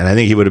mining. And I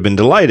think he would have been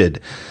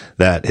delighted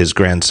that his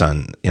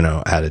grandson,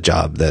 had a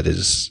job that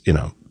is,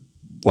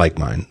 like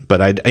mine.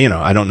 But I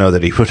don't know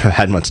that he would have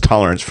had much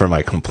tolerance for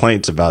my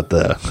complaints about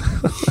the.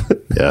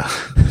 Yeah.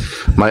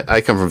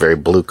 I come from very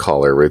blue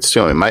collar roots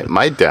too. I mean,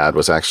 my dad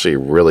was actually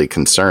really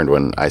concerned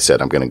when I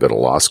said I'm going to go to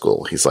law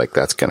school. He's like,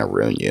 that's going to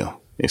ruin you.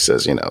 He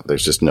says,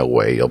 there's just no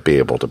way you'll be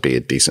able to be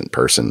a decent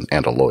person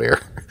and a lawyer.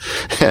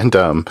 And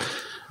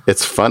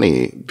it's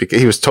funny because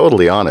he was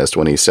totally honest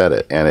when he said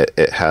it. And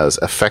it has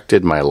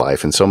affected my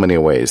life in so many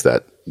ways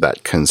that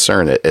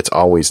concern, it's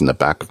always in the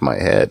back of my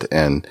head.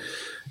 And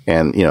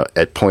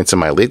at points in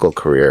my legal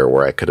career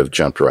where I could have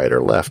jumped right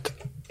or left,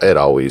 it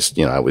always,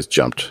 I was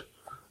jumped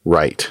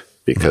right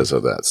because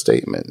of that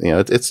statement.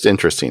 It's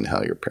interesting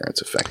how your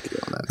parents affect you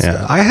on that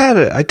stuff.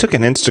 I took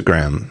an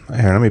Instagram.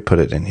 Here, let me put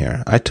it in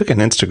here. I took an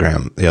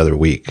Instagram the other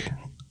week,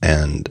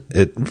 and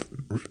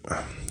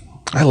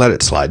I let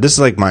it slide. This is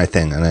like my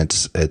thing, and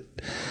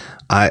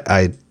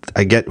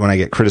I get when I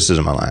get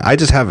criticism online. I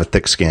just have a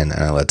thick skin,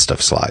 and I let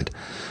stuff slide.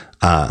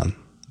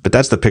 But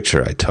that's the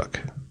picture I took.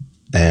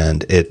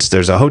 And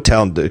there's a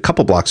hotel a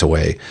couple blocks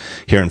away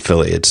here in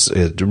Philly. It's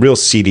a real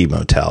seedy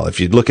motel. If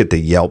you look at the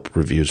Yelp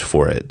reviews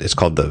for it, it's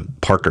called the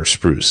Parker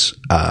Spruce.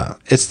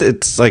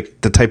 It's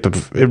like the type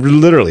of, it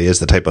literally is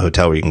the type of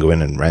hotel where you can go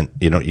in and rent.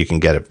 You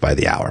can get it by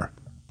the hour.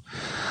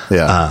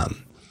 Yeah.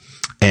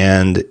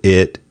 And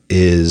it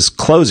is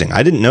closing.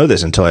 I didn't know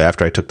this until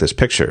after I took this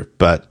picture,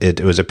 but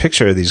it was a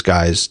picture of these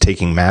guys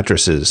taking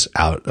mattresses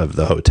out of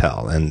the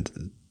hotel,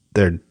 and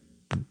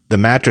the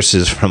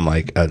mattresses from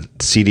like a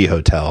seedy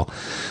hotel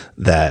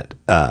that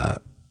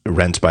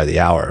rents by the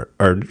hour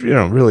are,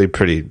 really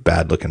pretty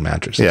bad looking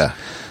mattresses. Yeah.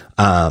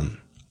 And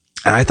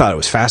I thought it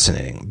was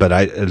fascinating, but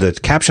the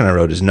caption I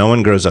wrote is, no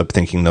one grows up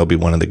thinking they'll be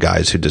one of the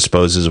guys who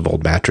disposes of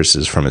old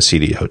mattresses from a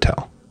seedy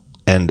hotel.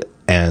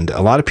 And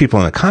a lot of people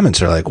in the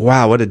comments are like,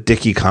 wow, what a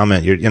dicky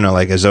comment. You're,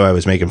 like as though I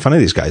was making fun of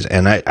these guys.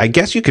 And I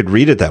guess you could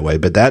read it that way,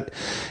 but that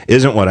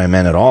isn't what I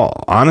meant at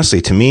all. Honestly,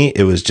 to me,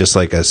 it was just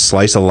like a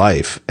slice of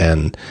life.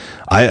 And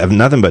I have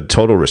nothing but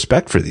total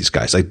respect for these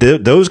guys. Like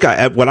those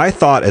guys, what I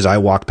thought as I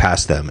walked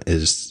past them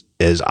is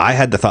I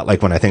had the thought,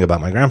 like when I think about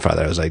my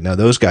grandfather, I was like, no,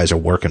 those guys are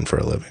working for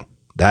a living.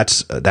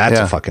 That's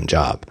a fucking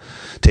job.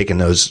 Taking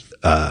those,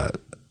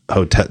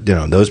 hotel,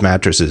 those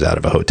mattresses out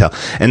of a hotel,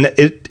 and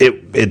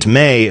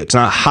it's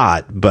not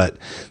hot, but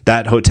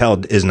that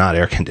hotel is not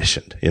air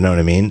conditioned. You know what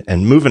I mean?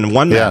 And moving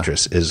one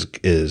mattress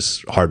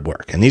is hard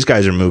work. And these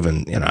guys are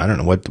moving. I don't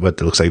know what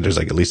it looks like. There's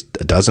like at least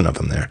a dozen of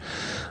them there.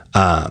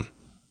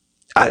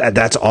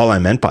 That's all I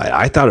meant by it.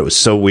 I thought it was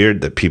so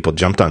weird that people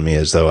jumped on me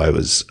as though I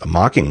was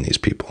mocking these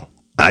people.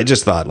 I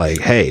just thought like,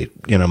 hey,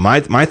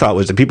 my thought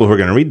was the people who are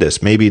going to read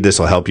this, maybe this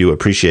will help you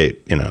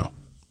appreciate,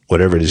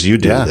 whatever it is you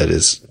do that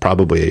is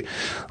probably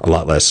a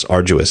lot less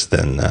arduous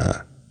than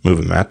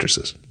moving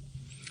mattresses.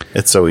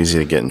 It's so easy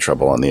to get in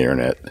trouble on the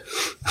internet,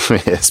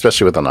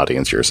 especially with an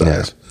audience your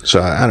size. Yeah.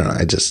 So I don't know.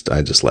 I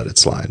just let it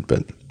slide.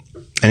 But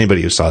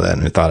anybody who saw that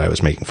and who thought I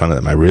was making fun of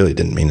them, I really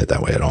didn't mean it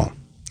that way at all.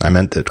 I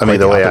meant it. I mean,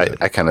 the way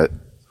I kind of,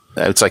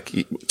 it's like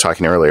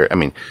talking earlier. I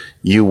mean,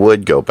 you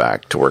would go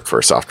back to work for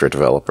a software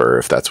developer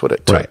if that's what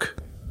it took.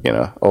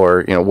 Right.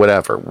 Or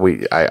whatever.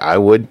 I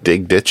would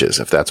dig ditches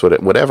if that's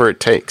whatever it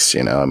takes.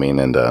 I mean,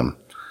 and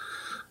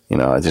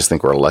I just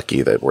think we're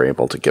lucky that we're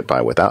able to get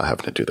by without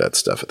having to do that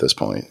stuff at this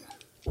point.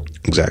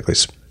 Exactly.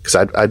 Because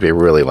I'd be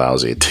really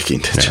lousy at digging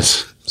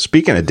ditches. Yeah.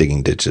 Speaking of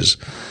digging ditches,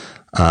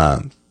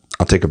 I'll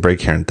take a break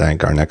here and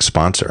thank our next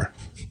sponsor,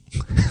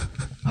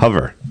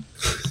 Hover.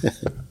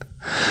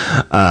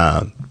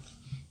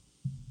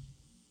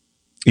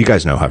 You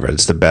guys know Hover.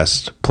 It's the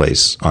best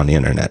place on the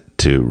internet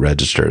to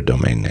register a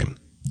domain name.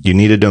 You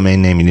need a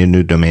domain name. You need a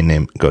new domain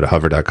name. Go to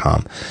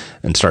hover.com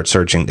and start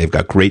searching. They've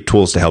got great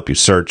tools to help you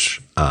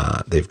search.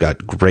 They've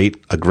got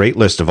a great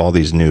list of all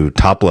these new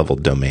top level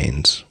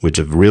domains, which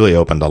have really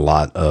opened a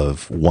lot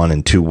of 1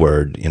 and 2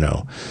 word,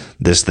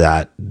 this,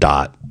 that,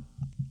 dot,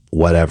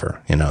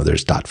 whatever.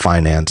 There's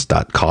 .finance,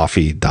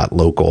 .coffee,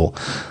 .local.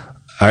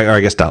 I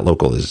guess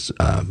 .local is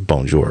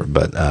bonjour,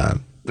 but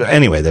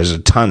anyway, there's a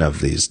ton of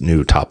these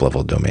new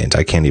top-level domains.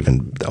 I can't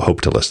even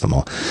hope to list them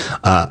all.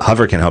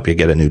 Hover can help you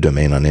get a new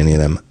domain on any of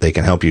them. They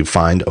can help you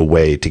find a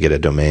way to get a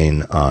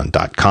domain on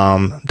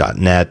 .com,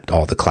 .net,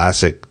 all the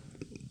classic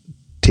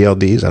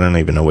TLDs. I don't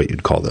even know what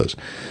you'd call those.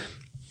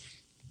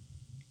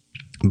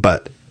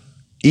 But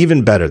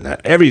even better than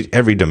that.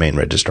 Every domain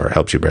registrar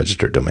helps you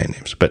register domain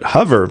names, but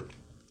Hover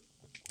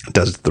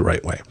does it the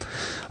right way.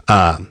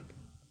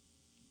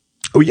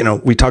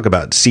 We talk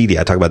about CD.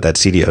 I talk about that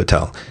CD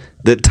hotel.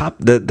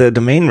 The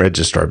domain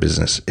registrar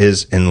business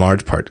is in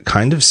large part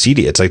kind of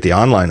CD. It's like the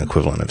online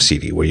equivalent of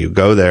CD, where you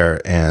go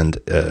there and,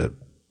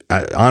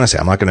 honestly,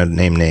 I'm not going to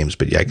name names,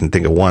 but I can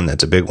think of one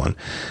that's a big one.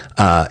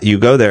 You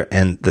go there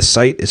and the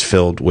site is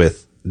filled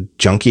with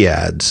junky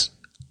ads.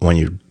 When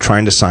you're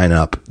trying to sign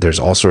up, there's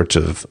all sorts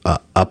of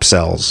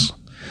upsells,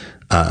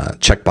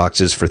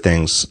 checkboxes for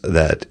things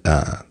that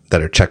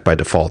are checked by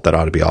default that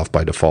ought to be off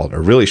by default,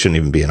 or really shouldn't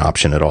even be an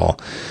option at all.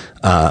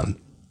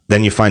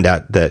 Then you find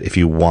out that if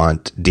you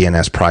want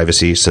DNS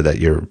privacy, so that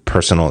your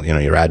personal,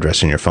 your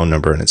address and your phone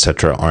number and et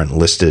cetera aren't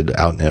listed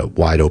out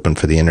wide open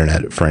for the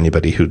internet for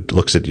anybody who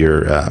looks at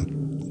your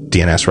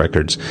DNS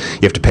records, you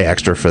have to pay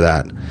extra for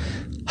that.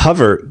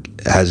 Hover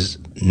has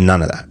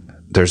none of that.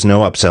 There's no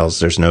upsells.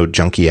 There's no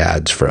junky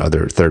ads for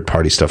other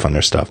third-party stuff on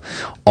their stuff.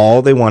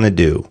 All they want to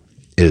do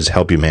is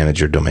help you manage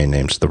your domain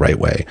names the right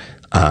way.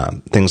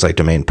 Things like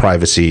domain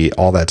privacy,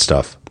 all that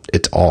stuff,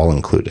 it's all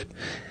included.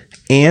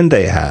 And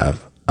they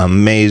have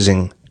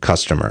amazing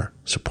customer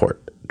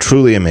support,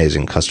 truly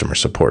amazing customer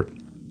support.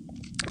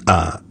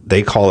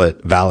 They call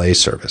it valet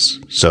service.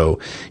 So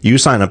you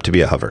sign up to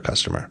be a Hover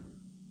customer,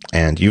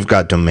 and you've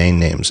got domain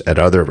names at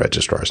other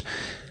registrars.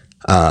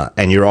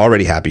 And you're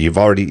already happy.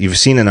 You've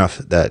seen enough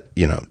that,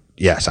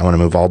 yes, I want to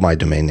move all my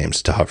domain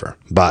names to Hover,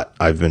 but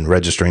I've been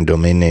registering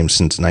domain names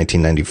since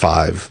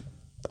 1995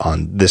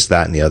 on this,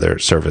 that, and the other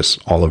service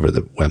all over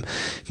the web.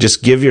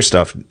 Just give your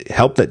stuff,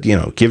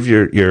 give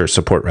your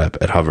support rep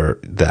at Hover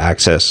the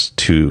access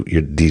to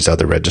these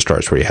other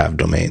registrars where you have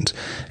domains.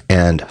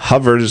 And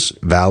Hover's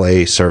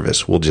valet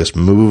service will just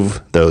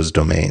move those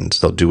domains.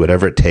 They'll do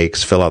whatever it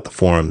takes, fill out the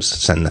forms,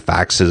 send the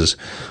faxes,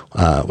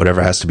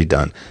 whatever has to be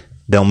done.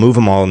 They'll move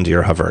them all into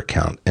your Hover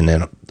account, and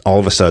then all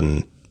of a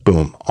sudden,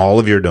 boom, all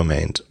of your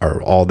domains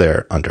are all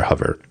there under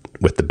Hover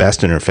with the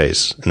best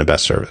interface and the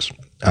best service.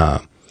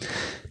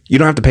 You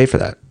don't have to pay for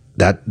that.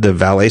 The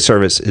valet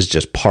service is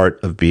just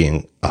part of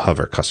being a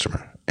Hover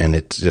customer, and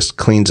it just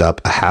cleans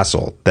up a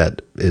hassle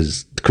that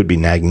could be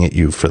nagging at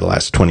you for the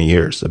last 20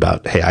 years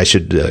about, hey, I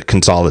should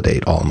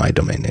consolidate all of my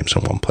domain names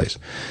in one place.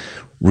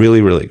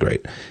 Really, really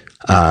great.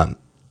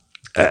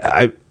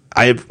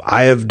 I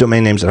have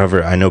domain names at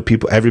Hover. I know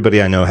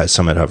everybody I know has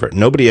some at Hover.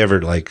 Nobody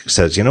ever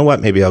says, you know what,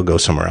 maybe I'll go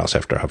somewhere else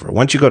after Hover.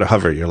 Once you go to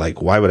Hover, you're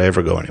like, why would I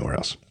ever go anywhere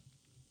else?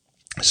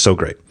 So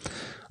great.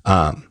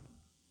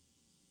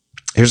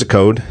 Here's a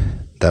code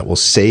that will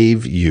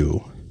save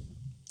you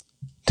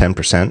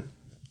 10%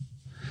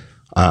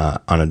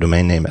 on a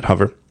domain name at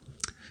Hover.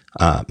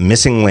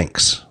 Missing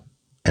links.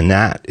 And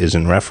that is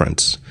in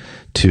reference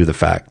to the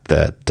fact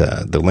that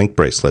the link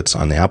bracelets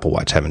on the Apple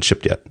Watch haven't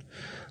shipped yet.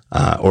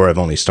 Or have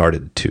only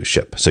started to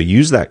ship. So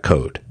use that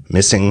code,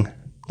 missing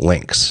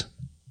links,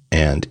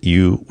 and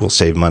you will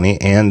save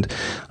money, and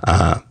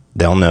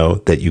they'll know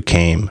that you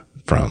came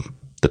from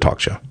the talk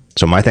show.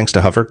 So my thanks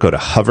to Hover. Go to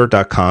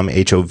hover.com,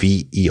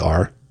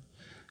 Hover,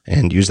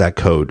 and use that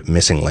code,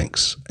 missing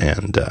links,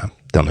 and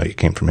they'll know you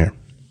came from here.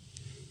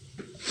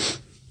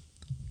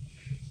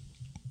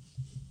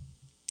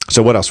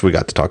 So what else we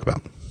got to talk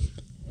about?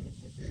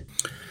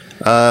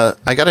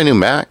 I got a new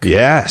Mac.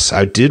 Yes,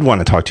 I did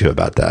want to talk to you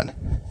about that.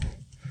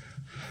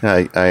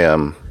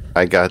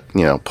 I got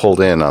pulled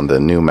in on the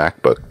new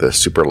MacBook, the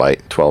super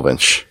light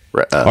 12-inch.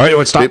 All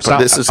right,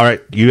 stop. All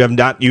right, you have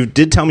not. You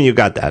did tell me you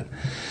got that.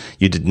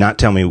 You did not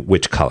tell me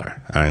which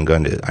color. I'm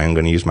going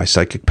to use my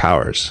psychic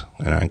powers,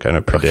 and I'm going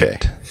to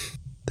predict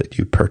that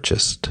you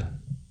purchased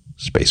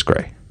space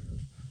gray.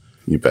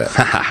 You bet.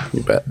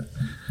 You bet.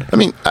 I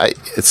mean,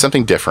 it's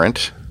something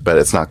different, but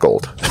it's not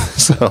gold.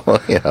 So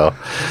the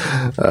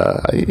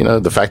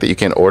fact that you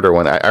can order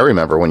one. I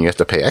remember when you have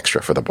to pay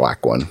extra for the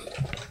black one.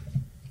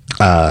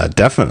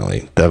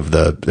 Definitely.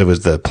 It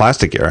was the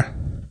plastic era.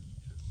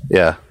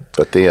 Yeah,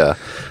 but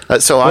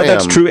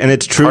that's true, and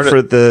it's true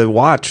for the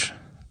watch,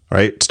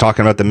 right? It's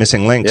talking about the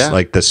missing links,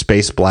 like the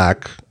space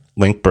black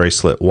link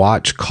bracelet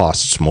watch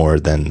costs more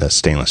than the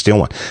stainless steel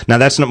one. Now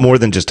that's not more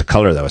than just a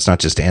color, though. It's not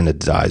just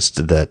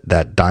anodized.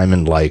 That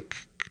diamond like,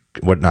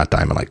 not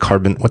diamond like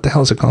carbon. What the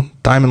hell is it called?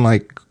 Diamond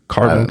like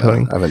carbon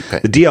coating.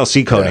 The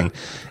DLC coating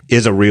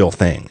is a real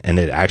thing, and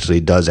it actually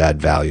does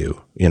add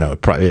value. It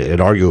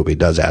arguably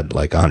does add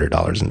like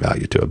 $100 in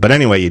value to it. But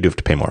anyway, you do have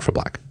to pay more for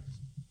black.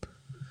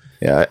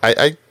 Yeah,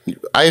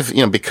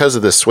 I've because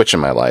of this switch in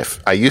my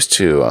life, I used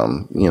to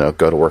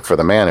go to work for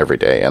the man every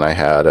day, and I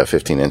had a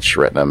 15-inch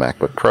Retina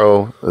MacBook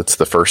Pro. It's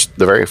the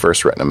very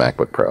first Retina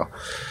MacBook Pro,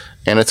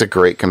 and it's a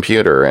great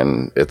computer,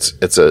 and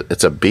it's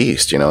a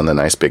beast. And the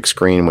nice big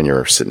screen when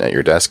you're sitting at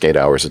your desk 8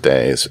 hours a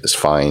day is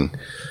fine.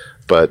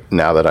 But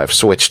now that I've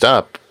switched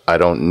up, I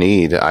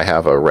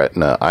have a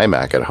Retina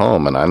iMac at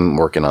home, and I'm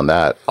working on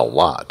that a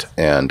lot,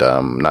 and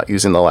not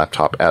using the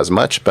laptop as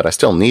much, but I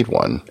still need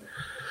one.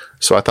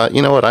 So I thought,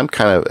 you know what, I'm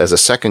kind of, as a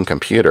second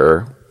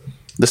computer,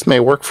 this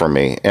may work for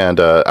me. And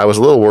I was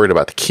a little worried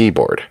about the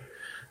keyboard.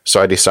 So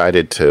I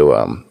decided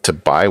to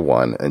buy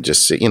one and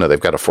just see, they've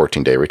got a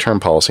 14-day return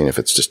policy, and if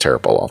it's just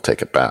terrible, I'll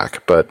take it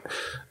back. But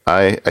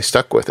I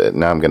stuck with it.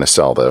 Now I'm going to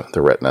sell the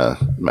Retina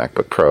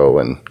MacBook Pro,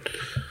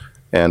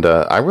 and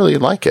I really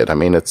like it. I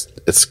mean,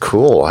 it's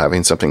cool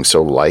having something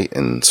so light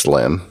and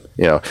slim.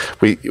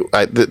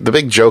 The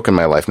big joke in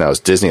my life now is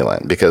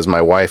Disneyland, because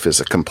my wife is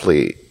a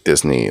complete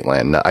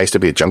Disneyland. I used to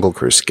be a Jungle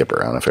Cruise skipper.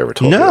 I don't know if I ever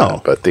told you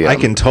that. But I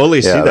can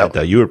totally see that,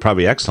 though. You were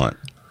probably excellent.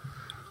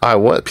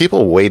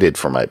 People waited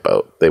for my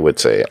boat. They would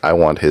say, "I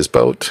want his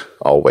boat.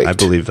 I'll wait." I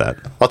believe that.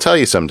 I'll tell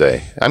you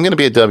someday. I'm going to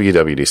be at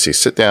WWDC.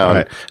 Sit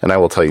down, and I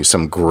will tell you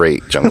some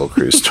great Jungle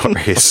Cruise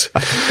stories.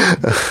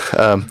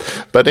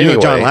 But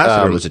anyway, John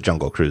Lasseter was a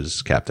Jungle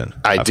Cruise captain.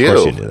 I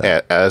do.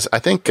 As I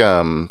think,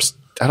 I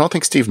don't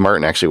think Steve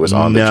Martin actually was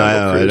on the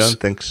Jungle Cruise. I don't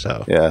think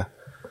so. Yeah.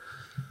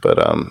 But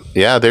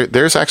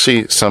there's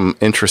actually some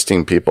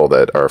interesting people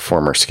that are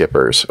former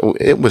skippers.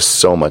 It was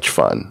so much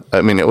fun.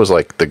 I mean, it was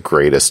like the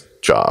greatest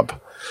job.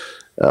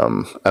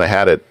 And I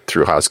had it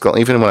through high school.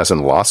 Even when I was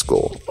in law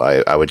school,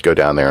 I would go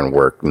down there and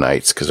work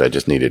nights because I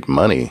just needed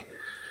money.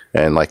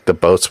 And like the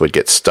boats would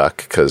get stuck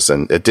because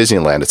at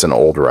Disneyland, it's an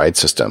old ride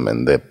system,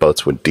 and the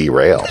boats would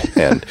derail.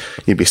 And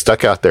you'd be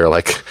stuck out there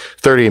like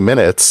 30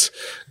 minutes.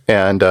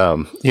 And,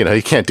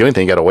 you can't do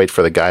anything. You got to wait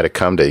for the guy to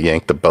come to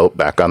yank the boat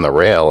back on the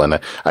rail. And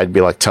I'd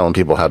be like telling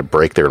people how to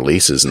break their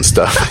leases and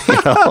stuff,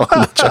 on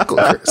the Jungle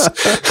Cruise.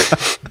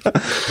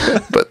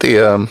 But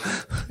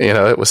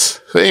it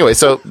was, anyway,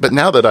 but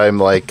now that I'm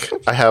like,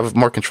 I have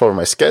more control over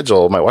my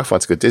schedule, my wife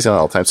wants to go to Disneyland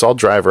all the time. So I'll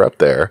drive her up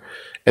there.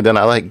 And then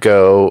I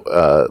go,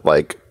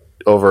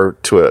 over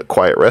to a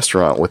quiet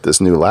restaurant with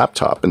this new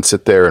laptop and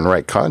sit there and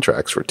write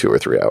contracts for 2 or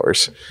 3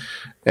 hours.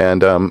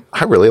 And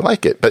I really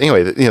like it. But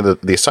anyway,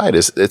 the aside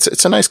is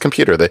it's a nice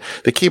computer.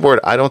 The keyboard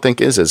I don't think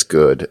is as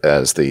good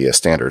as the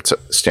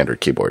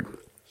standard keyboard,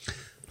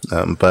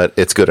 but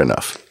it's good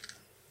enough.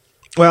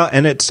 Well,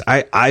 and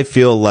I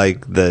feel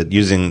like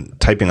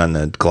typing on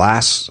the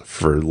glass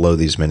for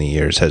these many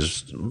years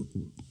has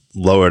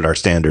lowered our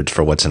standards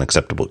for what's an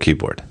acceptable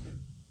keyboard.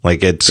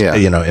 Like it's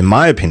in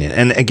my opinion.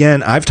 And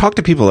again, I've talked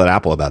to people at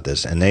Apple about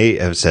this, and they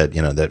have said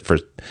that for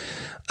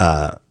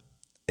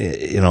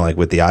like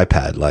with the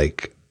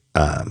iPad,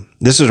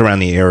 this is around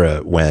the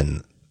era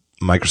when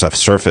Microsoft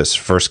Surface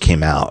first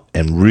came out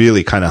and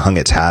really kind of hung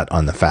its hat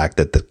on the fact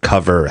that the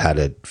cover had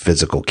a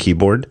physical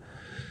keyboard.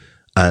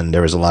 And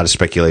there was a lot of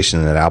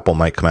speculation that Apple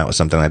might come out with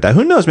something like that.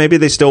 Who knows? Maybe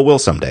they still will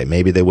someday.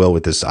 Maybe they will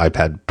with this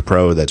iPad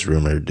Pro that's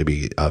rumored to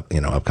be,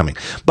 upcoming.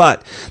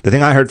 But the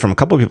thing I heard from a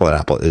couple of people at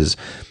Apple is,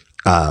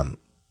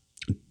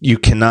 you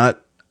cannot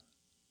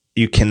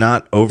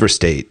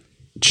overstate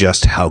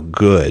just how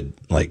good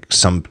like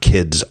some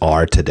kids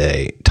are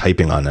today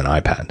typing on an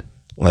iPad.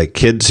 Like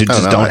kids who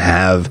just don't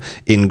have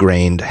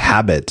ingrained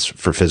habits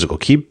for physical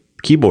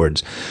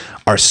keyboards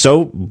are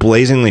so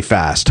blazingly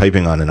fast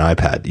typing on an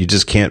iPad. You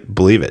just can't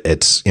believe it.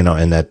 It's,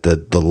 and that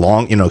the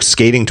long,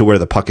 skating to where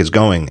the puck is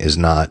going is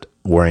not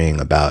worrying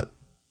about,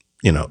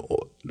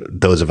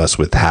 those of us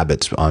with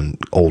habits on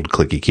old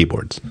clicky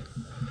keyboards.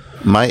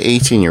 My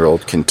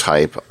 18-year-old can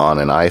type on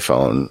an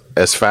iPhone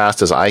as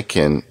fast as I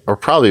can, or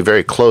probably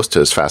very close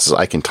to as fast as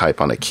I can type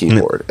on a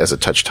keyboard as a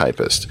touch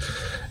typist.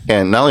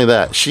 And not only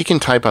that, she can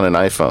type on an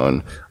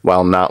iPhone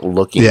while not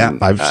looking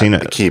I've seen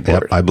it. The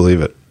keyboard. Yep, I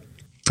believe it.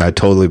 I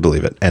totally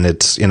believe it. And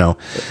it's,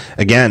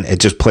 again,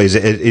 it just plays,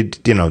 it's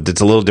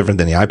a little different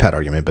than the iPad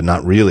argument, but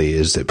not really,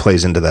 is it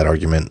plays into that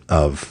argument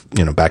of,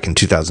 back in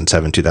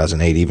 2007,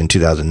 2008, even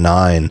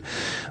 2009,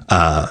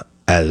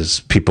 as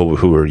people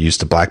who were used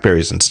to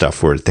BlackBerries and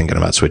stuff were thinking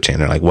about switching.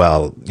 They're like,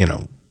 well,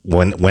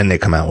 when they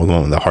come out with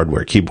one with a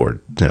hardware keyboard,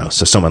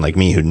 so someone like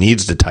me who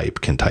needs to type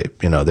can type.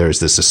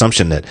 There's this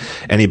assumption that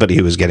anybody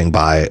who is getting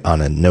by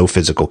on a no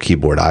physical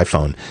keyboard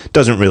iPhone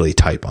doesn't really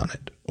type on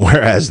it.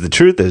 Whereas the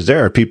truth is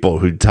there are people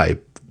who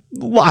type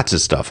lots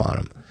of stuff on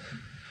them.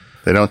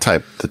 They don't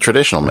type the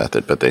traditional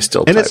method, but they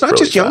still type. And it's not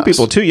really just young fast.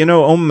 people too.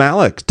 Om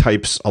Malik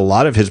types a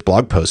lot of his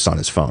blog posts on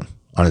his phone,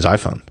 on his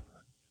iPhone.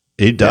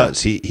 He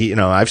does. Yeah. He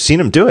I've seen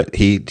him do it.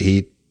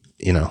 He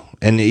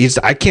and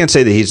I can't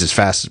say that he's as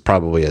fast as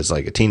probably as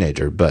like a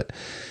teenager, but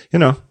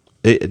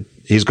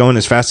he's going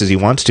as fast as he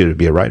wants to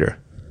be a writer.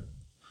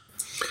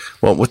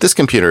 Well, with this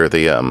computer,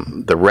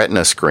 the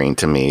Retina screen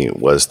to me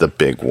was the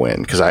big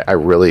win, because I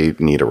really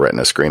need a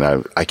Retina screen.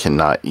 I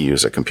cannot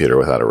use a computer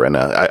without a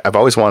Retina. I've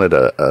always wanted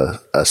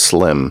a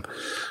slim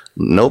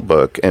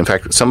notebook. In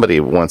fact, somebody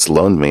once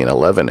loaned me an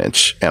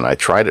 11-inch, and I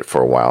tried it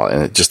for a while,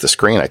 and the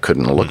screen, I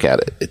couldn't look at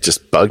it. It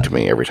just bugged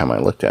me every time I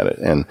looked at it.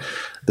 And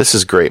this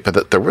is great.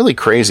 But the really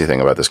crazy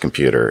thing about this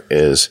computer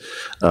is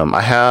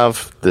I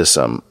have this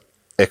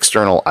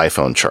external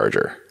iPhone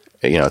charger.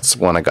 It's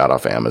one I got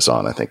off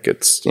Amazon. I think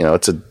it's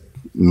a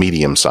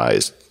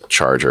medium-sized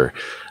charger.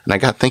 And I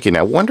got thinking,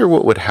 I wonder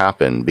what would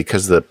happen,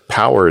 because the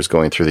power is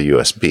going through the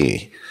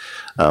USB.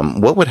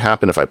 What would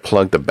happen if I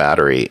plugged the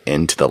battery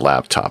into the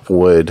laptop?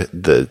 Would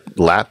the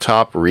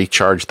laptop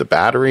recharge the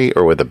battery,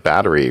 or would the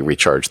battery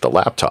recharge the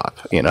laptop?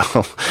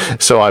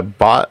 So I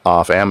bought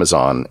off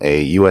Amazon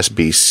a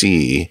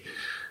USB-C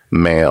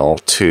male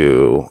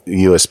to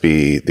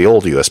USB, the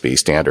old USB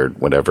standard,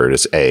 whatever it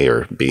is, A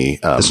or B,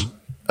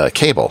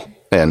 cable.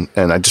 And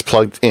I just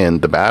plugged in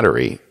the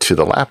battery to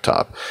the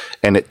laptop,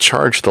 and it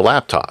charged the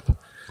laptop,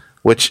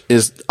 which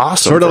is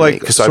awesome. Sort of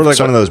like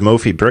one of those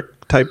Mophie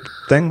brick type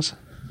things.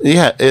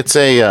 Yeah, it's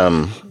a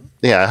I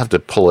have to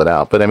pull it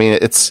out, but I mean,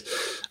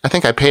 I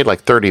think I paid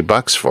like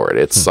 $30 for it.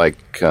 It's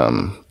like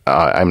I'm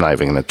not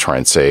even going to try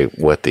and say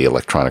what the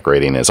electronic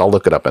rating is. I'll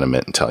look it up in a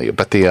minute and tell you.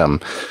 But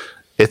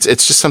it's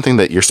just something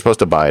that you're supposed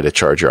to buy to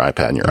charge your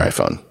iPad and your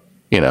iPhone.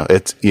 You know,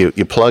 it's you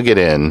plug it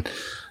in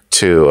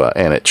to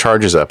and it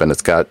charges up, and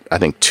it's got, I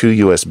think,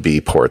 2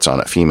 USB ports on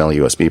it, female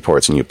USB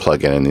ports, and you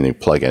plug it in and then you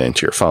plug it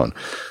into your phone.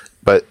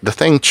 But the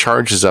thing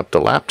charges up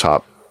the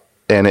laptop,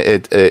 and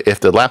if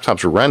the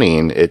laptop's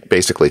running, it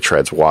basically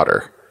treads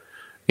water.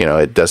 You know,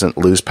 it doesn't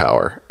lose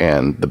power,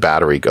 and the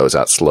battery goes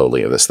out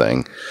slowly of this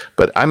thing.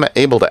 But I'm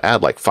able to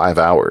add like 5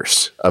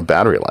 hours of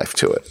battery life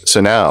to it. So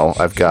now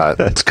I've got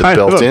the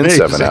built-in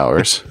 7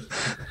 hours.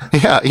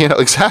 Yeah, you know,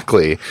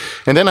 exactly.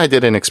 And then I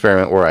did an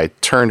experiment where I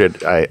turned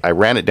it, I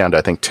ran it down to,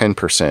 I think,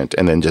 10%,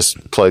 and then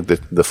just plugged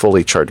the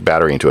fully charged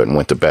battery into it and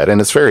went to bed. And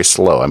it's very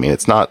slow. I mean,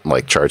 it's not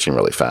like charging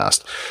really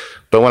fast.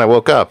 But when I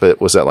woke up, it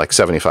was at like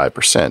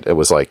 75%. It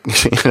was like,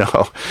 you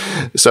know,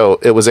 so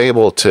it was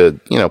able to,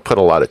 you know, put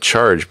a lot of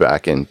charge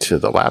back into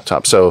the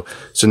laptop. So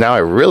now I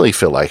really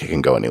feel like it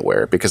can go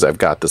anywhere because I've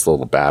got this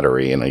little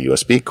battery and a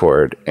USB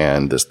cord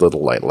and this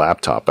little light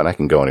laptop, and I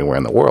can go anywhere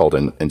in the world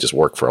and just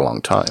work for a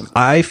long time.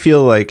 I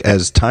feel like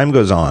as time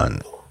goes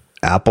on,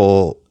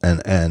 Apple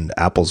and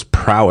Apple's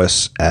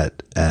prowess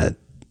at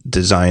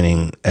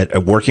designing,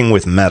 at working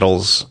with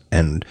metals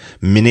and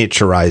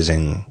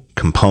miniaturizing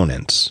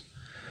components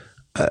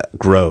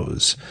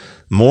grows.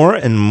 More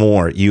and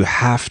more, you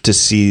have to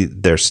see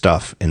their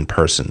stuff in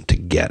person to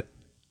get it.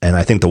 And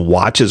I think the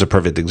watch is a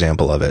perfect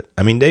example of it.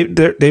 I mean,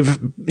 they've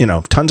you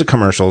know, tons of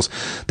commercials.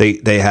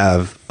 They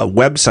have a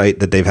website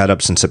that they've had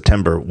up since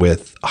September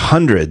with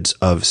hundreds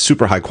of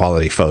super high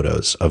quality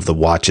photos of the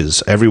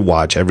watches, every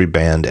watch, every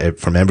band,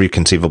 from every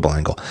conceivable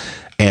angle.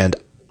 And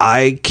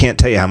I can't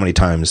tell you how many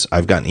times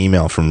I've gotten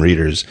email from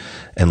readers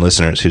and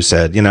listeners who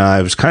said, you know,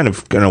 I was kind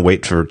of going to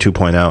wait for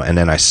 2.0, and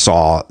then I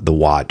saw the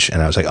watch and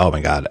I was like, oh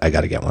my God, I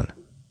got to get one.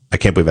 I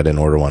can't believe I didn't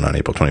order one on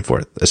April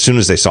 24th, as soon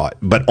as they saw it,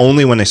 but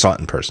only when they saw it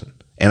in person.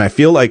 And I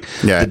feel like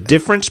the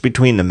difference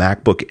between the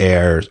MacBook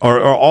Airs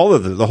or all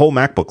of the whole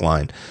MacBook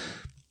line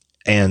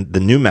and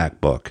the new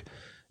MacBook,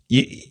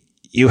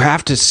 you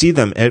have to see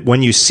them.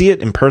 When you see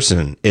it in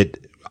person,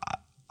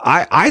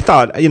 I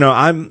thought, you know,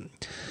 I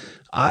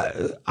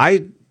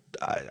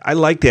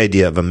like the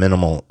idea of a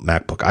minimal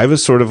MacBook. I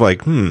was sort of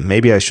like,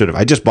 maybe I should have.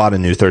 I just bought a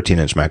new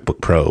 13-inch MacBook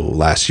Pro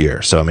last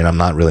year. So, I mean, I'm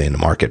not really in the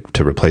market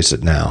to replace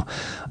it now.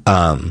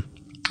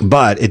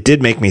 But it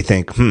did make me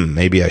think,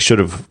 maybe I should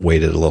have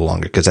waited a little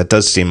longer, because that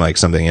does seem like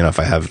something, you know, if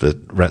I have the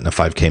Retina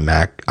 5K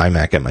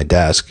iMac at my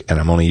desk and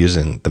I'm only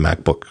using the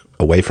MacBook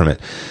away from it,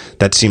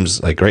 that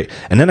seems like great.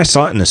 And then I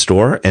saw it in the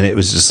store, and it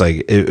was just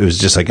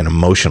like an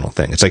emotional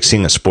thing. It's like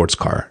seeing a sports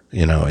car,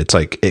 you know. It's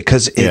like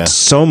because it's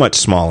so much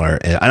smaller,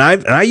 and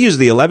I use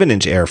the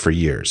 11-inch Air for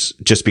years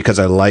just because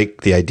I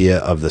like the idea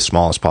of the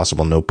smallest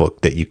possible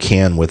notebook that you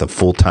can with a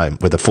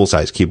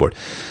full-size keyboard.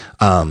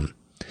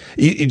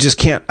 You just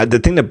can't. The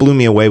thing that blew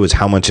me away was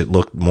how much it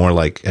looked more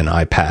like an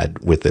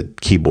iPad with a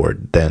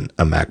keyboard than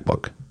a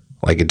MacBook.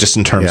 Like it just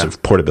in terms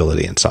of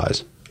portability and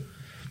size.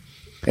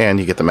 And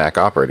you get the Mac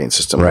operating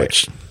system,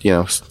 which, you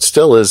know,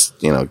 still is,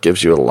 you know,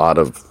 gives you a lot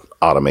of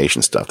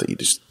automation stuff that you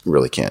just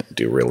really can't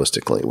do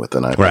realistically with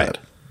an iPad. Right.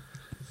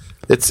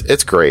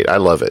 It's great. I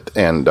love it,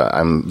 and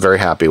I'm very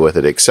happy with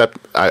it. Except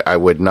I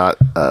would not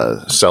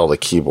sell the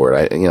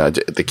keyboard.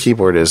 The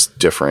keyboard is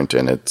different,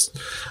 and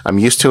I'm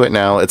used to it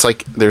now. It's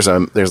like there's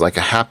like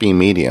a happy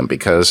medium,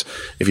 because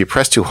if you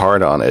press too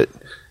hard on it,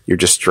 you're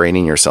just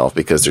straining yourself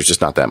because there's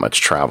just not that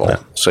much travel.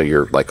 Yeah. So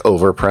you're like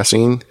over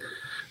pressing,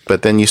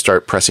 but then you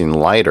start pressing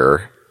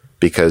lighter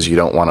because you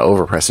don't want to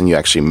overpress, and you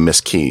actually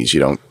miss keys. You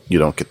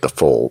don't get the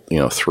full, you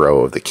know,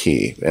 throw of the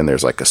key, and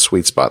there's like a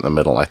sweet spot in the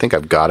middle. I think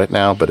I've got it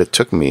now, but it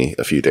took me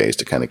a few days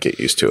to kind of get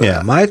used to it.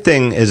 Yeah, my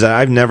thing is that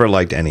I've never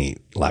liked any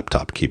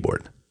laptop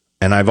keyboard.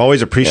 And I've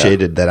always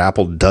appreciated that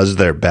Apple does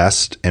their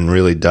best and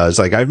really does.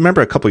 Like, I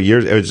remember it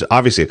was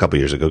obviously a couple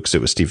years ago because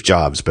it was Steve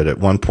Jobs, but at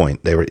one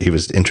point he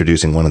was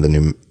introducing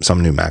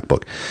some new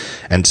MacBook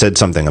and said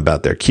something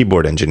about their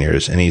keyboard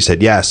engineers. And he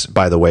said, yes,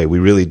 by the way, we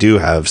really do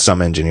have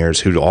some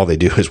engineers who all they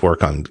do is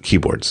work on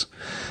keyboards.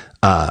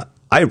 I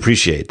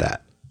appreciate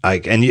that.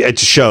 And it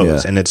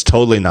shows, and it's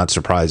totally not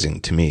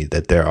surprising to me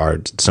that there are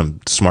some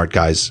smart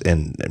guys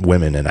and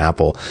women in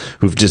Apple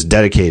who've just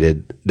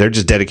dedicated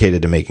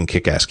to making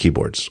kick-ass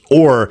keyboards,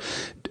 or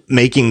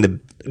making the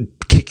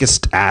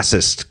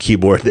kickest-assest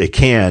keyboard they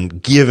can,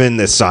 given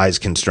the size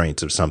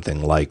constraints of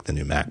something like the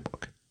new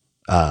MacBook.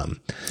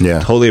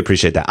 Totally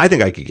appreciate that. I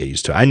think I could get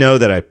used to it. I know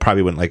that I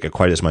probably wouldn't like it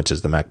quite as much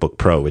as the MacBook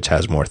Pro, which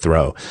has more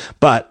throw,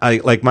 but I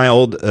like my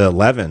old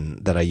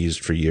 11 that I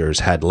used for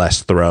years had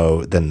less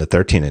throw than the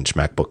 13-inch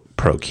MacBook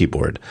Pro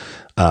keyboard.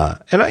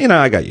 And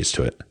I got used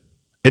to it.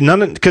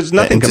 Because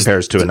nothing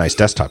compares to a nice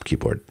desktop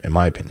keyboard, in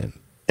my opinion.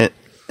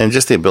 And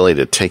just the ability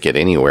to take it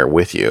anywhere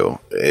with you.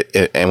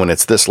 And when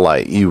it's this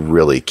light, you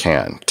really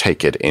can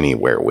take it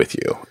anywhere with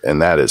you.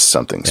 And that is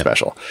something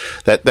special.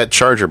 That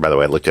charger, by the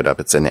way, I looked it up.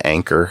 It's an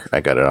Anker.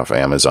 I got it off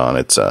Amazon.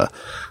 It's a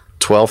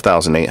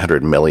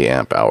 12,800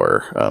 milliamp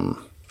hour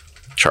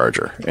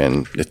charger.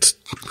 And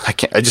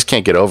I just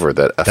can't get over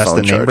that. That's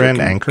the name brand,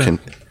 Anker?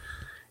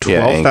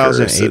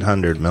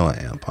 12,800 yeah,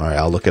 milliamp. All right,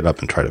 I'll look it up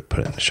and try to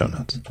put it in the show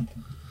notes.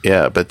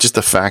 Yeah, but just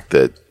the fact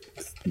that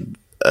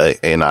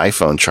an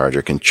iPhone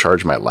charger can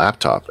charge my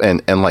laptop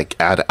and like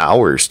add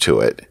hours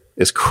to it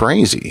is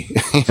crazy,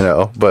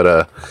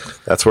 but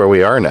that's where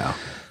we are now.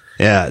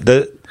 Yeah.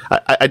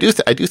 I do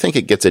think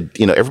it gets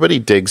everybody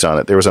digs on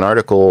it. There was an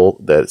article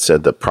that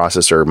said the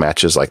processor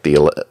matches like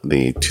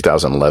the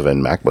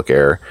 2011 MacBook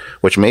Air,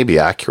 which may be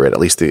accurate. At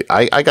least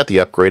I got the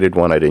upgraded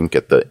one. I didn't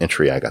get the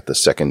entry. I got the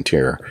second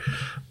tier,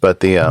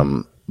 but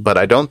but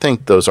I don't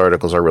think those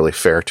articles are really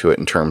fair to it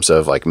in terms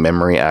of like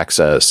memory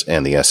access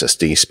and the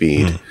SSD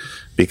speed.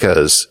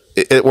 Because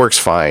it works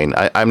fine.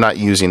 I'm not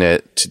using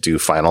it to do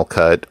Final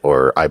Cut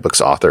or iBooks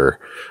Author.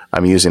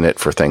 I'm using it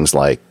for things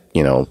like,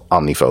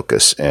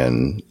 OmniFocus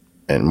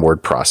and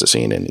word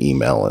processing and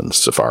email and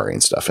Safari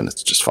and stuff. And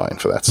it's just fine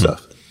for that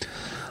stuff.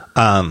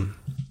 I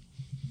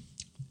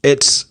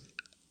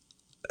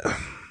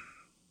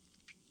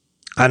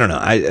don't know.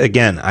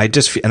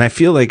 I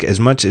feel like as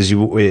much as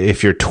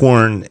if you're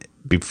torn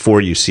before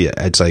you see it,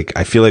 it's like,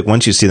 I feel like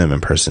once you see them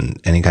in person,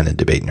 any kind of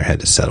debate in your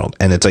head is settled.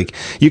 And it's like,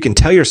 you can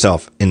tell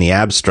yourself in the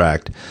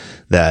abstract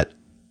that,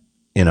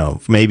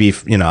 maybe,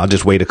 I'll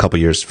just wait a couple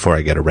years before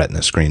I get a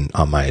Retina screen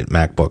on my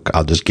MacBook.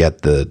 I'll just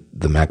get the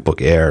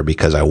MacBook Air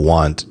because I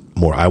want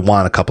more. I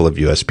want a couple of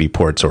USB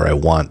ports, or I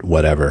want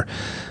whatever,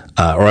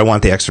 or I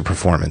want the extra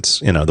performance,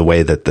 the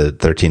way that the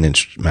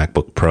 13-inch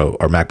MacBook Pro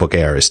or MacBook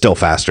Air is still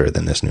faster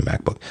than this new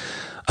MacBook.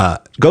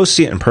 Go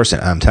see it in person.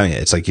 I'm telling you,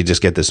 it's like you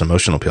just get this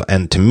emotional appeal.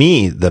 And to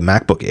me, the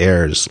MacBook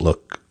Airs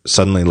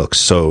suddenly look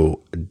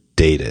so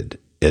dated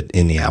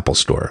in the Apple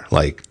Store,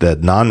 like the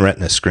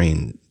non-Retina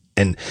screen.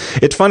 And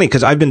it's funny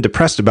because I've been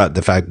depressed about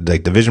the fact,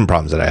 like the vision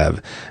problems that I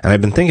have. And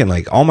I've been thinking,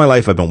 like, all my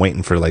life I've been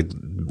waiting for like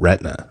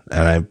Retina,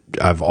 and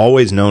I've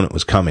always known it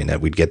was coming,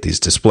 that we'd get these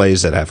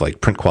displays that have like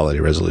print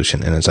quality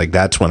resolution. And it's like,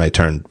 that's when I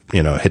turn,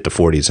 hit the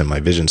 40s and my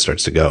vision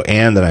starts to go.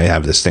 And then I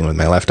have this thing with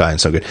my left eye and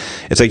so good.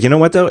 It's like, you know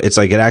what though? It's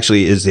like, it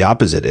actually is the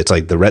opposite. It's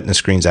like the Retina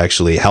screens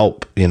actually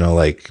help,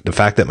 like the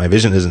fact that my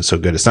vision isn't so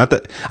good. It's not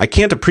that I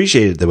can't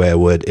appreciate it the way I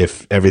would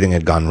if everything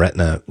had gone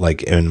Retina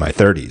like in my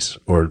 30s,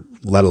 or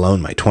let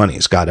alone my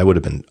 20s. God, that would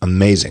have been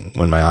amazing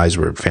when my eyes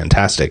were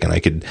fantastic and I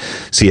could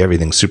see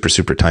everything super,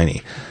 super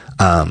tiny.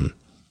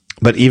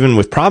 But even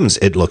with problems,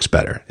 it looks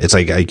better. It's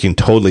like, I can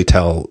totally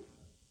tell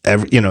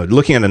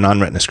looking at a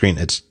non-Retina screen,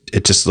 it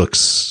just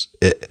looks,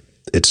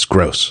 it's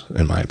gross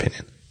in my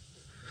opinion.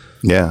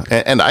 Yeah.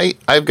 And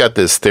I've got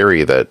this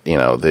theory that, the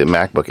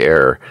MacBook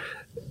Air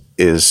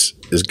is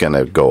going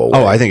to go away.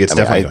 Oh, I think it's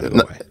definitely going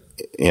to go away.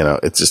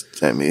 It's just,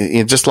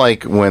 just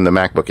like when the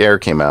MacBook Air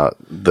came out,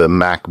 the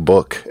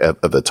MacBook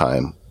at the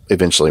time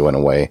eventually went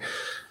away.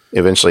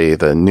 Eventually,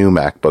 the new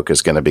MacBook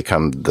is going to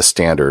become the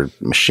standard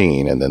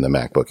machine, and then the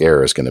MacBook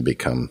Air is going to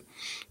become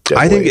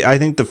I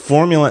think the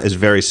formula is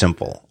very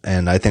simple,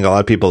 and I think a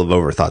lot of people have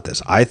overthought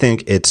this. I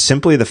think it's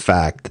simply the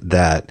fact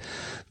that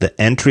the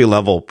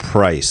entry-level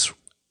price,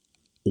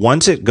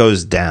 once it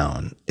goes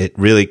down, it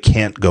really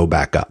can't go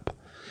back up.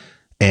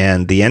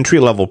 And the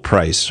entry-level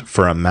price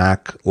for a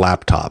Mac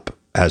laptop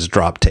has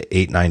dropped to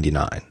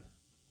 $899.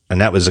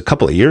 And that was a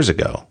couple of years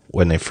ago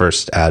when they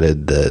first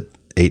added the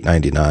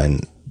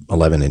 $899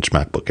 11-inch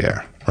MacBook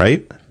Air,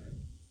 right?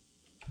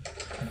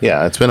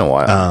 Yeah, it's been a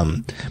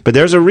while. But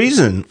there's a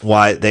reason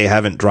why they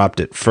haven't dropped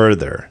it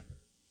further.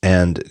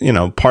 And,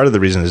 part of the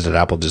reason is that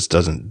Apple just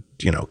doesn't,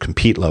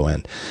 compete low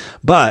end.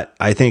 But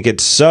I think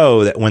it's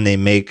so that when they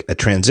make a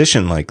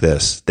transition like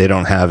this, they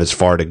don't have as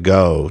far to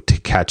go to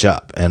catch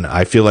up. And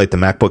I feel like the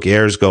MacBook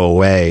Airs go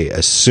away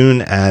as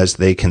soon as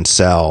they can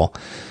sell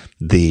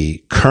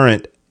the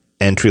current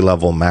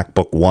entry-level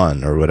MacBook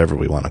One, or whatever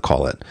we want to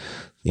call it,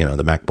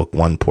 the MacBook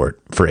One port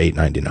for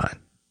 $899.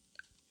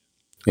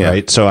 Yeah.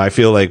 Right. So I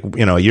feel like,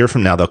 a year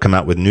from now, they'll come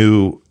out with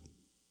new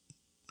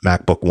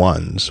MacBook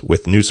Ones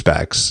with new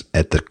specs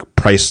at the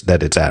price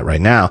that it's at right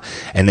now.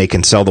 And they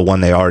can sell the one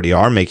they already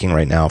are making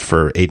right now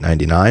for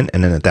 $899.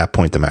 And then at that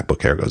point, the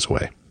MacBook Air goes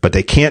away. But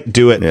they can't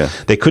do it. Yeah.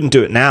 They couldn't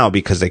do it now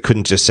because they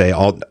couldn't just say,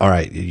 all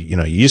right,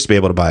 you used to be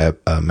able to buy a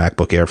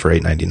MacBook Air for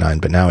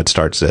 $899, but now it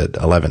starts at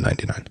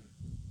 $1199.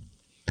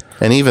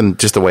 And even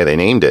just the way they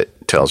named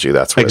it tells you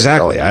that's what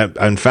exactly.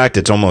 In fact,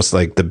 it's almost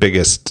like the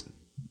biggest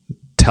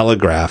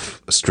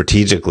telegraph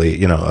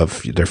strategically,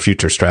 of their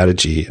future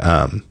strategy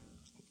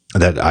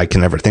that I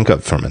can ever think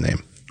of from a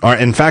name. Or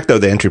in fact, though,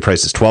 the entry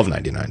price is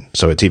 $1299,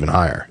 so it's even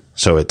higher.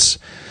 So it's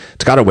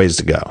got a ways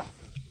to go.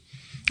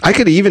 I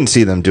could even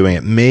see them doing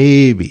it.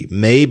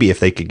 Maybe if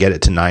they could get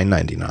it to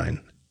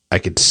 $999, I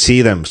could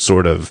see them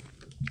sort of,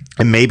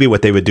 and maybe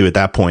what they would do at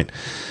that point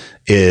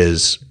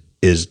is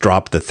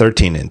drop the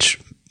 13-inch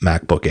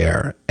MacBook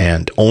Air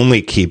and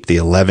only keep the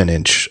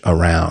 11-inch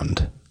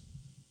around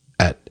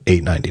at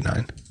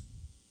 $899.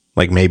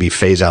 Like maybe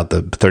phase out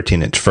the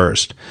 13-inch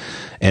first,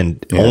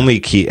 and only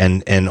keep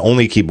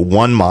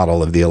one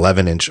model of the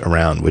 11-inch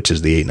around, which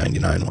is the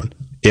 $899 one.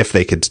 If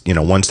they could,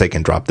 once they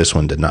can drop this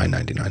one to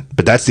 $999,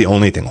 but that's the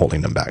only thing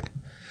holding them back.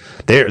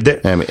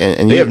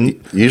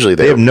 Usually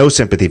they have no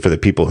sympathy for the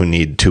people who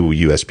need 2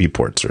 USB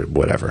ports or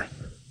whatever.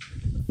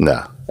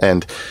 No.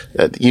 And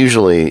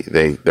usually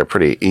they're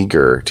pretty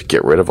eager to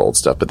get rid of old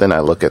stuff. But then I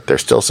look at, they're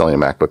still selling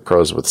MacBook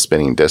Pros with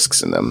spinning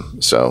discs in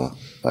them. So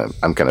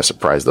I'm kind of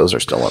surprised those are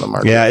still on the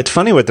market. Yeah, it's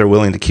funny what they're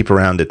willing to keep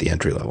around at the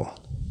entry level.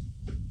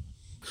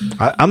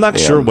 I'm not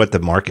sure what the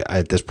market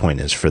at this point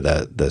is for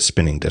the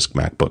spinning disc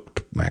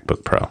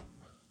MacBook Pro.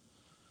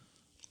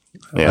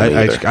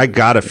 Yeah, I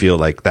gotta feel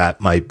like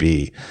that might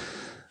be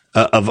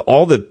of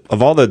all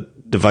the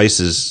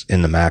devices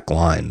in the Mac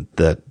line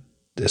that.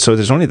 So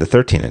there's only the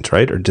 13-inch,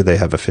 right? Or do they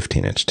have a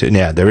 15-inch too?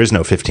 Yeah, there is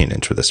no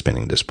 15-inch with a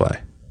spinning display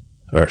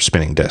or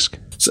spinning disc.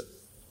 So,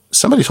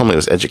 somebody told me it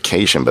was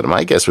education, but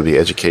my guess would be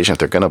education if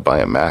they're going to buy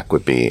a Mac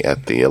would be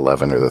at the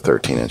 11 or the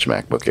 13-inch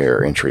MacBook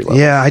Air entry level.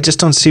 Yeah, I just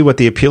don't see what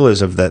the appeal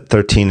is of that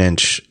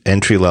 13-inch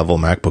entry-level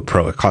MacBook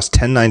Pro. It costs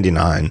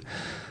 $1,099.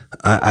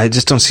 I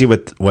just don't see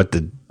what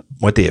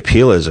the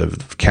appeal is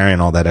of carrying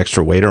all that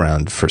extra weight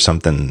around for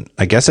something.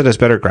 I guess it has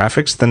better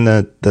graphics than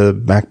the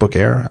MacBook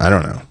Air. I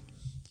don't know.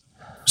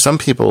 Some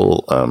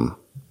people,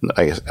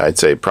 I'd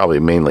say probably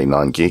mainly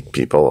non-geek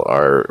people,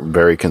 are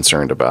very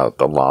concerned about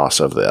the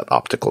loss of that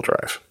optical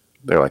drive.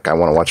 They're like, I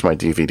want to watch my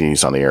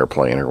DVDs on the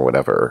airplane or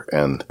whatever,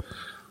 and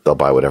they'll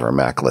buy whatever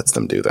Mac lets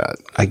them do that.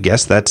 I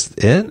guess that's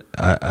it.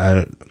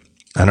 I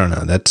don't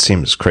know. That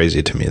seems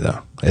crazy to me,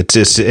 though. It's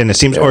just, and it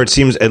seems, or it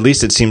seems, at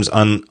least it seems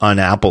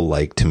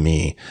un-Apple-like to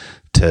me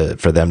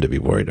for them to be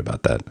worried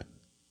about that.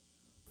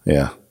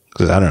 Yeah,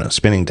 because I don't know,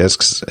 spinning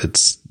discs. It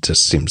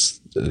just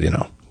seems,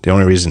 the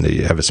only reason that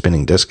you have a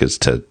spinning disc is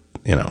to,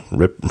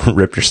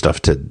 rip your stuff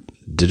to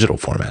digital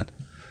format.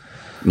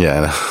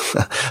 Yeah,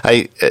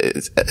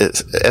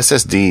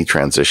 SSD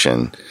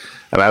transition.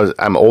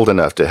 I'm old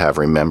enough to have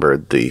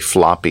remembered the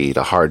floppy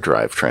to hard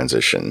drive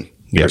transition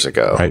years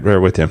ago. Right, we're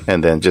with you.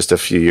 And then just a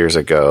few years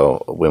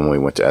ago, when we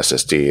went to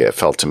SSD, it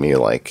felt to me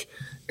like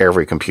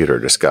every computer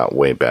just got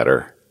way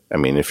better. I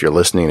mean, if you're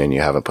listening and you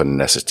haven't put an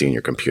SSD in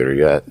your computer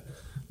yet,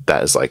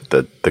 that is like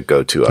the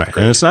go-to upgrade. Right.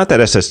 And it's not that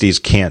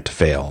SSDs can't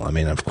fail. I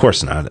mean, of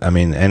course not. I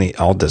mean,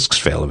 all disks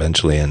fail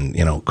eventually, and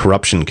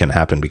corruption can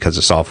happen because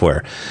of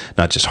software,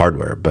 not just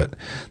hardware. But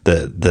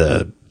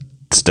the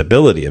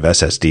stability of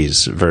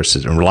SSDs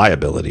versus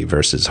reliability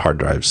versus hard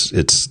drives,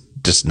 it's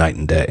just night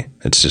and day.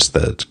 It's just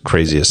the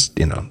craziest,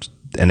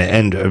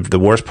 And the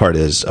worst part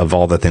is, of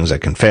all the things that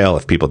can fail,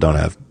 if people don't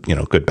have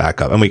good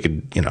backup, and we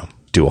could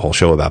do a whole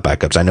show about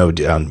backups. I know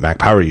on Mac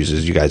Power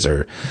Users, you guys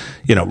are,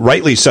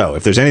 rightly so.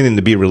 If there's anything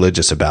to be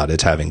religious about,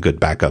 it's having good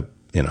backup,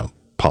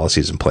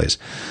 policies in place.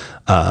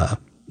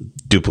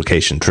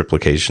 Duplication,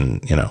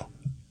 triplication,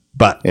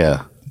 But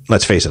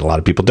let's face it, a lot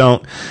of people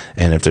don't.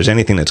 And if there's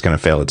anything that's going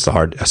to fail, it's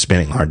a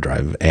spinning hard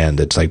drive. And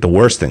it's like the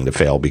worst thing to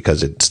fail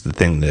because it's the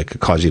thing that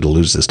could cause you to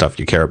lose the stuff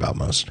you care about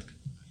most.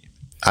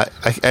 I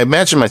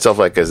imagine myself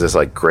like as this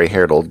like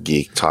gray-haired old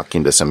geek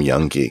talking to some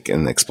young geek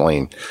and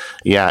explain,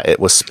 it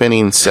was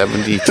spinning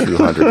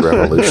 7,200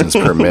 revolutions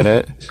per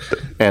minute,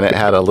 and it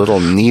had a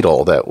little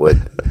needle that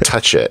would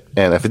touch it,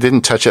 and if it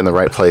didn't touch it in the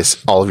right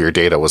place, all of your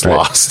data was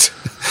lost.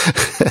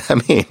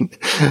 I mean,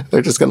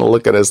 they're just going to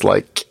look at us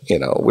like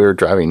we're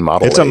driving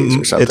Model A's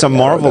or something. It's a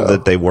marvel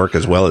that they work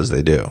as well as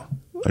they do.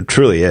 It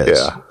truly is.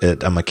 Yeah.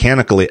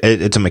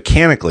 It's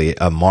mechanically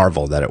a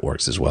marvel that it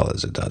works as well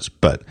as it does.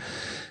 But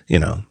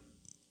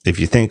if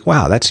you think,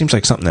 wow, that seems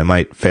like something that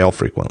might fail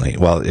frequently.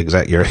 Well,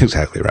 you're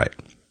exactly right.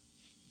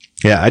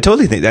 Yeah, I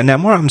totally think that. Now,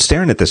 more I'm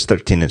staring at this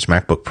 13-inch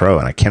MacBook Pro,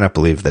 and I cannot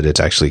believe that it's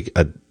actually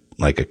a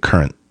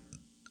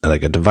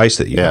device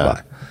that you can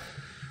buy.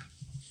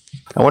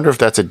 I wonder if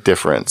that's a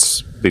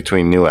difference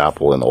between new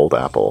Apple and old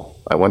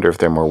Apple. I wonder if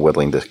they're more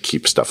willing to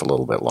keep stuff a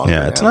little bit longer.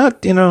 Yeah, it's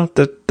not, the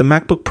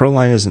MacBook Pro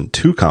line isn't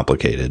too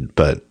complicated,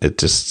 but it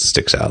just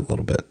sticks out a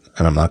little bit.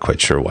 And I'm not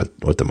quite sure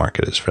what the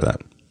market is for that.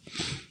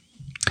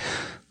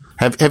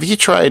 Have you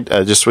tried,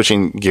 just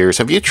switching gears,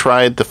 have you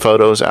tried the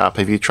Photos app?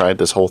 Have you tried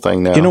this whole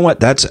thing now? You know what?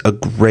 That's a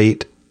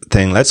great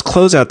thing. Let's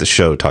close out the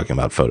show talking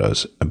about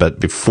Photos. But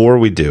before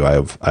we do, I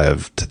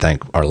have to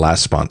thank our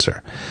last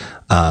sponsor.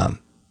 And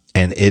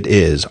it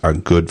is our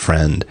good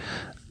friends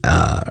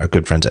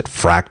at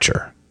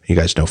Fracture. You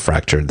guys know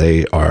Fracture.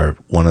 They are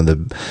one of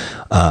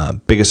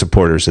the biggest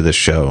supporters of this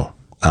show.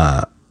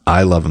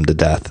 I love them to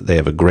death. They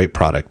have a great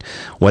product.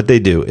 What they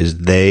do is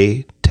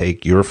they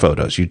take your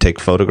photos. You take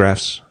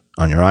photographs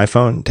on your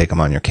iPhone, take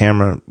them on your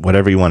camera,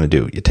 whatever you want to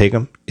do. You take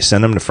them, you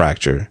send them to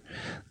Fracture.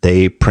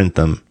 They print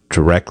them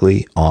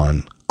directly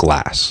on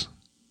glass.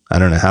 I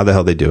don't know how the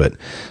hell they do it.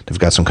 They've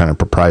got some kind of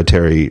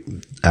proprietary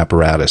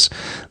apparatus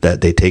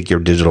that they take your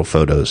digital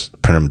photos,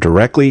 print them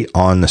directly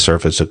on the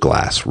surface of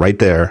glass, right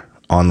there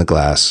on the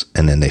glass,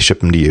 and then they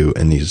ship them to you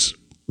in these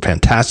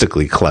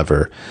fantastically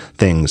clever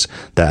things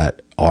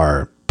that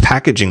are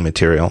packaging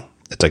material.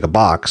 It's like a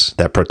box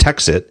that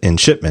protects it in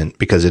shipment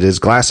because it is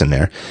glass in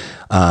there.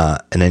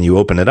 And then you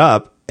open it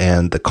up,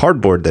 and the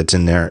cardboard that's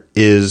in there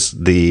is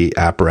the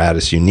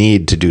apparatus you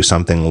need to do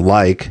something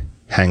like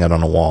hang it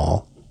on a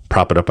wall,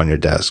 prop it up on your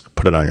desk,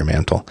 put it on your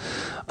mantle,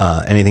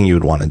 anything you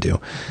would want to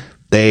do.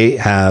 They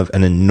have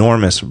an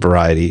enormous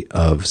variety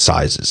of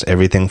sizes,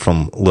 everything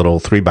from little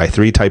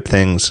 3x3 type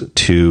things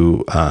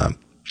to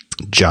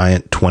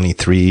giant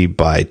 23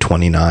 by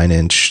 29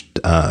 inch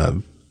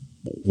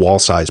wall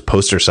size,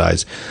 poster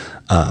size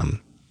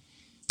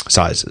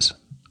sizes.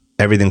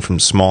 Everything from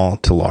small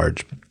to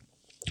large.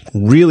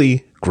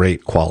 Really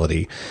great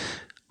quality.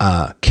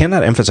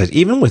 Cannot emphasize,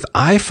 even with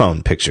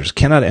iPhone pictures,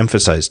 cannot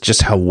emphasize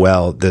just how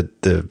well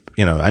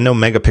I know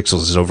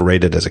megapixels is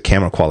overrated as a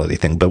camera quality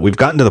thing, but we've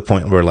gotten to the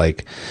point where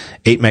like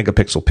 8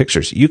 megapixel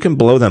pictures, you can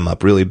blow them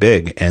up really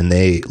big and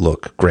they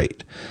look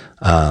great.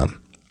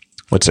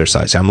 What's their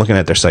size? I'm looking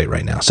at their site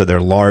right now. So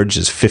their large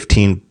is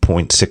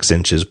 15.6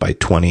 inches by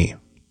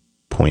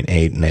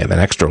 20.8, and they have an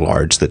extra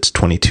large that's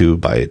 22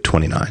 by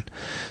 29.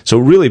 So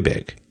really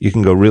big. You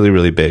can go really,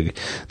 really big.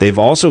 They've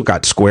also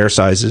got square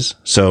sizes.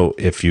 So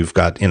if you've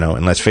got,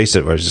 and let's face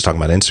it, I was just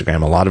talking about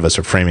Instagram. A lot of us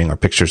are framing our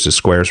pictures as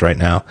squares right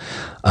now.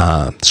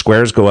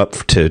 Squares go up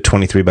to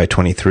 23 by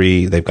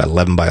 23. They've got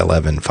 11 by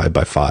 11, 5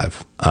 by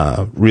 5.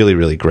 Really,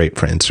 really great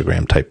for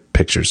Instagram type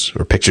pictures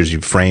or pictures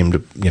you've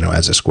framed,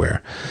 as a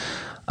square.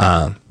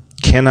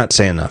 Cannot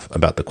say enough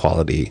about the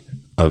quality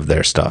of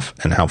their stuff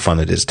and how fun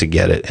it is to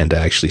get it and to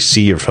actually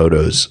see your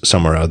photos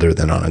somewhere other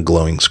than on a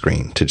glowing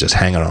screen, to just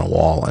hang it on a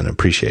wall and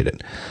appreciate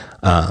it.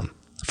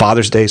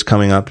 Father's Day is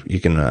coming up.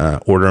 You can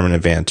order them in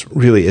advance.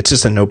 Really, it's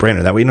just a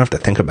no-brainer. That way you don't have to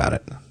think about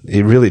it.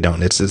 You really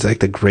don't. It's like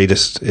the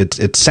greatest.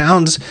 It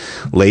sounds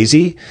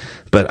lazy,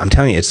 but I'm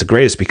telling you, it's the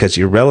greatest because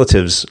your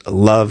relatives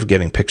love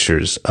getting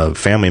pictures of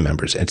family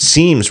members. It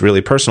seems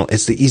really personal.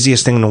 It's the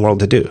easiest thing in the world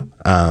to do.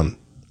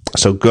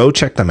 So go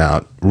check them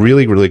out.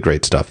 Really, really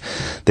great stuff.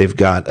 They've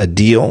got a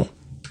deal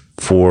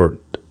for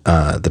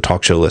the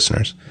talk show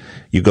listeners.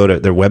 You go to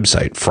their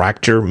website,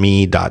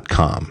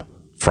 fractureme.com.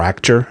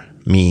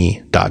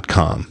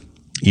 Fractureme.com.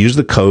 Use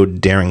the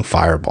code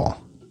DaringFireball.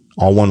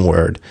 All one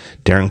word,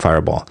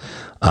 DaringFireball.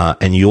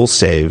 And you'll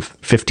save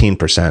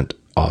 15%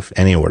 off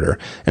any order.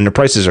 And the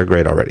prices are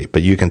great already,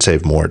 but you can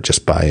save more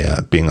just by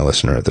being a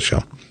listener of the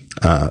show.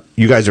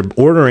 You guys are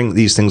ordering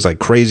these things like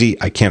crazy.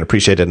 I can't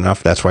appreciate it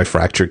enough. That's why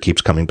Fracture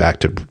keeps coming back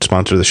to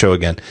sponsor the show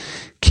again.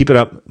 Keep it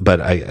up,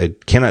 but I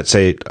cannot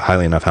say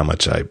highly enough how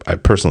much I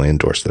personally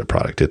endorse their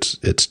product.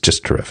 It's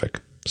just terrific.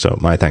 So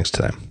my thanks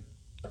to them.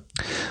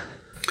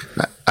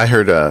 I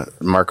heard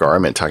Mark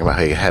Arment talking about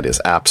how he had his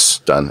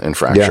apps done in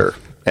Fracture.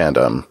 Yeah.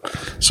 And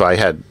so I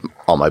had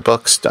all my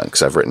books done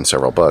because I've written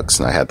several books,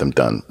 and I had them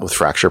done with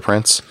Fracture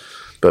prints.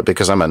 But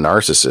because I'm a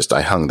narcissist,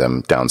 I hung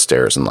them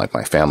downstairs in like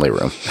my family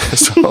room.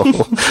 So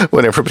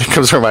when everybody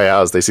comes from my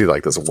house, they see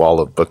like this wall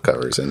of book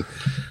covers, and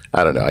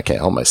I don't know, I can't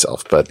help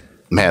myself. But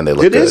man, they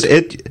look good.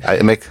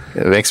 It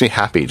makes me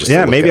happy. Just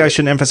maybe I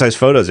shouldn't emphasize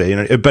photos,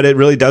 but it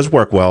really does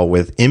work well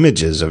with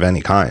images of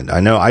any kind. I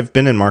know I've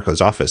been in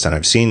Marco's office and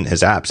I've seen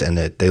his apps, and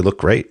they look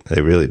great.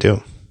 They really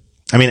do.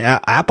 I mean,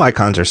 app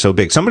icons are so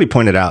big. Somebody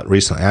pointed out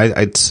recently,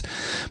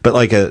 but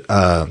like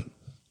a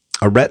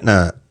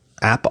Retina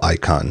app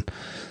icon,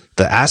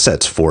 the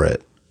assets for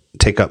it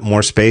take up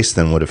more space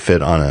than would have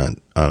fit on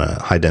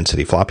a high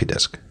density floppy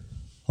disk.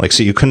 Like,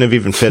 so you couldn't have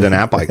even fit an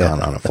app icon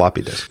on a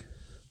floppy disk.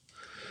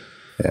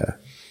 Yeah.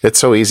 It's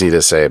so easy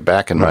to say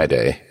back in my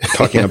day.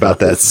 Talking about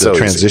that the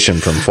transition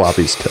from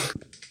floppies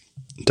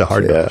to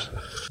hard drives.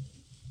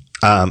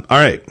 Yeah. All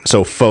right.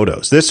 So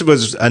photos. This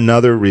was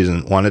another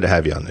reason wanted to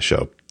have you on the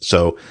show.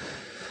 So,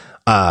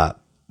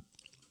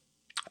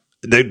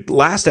 the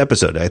last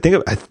episode, I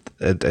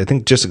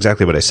think just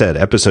exactly what I said,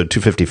 episode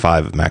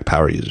 255 of Mac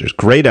Power Users.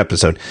 Great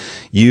episode.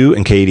 You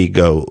and Katie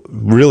go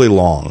really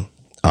long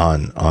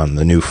on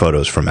the new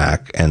photos for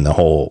Mac and the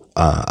whole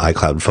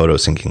iCloud photo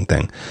syncing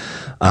thing.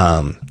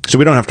 So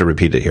we don't have to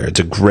repeat it here. It's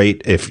a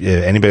great, if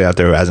anybody out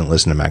there who hasn't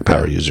listened to Mac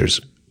Power Users,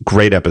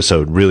 great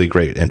episode, really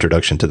great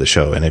introduction to the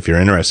show. And if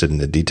you're interested in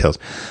the details,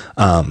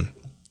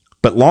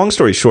 but long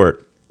story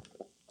short,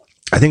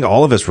 I think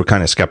all of us were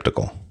kind of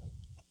skeptical.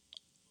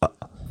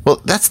 Well,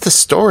 that's the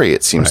story,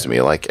 it seems to me.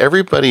 Like,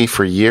 everybody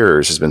for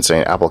years has been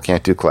saying Apple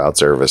can't do cloud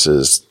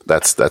services.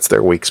 That's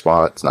their weak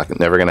spot. It's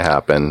never going to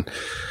happen.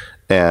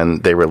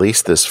 And they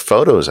released this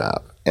Photos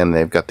app, and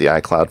they've got the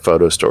iCloud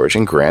photo storage.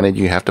 And granted,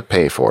 you have to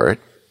pay for it.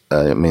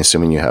 I mean,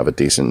 assuming you have a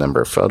decent number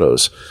of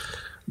photos.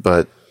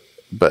 But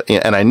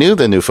and I knew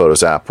the new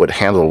Photos app would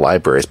handle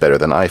libraries better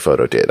than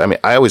iPhoto did. I mean,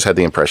 I always had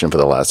the impression for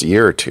the last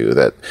year or two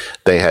that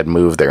they had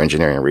moved their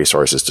engineering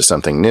resources to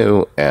something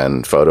new,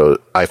 and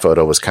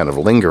iPhoto was kind of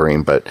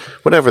lingering, but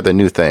whatever the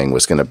new thing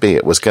was going to be,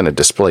 it was going to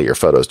display your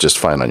photos just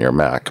fine on your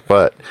Mac.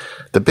 But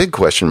the big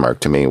question mark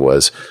to me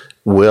was,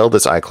 will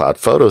this iCloud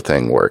photo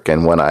thing work?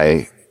 And when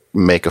I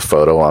make a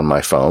photo on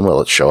my phone, will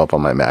it show up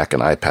on my Mac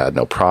and iPad?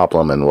 No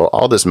problem. And will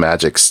all this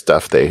magic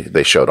stuff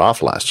they showed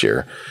off last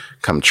year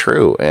come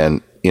true?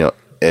 And,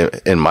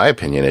 in my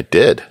opinion, it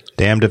did.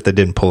 Damned if they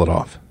didn't pull it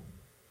off.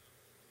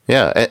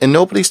 Yeah, and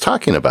nobody's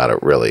talking about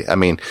it really. I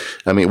mean,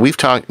 we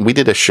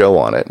did a show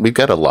on it. We've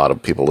got a lot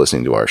of people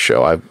listening to our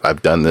show.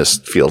 I've done this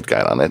field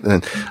guide on it,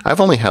 and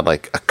I've only had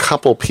like a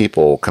couple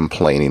people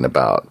complaining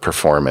about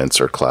performance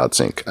or Cloud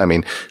Sync. I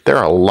mean, there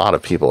are a lot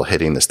of people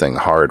hitting this thing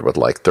hard with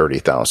like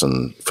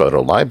 30,000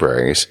 photo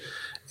libraries,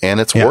 and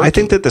it's working. I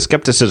think that the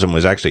skepticism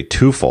was actually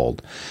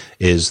twofold.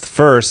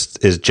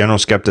 First is general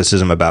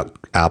skepticism about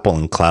Apple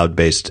and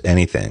cloud-based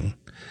anything.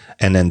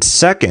 And then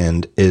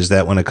second is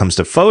that when it comes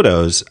to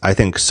photos, I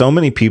think so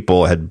many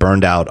people had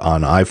burned out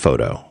on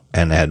iPhoto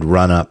and had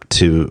run up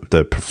to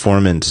the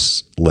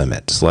performance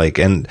limits.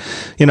 And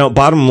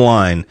bottom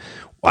line,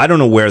 I don't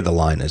know where the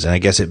line is. And I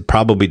guess it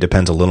probably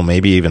depends a little,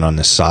 maybe even on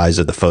the size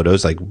of the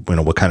photos,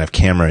 what kind of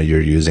camera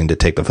you're using to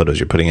take the photos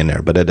you're putting in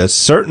there. But at a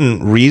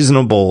certain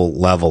reasonable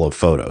level of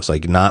photos,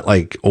 not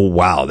like, oh,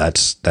 wow,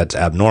 that's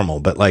abnormal.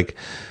 But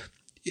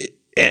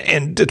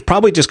and it's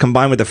probably just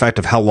combined with the fact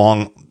of how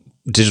long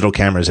digital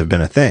cameras have been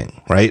a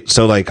thing, right?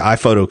 So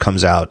iPhoto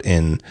comes out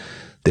in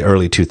the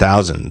early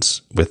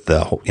 2000s with the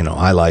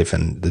iLife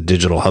and the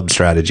digital hub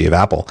strategy of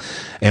Apple,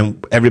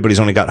 and everybody's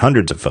only got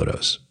hundreds of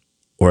photos,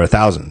 or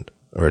 1,000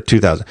 or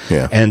 2,000.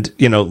 Yeah. And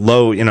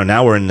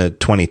now we're in the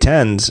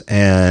 2010s,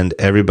 and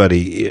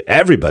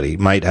everybody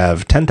might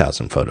have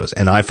 10,000 photos,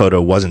 and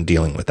iPhoto wasn't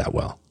dealing with that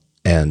well,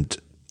 and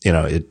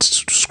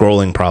it's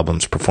scrolling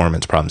problems,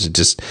 performance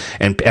problems.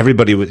 And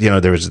everybody was,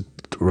 there was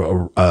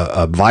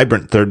a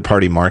vibrant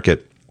third-party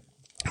market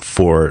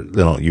for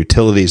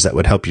utilities that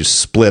would help you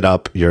split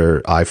up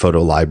your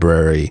iPhoto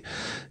library,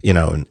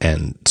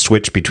 and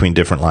switch between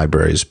different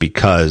libraries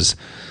because,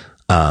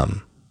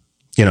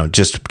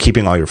 just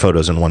keeping all your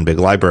photos in one big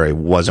library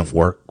wasn't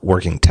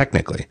working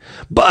technically.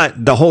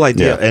 But the whole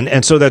idea,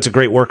 and so that's a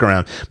great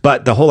workaround.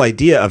 But the whole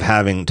idea of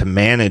having to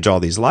manage all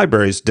these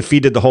libraries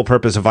defeated the whole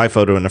purpose of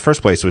iPhoto in the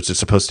first place, which is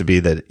supposed to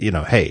be that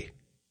hey,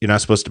 you're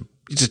not supposed to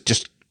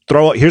just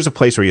here's a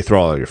place where you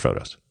throw all your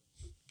photos.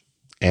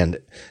 And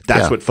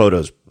that's what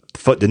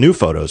the new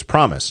photos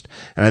promised.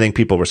 And I think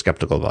people were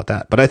skeptical about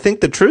that. But I think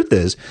the truth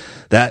is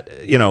that,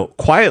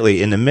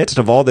 quietly in the midst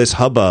of all this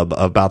hubbub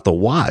about the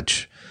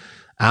watch,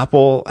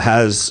 Apple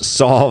has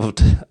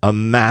solved a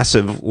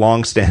massive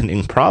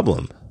long-standing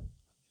problem.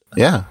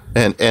 Yeah.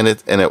 And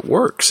it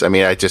works. I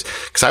mean,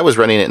 because I was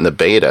running it in the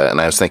beta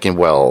and I was thinking,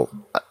 well,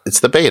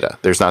 it's the beta.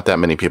 There's not that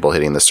many people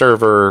hitting the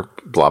server,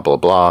 blah, blah,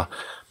 blah.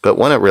 But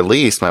when it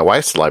released, my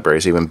wife's library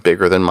is even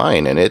bigger than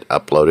mine, and it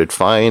uploaded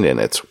fine, and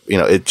it's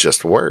it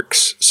just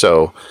works.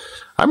 So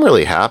I'm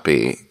really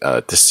happy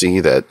to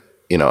see that.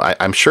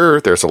 I'm sure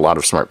there's a lot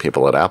of smart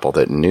people at Apple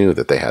that knew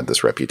that they had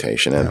this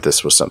reputation and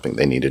this was something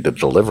they needed to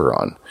deliver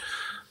on.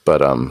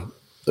 But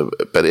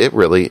it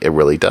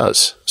really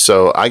does.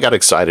 So I got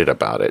excited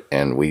about it,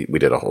 and we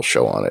did a whole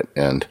show on it.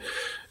 And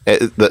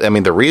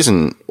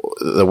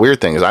the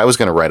weird thing is, I was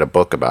going to write a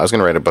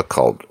book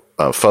called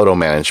Photo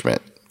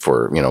Management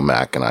for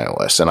Mac and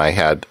iOS, and I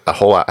have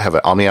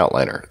an Omni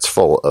Outliner. It's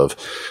full of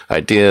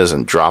ideas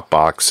and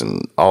Dropbox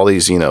and all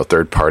these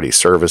third-party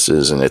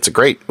services, and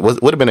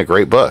would have been a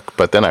great book.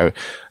 But then I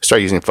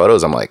started using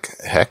Photos. I'm like,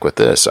 heck with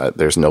this.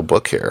 There's no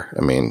book here.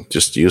 I mean,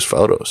 just use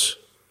Photos.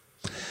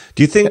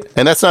 Do you think?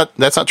 And that's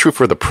not true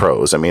for the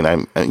pros. I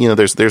mean,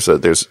 there's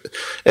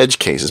edge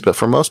cases, but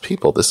for most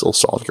people, this will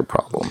solve your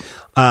problem.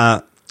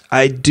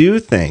 I do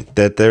think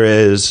that there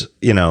is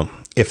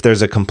if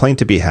there's a complaint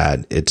to be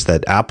had, it's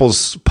that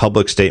Apple's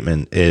public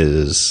statement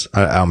is,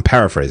 I'm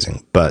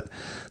paraphrasing, but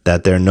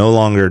that they're no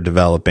longer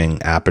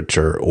developing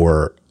Aperture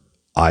or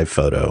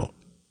iPhoto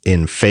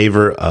in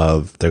favor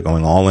of, they're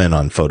going all in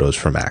on Photos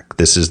for Mac.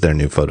 This is their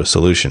new photo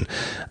solution.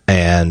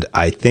 And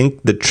I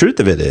think the truth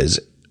of it is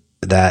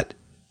that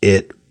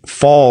it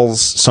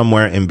falls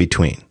somewhere in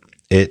between.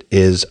 It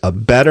is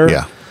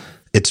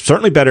it's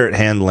certainly better at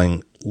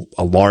handling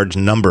a large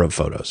number of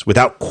photos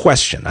without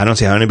question. I don't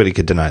see how anybody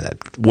could deny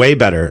that. Way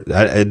better.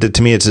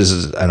 To me, this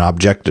is an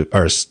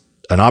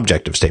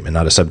objective statement,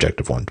 not a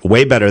subjective one.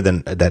 Way better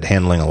than that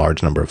handling a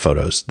large number of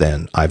photos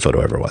than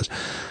iPhoto ever was.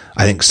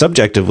 I think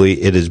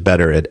subjectively, it is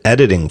better at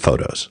editing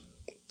photos.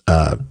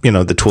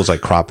 The tools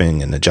like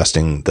cropping and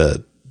adjusting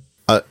the.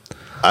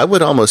 I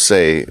would almost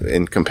say,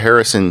 in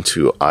comparison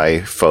to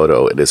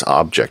iPhoto, it is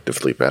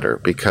objectively better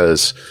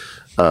because.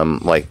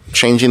 Like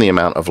changing the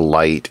amount of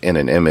light in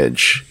an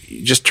image,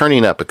 just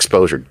turning up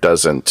exposure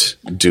doesn't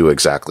do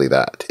exactly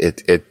that.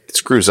 It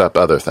screws up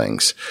other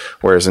things.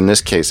 Whereas in this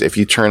case, if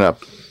you turn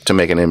up to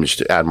make an image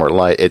to add more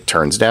light, it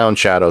turns down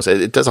shadows.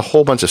 It does a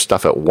whole bunch of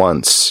stuff at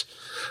once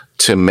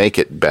to make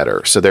it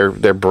better. So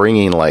they're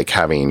bringing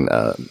having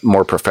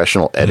more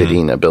professional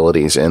editing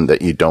abilities in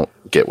that you don't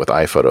get with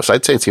iPhoto. So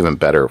I'd say it's even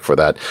better for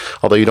that.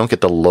 Although you don't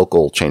get the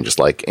local changes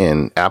like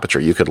in Aperture,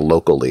 you could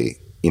locally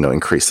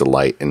increase the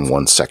light in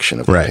one section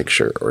of the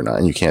picture or not.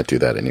 And you can't do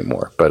that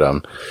anymore. But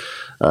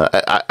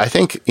I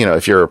think,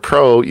 if you're a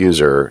pro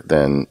user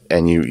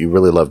and you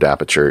really loved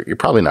Aperture, you're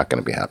probably not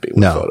going to be happy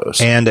with Photos.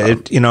 And,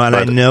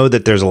 I know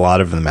that there's a lot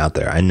of them out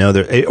there. I know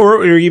that,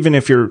 or even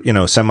if you're,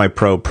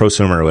 semi-pro,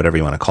 prosumer, or whatever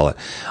you want to call it,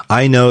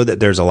 I know that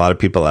there's a lot of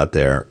people out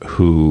there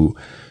who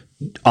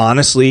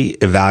honestly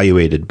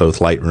evaluated both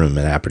Lightroom and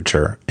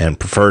Aperture and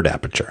preferred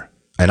Aperture.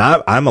 And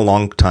I'm a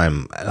long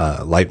time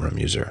Lightroom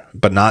user,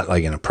 but not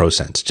like in a pro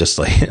sense, just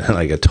like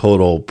like a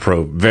total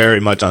pro,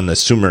 very much on the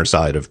sumer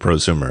side of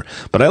prosumer.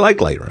 But I like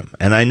Lightroom,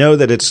 and I know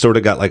that it's sort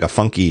of got like a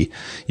funky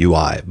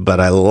UI,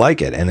 but I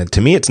like it. And to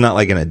me, it's not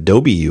like an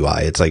Adobe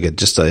UI; it's like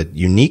just a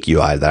unique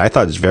UI that I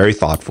thought is very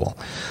thoughtful.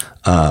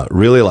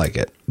 Really like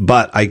it,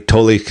 but I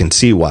totally can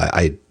see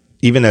why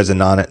even as a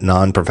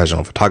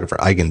non-professional photographer,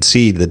 I can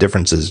see the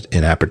differences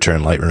in Aperture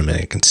and Lightroom, and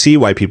I can see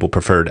why people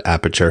preferred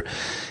Aperture.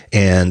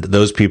 And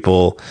those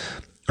people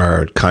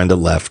are kind of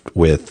left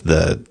with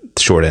the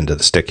short end of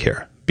the stick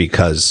here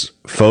because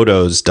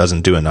Photos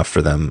doesn't do enough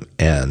for them,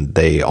 and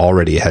they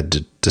already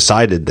had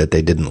decided that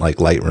they didn't like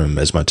Lightroom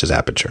as much as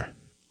Aperture.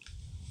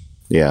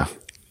 Yeah.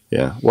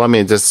 Yeah. Well, I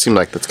mean, it does seem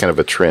like that's kind of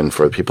a trend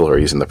for people who are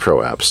using the Pro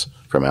apps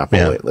from Apple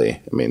lately.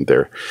 I mean,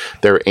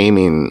 they're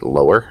aiming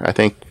lower, I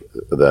think,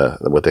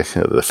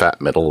 the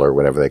fat middle or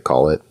whatever they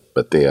call it,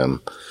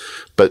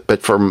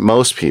 but for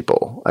most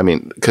people, I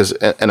mean,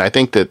 and I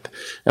think that,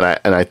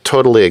 and I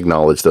totally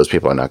acknowledge those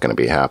people are not going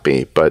to be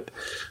happy, but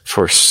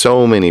for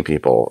so many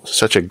people,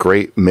 such a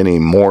great many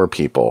more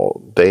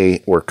people,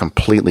 they were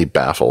completely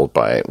baffled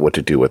by what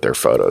to do with their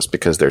photos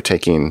because they're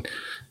taking,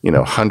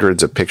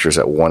 hundreds of pictures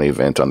at one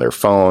event on their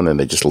phone, and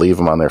they just leave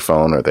them on their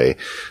phone, or they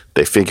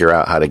figure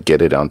out how to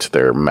get it onto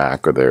their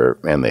Mac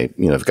and they,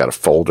 they've got a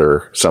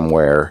folder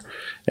somewhere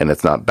and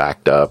it's not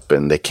backed up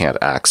and they can't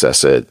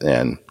access it.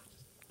 And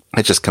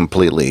it's just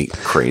completely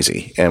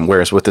crazy. And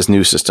whereas with this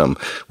new system,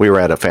 we were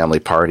at a family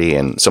party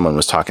and someone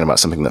was talking about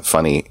something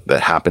funny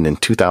that happened in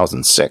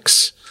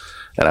 2006.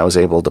 And I was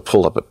able to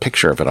pull up a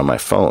picture of it on my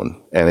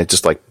phone, and it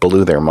just like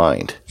blew their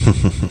mind.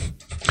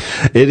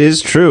 It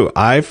is true.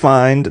 I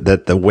find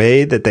that the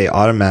way that they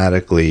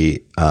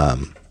automatically,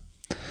 the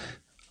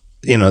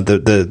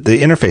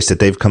interface that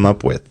they've come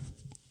up with,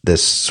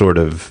 this sort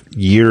of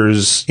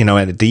years, and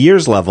at the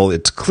years level,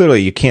 it's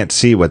clearly you can't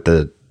see what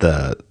the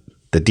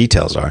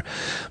details are,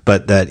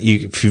 but that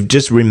if you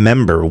just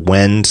remember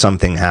when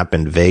something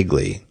happened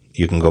vaguely,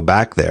 you can go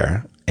back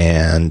there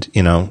and,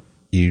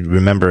 you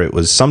remember it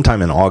was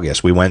sometime in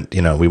August. We went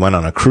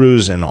on a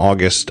cruise in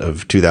August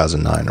of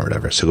 2009 or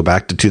whatever. So go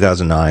back to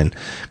 2009,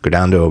 go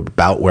down to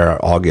about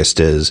where August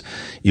is.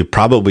 You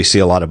probably see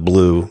a lot of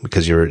blue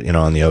because you're,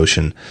 on the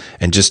ocean,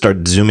 and just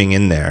start zooming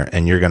in there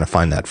and you're going to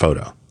find that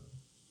photo.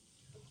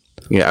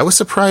 Yeah, I was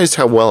surprised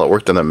how well it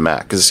worked on the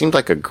Mac because it seemed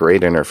like a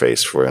great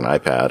interface for an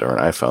iPad or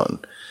an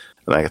iPhone.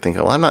 And I think,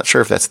 well, I'm not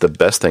sure if that's the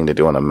best thing to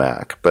do on a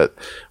Mac. But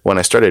when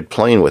I started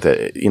playing with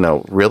it,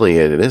 really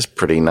it is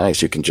pretty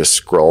nice. You can just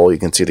scroll. You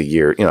can see the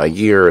year. A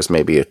year is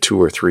maybe a 2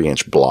 or 3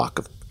 inch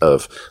block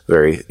of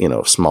very,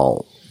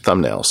 small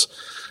thumbnails.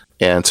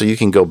 And so you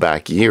can go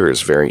back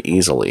years very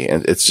easily.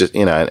 And it's just,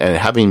 and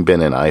having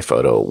been in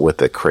iPhoto with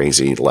the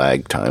crazy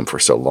lag time for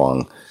so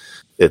long,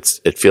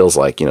 it feels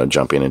like,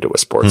 jumping into a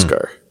sports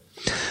car.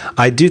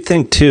 I do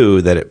think,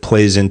 too, that it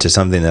plays into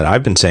something that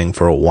I've been saying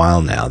for a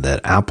while now, that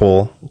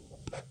Apple,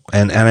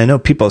 and I know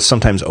people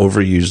sometimes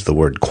overuse the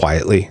word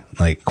quietly,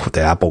 like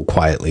the Apple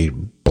quietly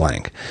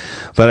blank.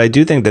 But I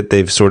do think that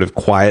they've sort of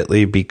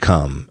quietly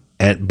become,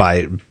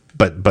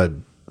 but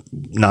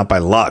not by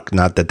luck,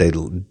 not that they,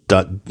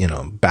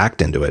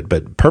 backed into it,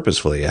 but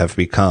purposefully have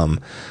become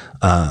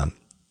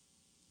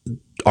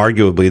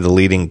arguably the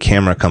leading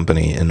camera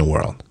company in the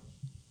world.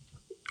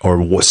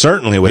 Or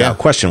certainly, without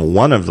question,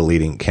 one of the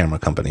leading camera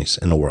companies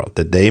in the world.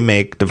 That they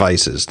make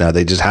devices. Now,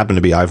 they just happen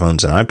to be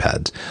iPhones and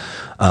iPads.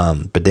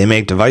 But they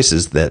make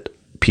devices that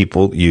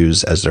people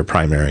use as their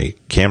primary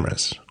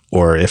cameras.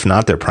 Or if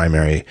not their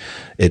primary,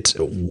 it's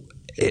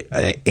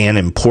an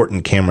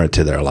important camera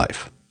to their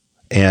life.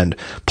 And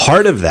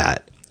part of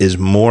that is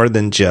more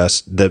than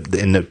just,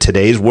 in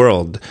today's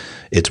world,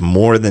 it's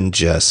more than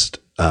just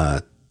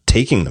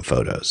taking the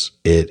photos.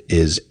 It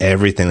is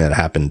everything that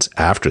happens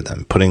after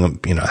them, putting them,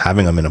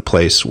 having them in a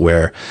place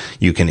where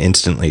you can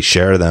instantly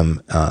share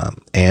them,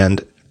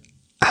 and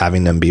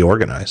having them be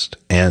organized.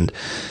 And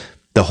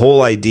the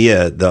whole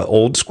idea, the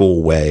old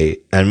school way,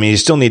 I mean, you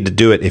still need to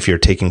do it if you're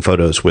taking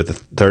photos with a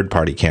third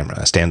party camera,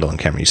 a standalone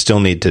camera. You still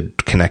need to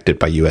connect it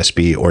by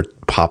USB or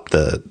pop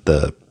the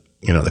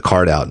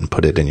card out and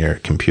put it in your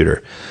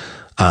computer,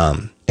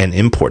 and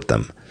import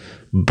them.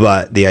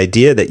 But the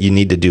idea that you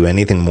need to do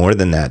anything more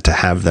than that to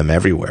have them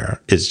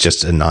everywhere is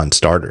just a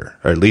non-starter,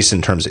 or at least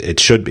in terms of, it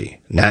should be.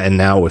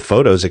 Now with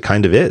photos, it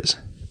kind of is.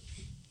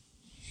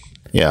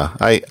 Yeah,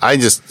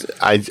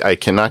 I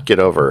cannot get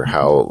over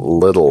how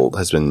little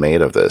has been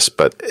made of this,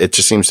 but it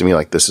just seems to me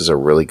like this is a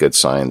really good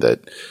sign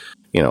that,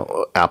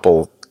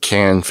 Apple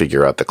can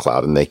figure out the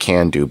cloud and they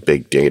can do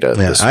big data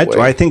this way.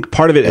 I think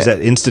part of it is that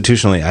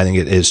institutionally, I think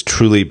it is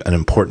truly an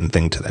important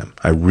thing to them.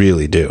 I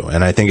really do.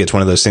 And I think it's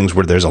one of those things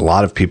where there's a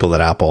lot of people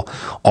at Apple,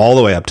 all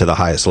the way up to the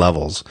highest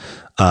levels,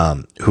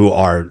 who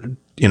are,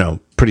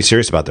 pretty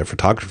serious about their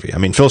photography. I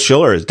mean, Phil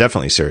Schiller is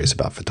definitely serious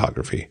about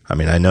photography. I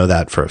mean, I know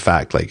that for a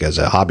fact, like as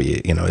a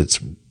hobby, it's,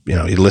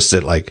 he lists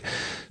it like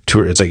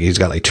it's like he's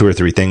got like 2 or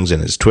 3 things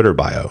in his Twitter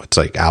bio. It's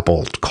like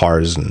Apple,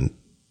 cars, and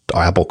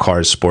Apple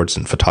Cars, Sports,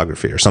 and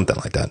Photography or something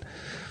like that.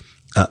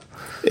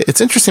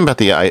 It's interesting about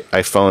the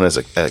iPhone as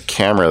a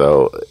camera,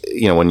 though.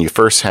 You know, when you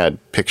first had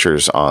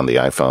pictures on the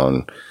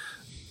iPhone,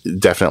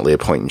 definitely a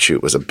point and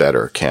shoot was a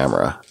better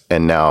camera.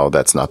 And now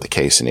that's not the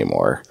case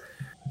anymore.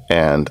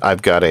 And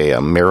I've got a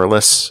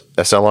mirrorless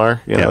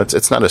SLR. You know,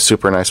 it's not a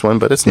super nice one,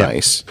 but it's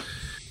nice.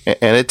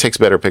 And it takes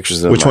better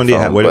pictures than Which one do you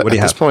have? What do you have?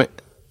 At this point,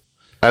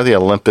 I have the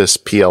Olympus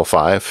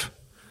PL5.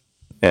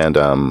 And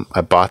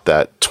I bought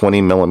that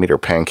 20 millimeter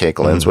pancake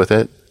lens with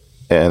it.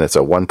 And it's a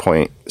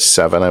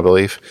 1.7, I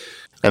believe.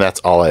 And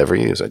that's all I ever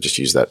use. I just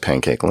use that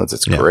pancake lens.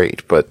 It's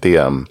great. But but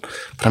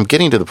I'm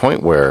getting to the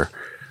point where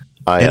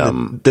I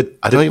don't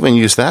even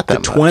use that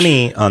much. The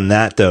 20 on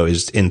that, though,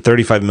 is in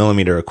 35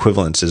 millimeter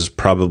equivalents is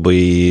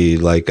probably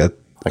like a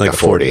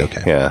 40.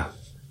 Okay.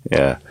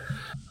 Yeah.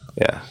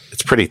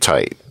 It's pretty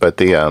tight.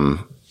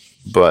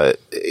 But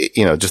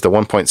you know, just the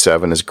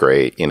 1.7 is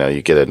great. You know,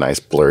 you get a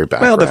nice blurry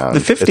background. Well, the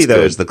 50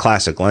 though is the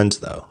classic lens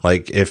though.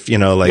 Like if, you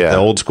know, like the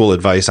old school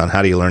advice on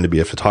how do you learn to be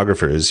a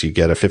photographer is you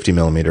get a 50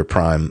 millimeter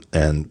prime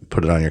and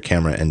put it on your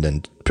camera and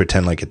then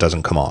pretend like it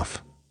doesn't come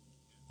off.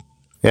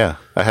 Yeah.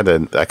 I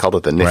called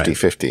it the Nifty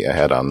 50 I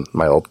had on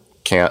my old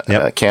Canon.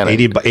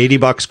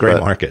 $80, great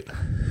market.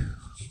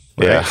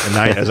 Right?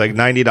 Yeah. It was like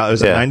 $90. It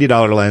was a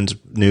 $90 lens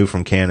new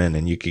from Canon,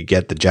 and you could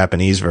get the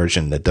Japanese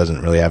version that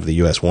doesn't really have the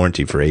US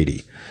warranty for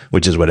 $80,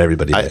 which is what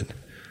everybody did.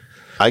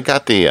 I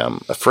got a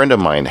friend of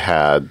mine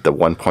had the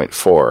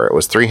 1.4. It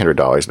was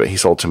 $300, but he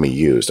sold to me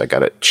used. I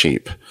got it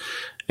cheap.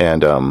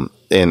 And I'm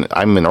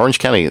in Orange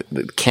County.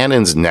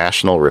 Canon's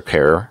national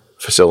repair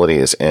facility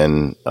is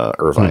in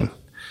Irvine.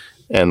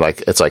 And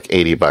like, it's like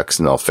 $80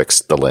 and they'll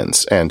fix the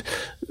lens. And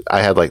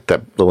I had like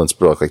the lens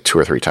broke like 2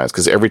 or 3 times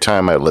because every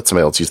time I let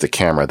somebody else use the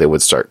camera, they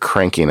would start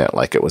cranking it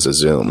like it was a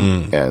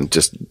zoom and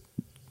just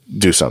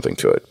do something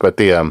to it. But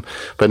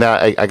now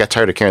I got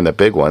tired of carrying the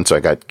big one. So I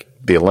got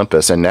the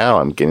Olympus, and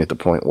now I'm getting at the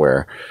point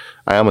where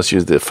I almost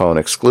use the phone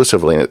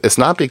exclusively. And it's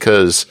not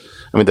because,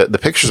 I mean, the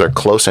pictures are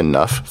close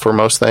enough for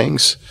most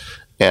things.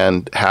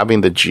 And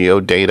having the geo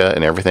data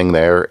and everything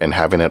there and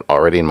having it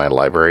already in my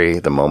library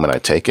the moment I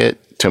take it,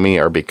 to me,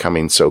 are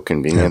becoming so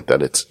convenient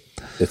that it's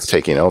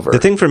taking over. The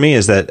thing for me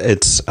is that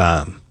it's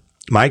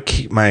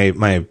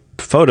my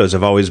photos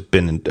have always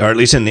been, or at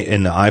least in the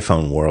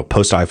iPhone world,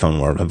 post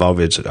iPhone world, I've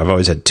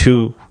always had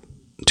two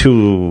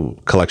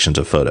collections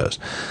of photos.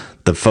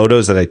 The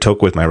photos that I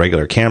took with my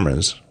regular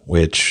cameras,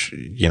 which,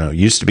 you know,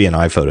 used to be in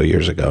iPhoto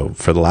years ago,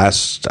 for the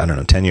last,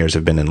 10 years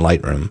have been in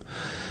Lightroom.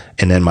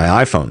 And then my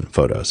iPhone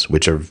photos,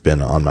 which have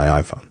been on my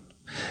iPhone.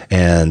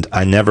 And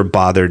I never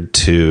bothered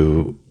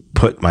to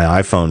put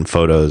my iPhone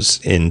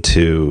photos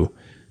into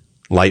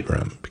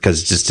Lightroom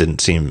because it just didn't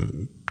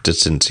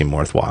seem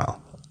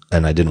worthwhile.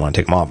 And I didn't want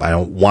to take them off. I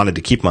wanted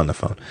to keep them on the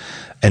phone.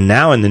 And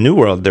now in the new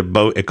world,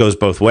 it goes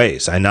both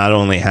ways. I not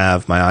only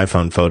have my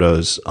iPhone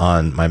photos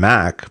on my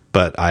Mac,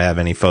 but I have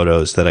any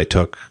photos that I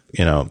took,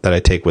 you know, that I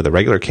take with a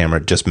regular camera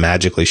just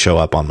magically show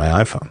up on my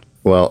iPhone.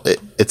 Well,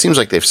 it seems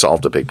like they've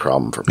solved a big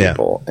problem for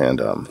people.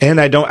 Yeah.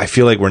 And I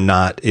feel like we're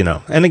not, you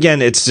know, and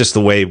again, it's just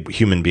the way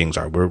human beings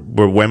are.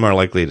 We're way more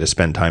likely to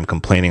spend time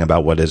complaining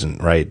about what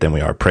isn't right than we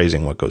are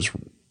praising what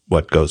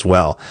goes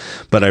well.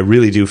 But I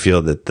really do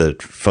feel that the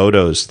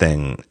photos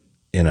thing,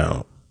 you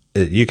know,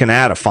 you can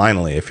add a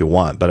finally if you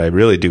want, but I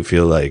really do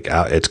feel like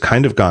it's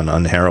kind of gone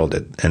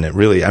unheralded, and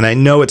I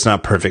know it's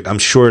not perfect. I'm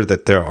sure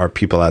that there are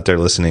people out there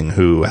listening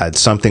who had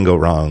something go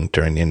wrong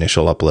during the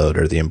initial upload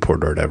or the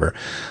import or whatever.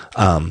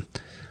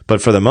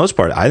 But for the most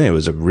part, I think it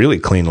was a really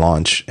clean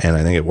launch, and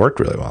I think it worked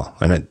really well,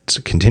 and it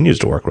continues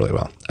to work really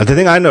well. The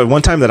thing I know,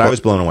 one time that I was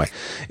blown away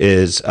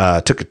is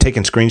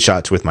taking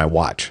screenshots with my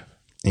watch.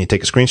 And you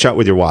take a screenshot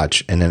with your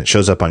watch, and then it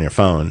shows up on your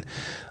phone.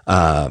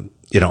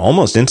 You know,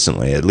 almost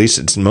instantly, at least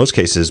it's in most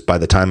cases, by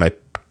the time I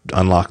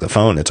unlock the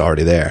phone, it's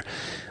already there.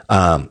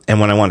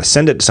 And when I want to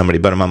send it to somebody,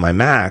 but I'm on my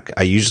Mac,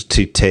 I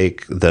usually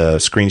take the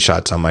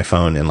screenshots on my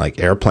phone and like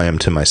AirPlay them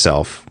to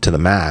myself to the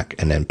Mac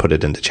and then put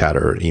it into chat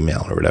or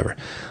email or whatever.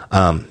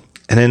 And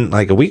then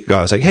like a week ago,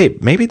 I was like, hey,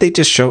 maybe they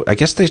just I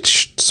guess they're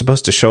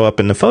supposed to show up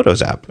in the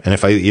Photos app. And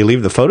if you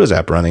leave the Photos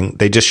app running,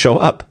 they just show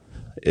up.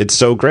 It's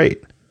so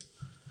great.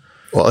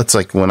 Well, it's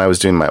like when I was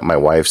doing my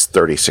wife's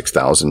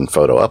 36,000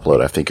 photo upload,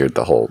 I figured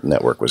the whole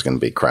network was going to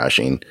be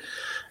crashing.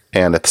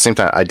 And at the same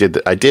time, I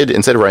did,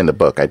 instead of writing the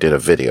book, I did a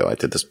video. I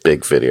did this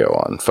big video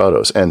on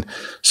photos. And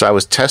so I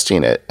was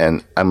testing it,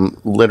 and I'm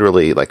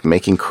literally like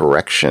making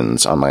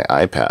corrections on my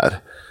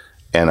iPad.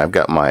 And I've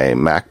got my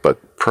MacBook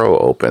Pro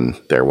open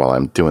there while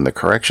I'm doing the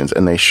corrections,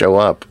 and they show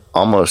up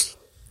almost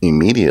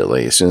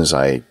immediately as soon as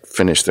I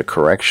finish the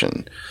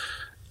correction.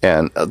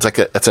 And it's like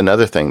that's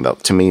another thing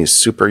that to me is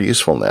super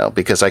useful now,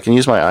 because I can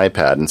use my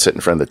iPad and sit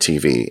in front of the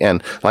TV.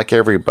 And like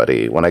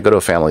everybody, when I go to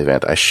a family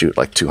event, I shoot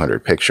like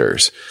 200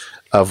 pictures,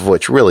 of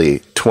which really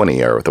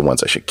 20 are the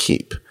ones I should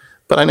keep.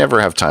 But I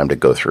never have time to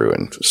go through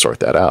and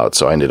sort that out.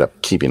 So I ended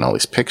up keeping all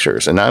these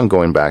pictures. And now I'm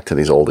going back to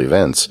these old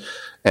events.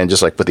 And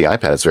just like with the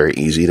iPad, it's very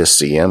easy to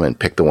see them and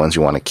pick the ones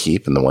you want to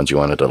keep and the ones you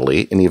want to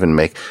delete, and even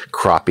make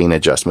cropping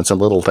adjustments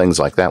and little things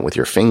like that with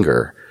your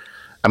finger.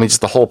 I mean,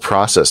 just the whole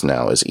process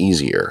now is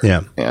easier.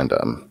 Yeah. And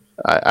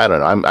I don't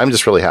know. I'm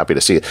just really happy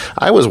to see it.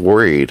 I was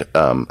worried.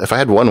 If I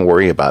had one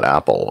worry about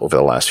Apple over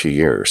the last few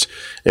years,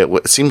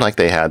 it seemed like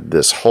they had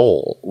this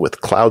hole with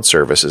cloud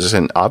services,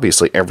 and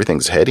obviously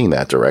everything's heading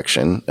that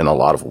direction in a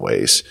lot of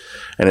ways.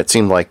 And it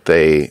seemed like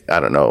I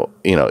don't know,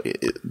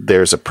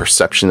 there's a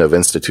perception of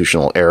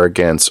institutional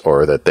arrogance,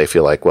 or that they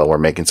feel like, well, we're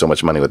making so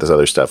much money with this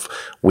other stuff,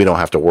 we don't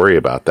have to worry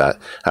about that.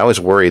 I was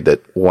worried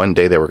that one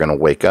day they were going to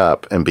wake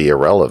up and be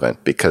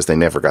irrelevant because they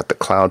never got the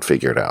cloud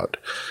figured out.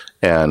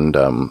 And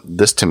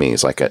this to me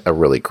is like a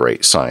really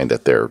great sign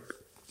that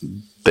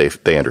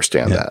they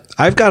understand that.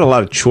 I've got a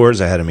lot of chores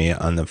ahead of me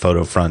on the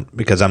photo front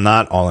because I'm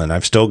not all in.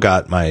 I've still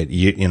got my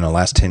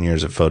last 10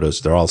 years of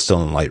photos. They're all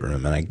still in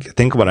Lightroom, and I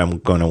think what I'm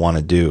going to want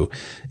to do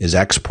is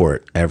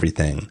export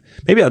everything.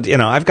 Maybe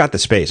I've got the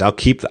space.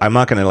 I'm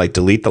not going to like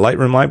delete the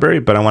Lightroom library,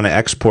 but I want to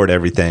export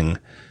everything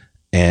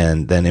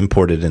and then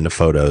import it into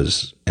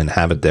Photos and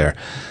have it there.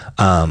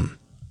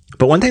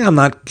 But one thing I'm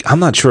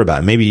not sure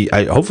about,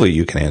 hopefully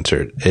you can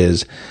answer it,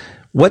 is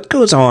what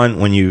goes on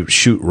when you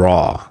shoot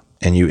RAW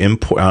and you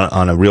import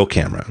on a real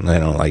camera,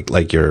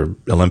 like your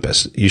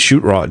Olympus. You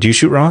shoot RAW. Do you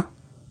shoot RAW?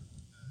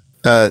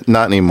 Not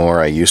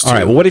anymore. I used to. All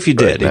right. Well, what if you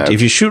did?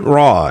 If you shoot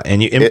RAW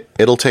and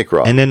it'll take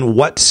RAW, and then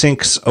what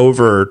syncs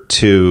over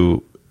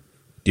to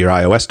your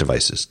iOS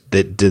devices?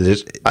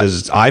 Does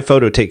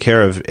iPhoto take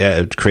care of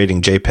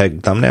creating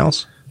JPEG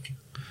thumbnails?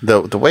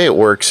 The way it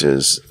works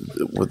is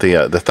with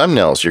the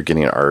thumbnails you're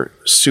getting are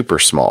super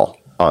small.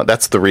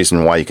 That's the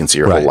reason why you can see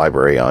your whole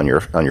library on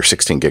your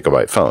 16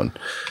 gigabyte phone.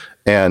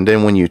 And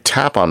then when you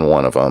tap on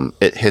one of them,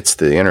 it hits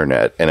the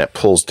internet and it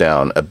pulls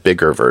down a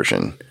bigger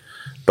version.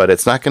 But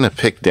it's not going to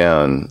pick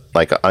down,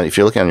 like if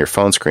you're looking on your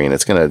phone screen,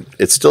 it's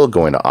still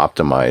going to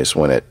optimize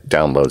when it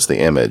downloads the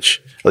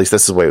image. At least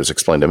this is the way it was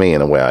explained to me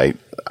and the way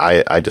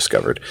I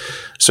discovered.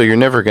 So you're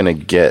never going to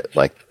get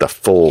like the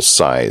full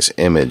size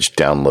image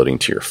downloading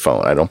to your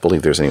phone. I don't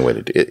believe there's any way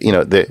to do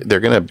it. They're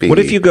going to be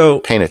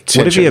paying attention.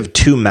 What if you have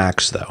two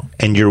Macs though,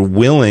 and you're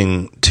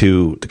willing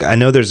to, I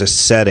know there's a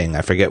setting,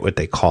 I forget what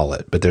they call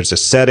it, but there's a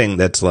setting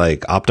that's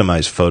like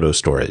optimized photo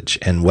storage.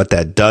 And what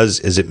that does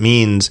is it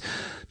means,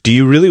 do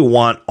you really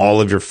want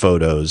all of your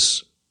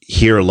photos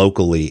here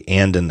locally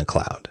and in the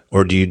cloud?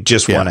 Or do you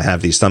just want to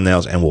have these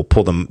thumbnails and we'll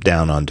pull them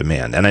down on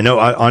demand? And I know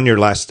on your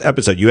last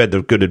episode, you had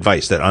the good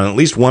advice that on at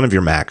least one of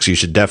your Macs, you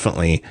should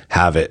definitely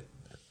have it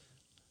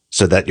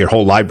so that your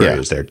whole library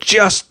is there.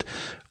 Just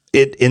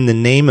it in the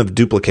name of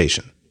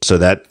duplication. So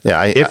that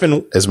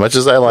as much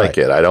as I like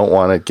it, I don't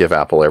want to give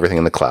Apple everything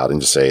in the cloud and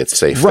just say it's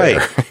safe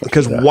there.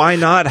 Because why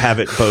not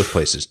have it both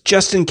places?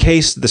 Just in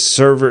case the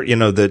server,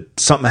 that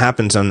something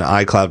happens on the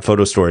iCloud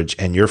photo storage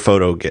and your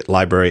photo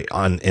library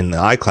in the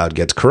iCloud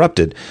gets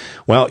corrupted.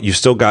 Well, you've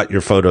still got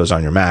your photos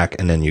on your Mac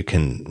and then you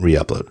can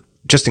re-upload.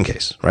 Just in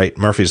case, right?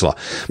 Murphy's Law.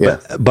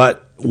 Yeah.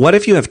 But what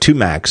if you have two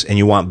Macs and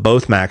you want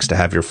both Macs to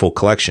have your full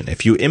collection?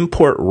 If you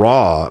import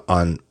RAW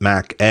on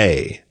Mac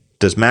A,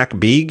 does Mac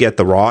B get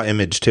the RAW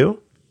image too?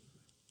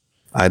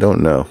 I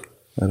don't know.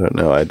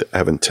 I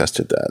haven't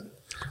tested that.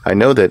 I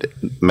know that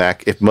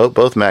if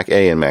both Mac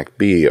A and Mac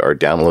B are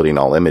downloading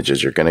all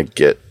images, you're going to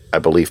get, I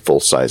believe,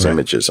 full-size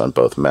images on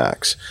both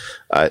Macs.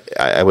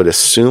 I would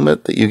assume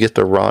that you get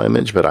the RAW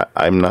image, but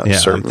I'm not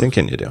certain. I'm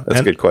thinking you do.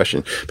 That's a good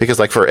question. Because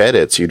like for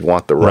edits, you'd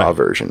want the RAW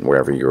version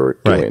wherever you're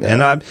doing it.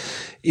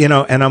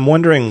 And I'm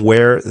wondering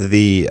where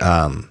the,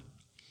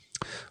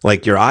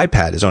 like your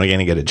iPad is only going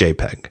to get a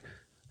JPEG.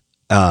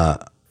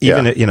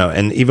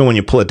 Even when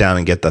you pull it down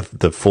and get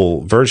the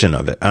full version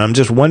of it. And I'm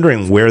just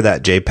wondering where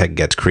that JPEG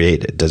gets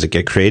created. Does it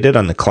get created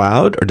on the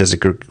cloud or does it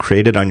get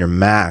created on your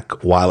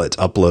Mac while it's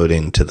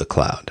uploading to the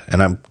cloud?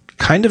 And I'm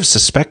kind of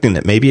suspecting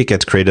that maybe it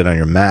gets created on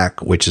your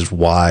Mac, which is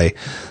why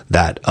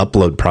that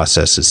upload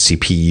process is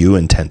CPU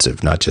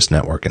intensive, not just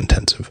network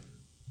intensive.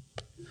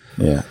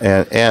 Yeah.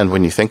 And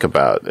when you think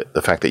about it,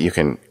 the fact that you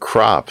can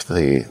crop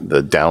the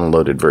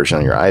downloaded version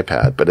on your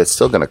iPad, but it's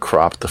still going to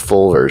crop the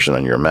full version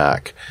on your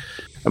Mac.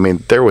 I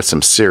mean, there was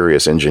some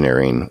serious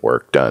engineering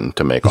work done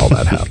to make all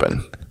that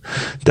happen.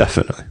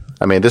 Definitely.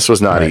 I mean, this was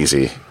not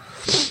easy.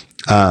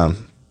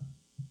 I'm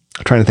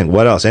trying to think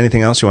what else.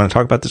 Anything else you want to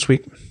talk about this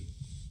week?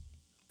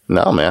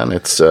 No, man.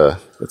 It's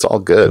all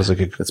good.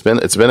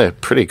 It's been a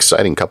pretty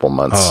exciting couple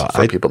months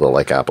for people that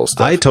like Apple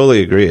stuff. I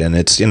totally agree, and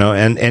it's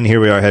and here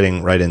we are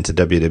heading right into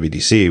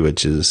WWDC,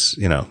 which is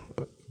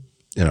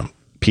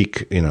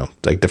peak.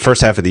 Like the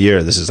first half of the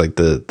year, this is like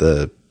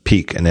the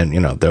peak, and then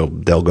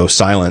they'll go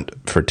silent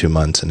for 2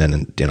 months and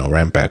then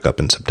ramp back up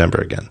in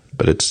September again.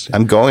 But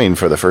I'm going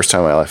for the first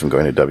time in my life. I'm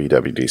going to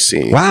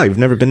WWDC. Wow, you've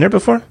never been there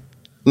before?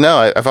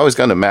 No, I've always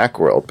gone to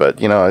Macworld, but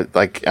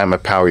like I'm a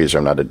power user.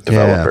 I'm not a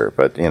developer,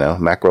 but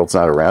Macworld's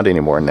not around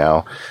anymore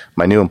now.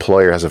 My new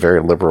employer has a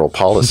very liberal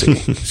policy.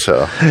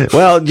 So,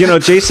 well,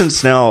 Jason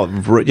Snell,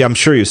 I'm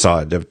sure you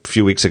saw it a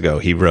few weeks ago.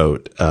 He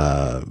wrote,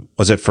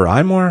 was it for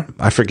iMore?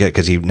 I forget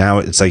because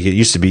it's like it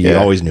used to be. You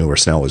always knew where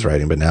Snell was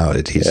writing, but now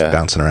he's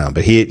bouncing around.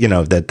 But he,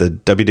 that the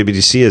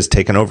WWDC has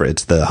taken over.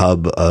 It's the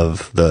hub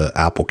of the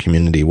Apple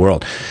community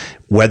world,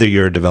 whether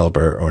you're a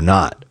developer or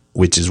not.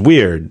 which is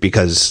weird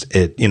because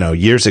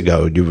years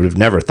ago you would have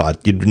never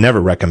thought, you'd never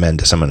recommend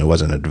to someone who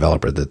wasn't a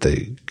developer that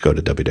they go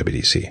to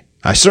WWDC.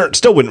 I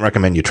still wouldn't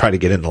recommend you try to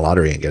get in the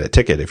lottery and get a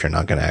ticket if you're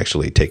not going to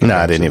actually take it. No,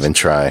 I didn't even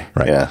try.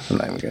 Right. Yeah, I'm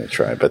not even going to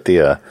try. But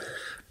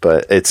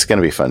but it's going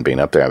to be fun being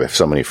up there. I have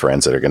so many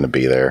friends that are going to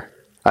be there.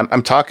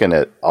 I'm talking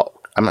at,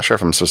 I'm not sure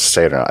if I'm supposed to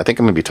say it or not. I think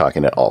I'm going to be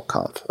talking at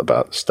AltConf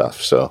about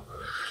stuff. So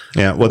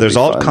yeah, well, there's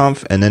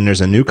AltConf, and then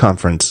there's a new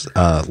conference,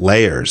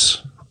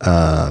 Layers.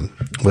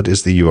 What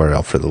is the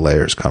URL for the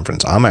Layers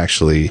conference? I'm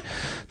actually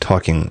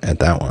talking at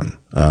that one.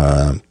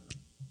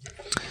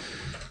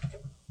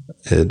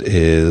 It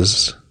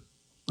is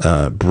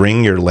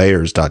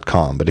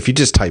bringyourlayers.com. But if you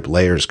just type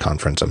Layers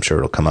conference, I'm sure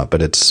it'll come up.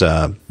 But it's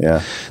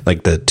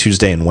like the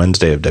Tuesday and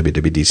Wednesday of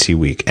WWDC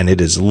week, and it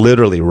is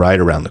literally right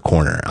around the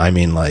corner. I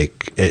mean,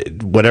 like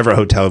whatever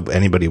hotel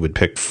anybody would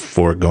pick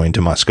for going to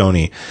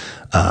Moscone,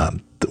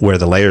 where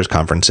the Layers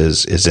conference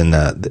is in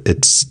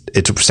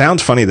it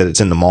sounds funny that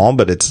it's in the mall,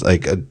 but it's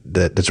like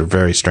it's a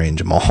very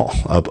strange mall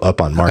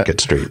up on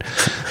Market Street.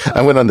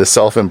 I went on the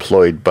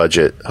self-employed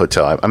budget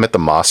hotel. I'm at the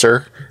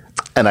Mosser,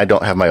 and I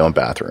don't have my own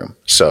bathroom.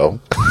 So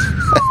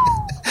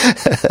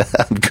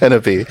I'm going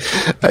to be,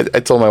 I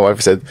told my wife,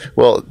 I said,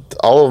 well,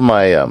 all of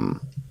my,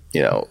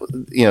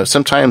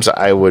 sometimes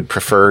I would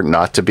prefer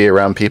not to be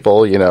around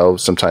people.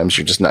 Sometimes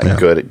you're just not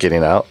good at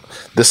getting out.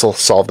 This will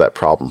solve that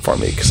problem for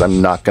me because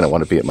I'm not going to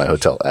want to be at my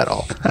hotel at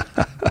all.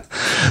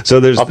 So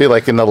I'll be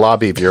like in the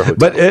lobby of your hotel.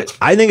 But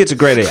I think it's a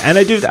great idea. And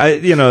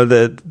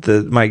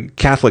my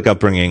Catholic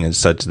upbringing is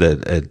such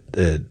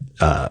that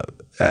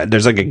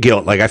there's like a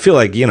guilt. Like I feel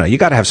like, you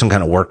got to have some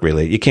kind of work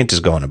related. You can't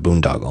just go on a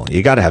boondoggle.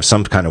 You got to have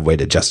some kind of way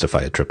to justify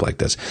a trip like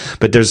this.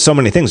 But there's so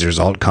many things. There's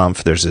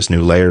AltConf. There's this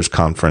new Layers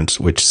conference,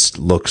 which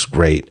looks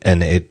great.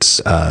 And it's,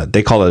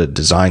 they call it a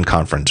design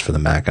conference for the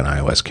Mac and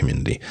iOS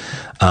community.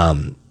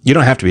 You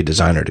don't have to be a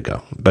designer to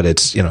go, but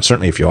it's,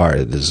 certainly if you are,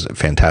 it is a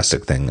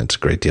fantastic thing. It's a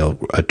great deal,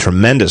 a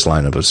tremendous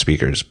lineup of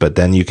speakers, but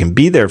then you can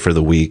be there for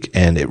the week.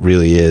 And it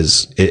really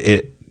is,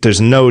 there's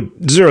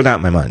zero doubt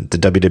in my mind. The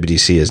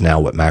WWDC is now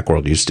what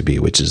Macworld used to be,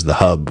 which is the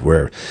hub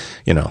where,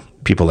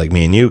 people like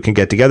me and you can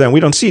get together, and we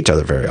don't see each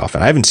other very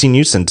often. I haven't seen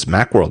you since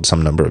Macworld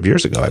some number of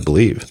years ago, I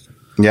believe.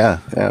 Yeah,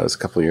 it was a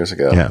couple of years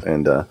ago. Yeah.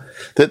 And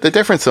the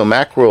difference, though,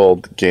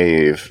 Macworld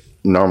gave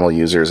normal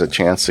users a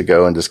chance to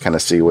go and just kind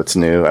of see what's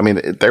new. I mean,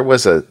 there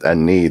was a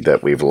need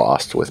that we've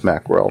lost with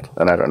Macworld,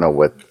 and I don't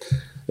know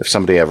if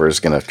somebody ever is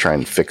going to try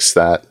and fix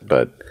that,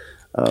 but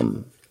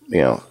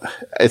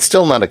it's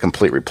still not a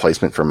complete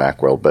replacement for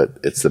Macworld, but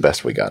it's the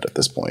best we got at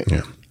this point.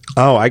 Yeah.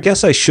 Oh, I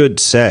guess I should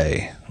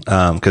say,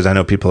 because I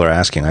know people are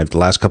asking, the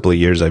last couple of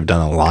years I've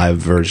done a live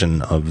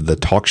version of the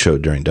talk show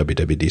during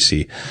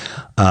WWDC,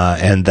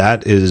 and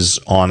that is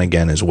on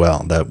again as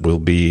well. That will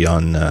be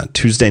on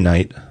Tuesday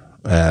night,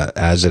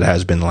 as it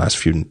has been the last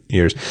few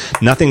years.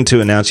 Nothing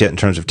to announce yet in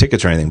terms of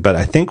tickets or anything, but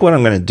I think what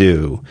I'm going to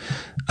do,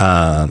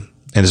 and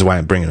this is why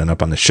I'm bringing it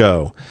up on the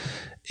show,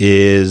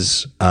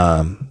 is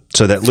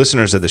so that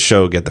listeners of the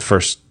show get the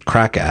first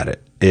crack at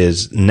it,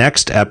 is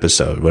next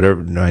episode,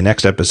 whatever my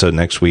next episode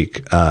next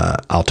week,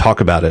 I'll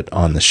talk about it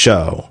on the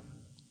show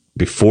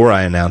before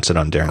I announce it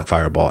on Daring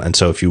Fireball. And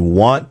so if you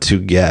want to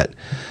get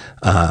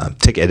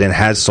ticket, and it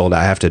has sold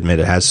out, I have to admit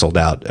it has sold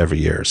out every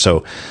year.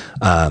 So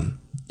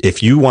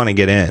if you want to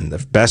get in, the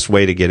best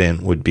way to get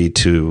in would be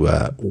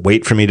to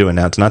wait for me to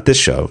announce, not this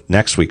show,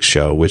 next week's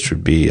show, which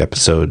would be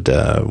episode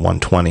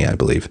 120, I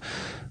believe,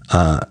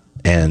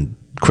 and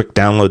quick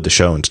download the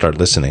show and start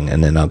listening,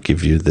 and then I'll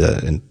give you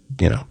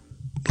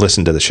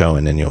listen to the show,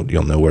 and then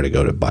you'll know where to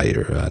go to buy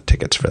your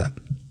tickets for that.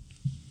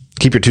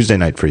 Keep your Tuesday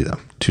night free though.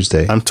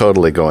 Tuesday, I'm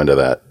totally going to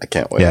that. I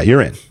can't wait. Yeah,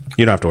 you're in.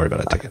 You don't have to worry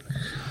about a ticket.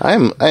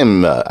 I'm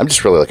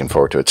just really looking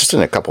forward to it. Just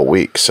in a couple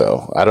weeks,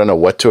 so I don't know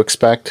what to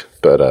expect,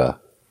 but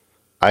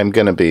I'm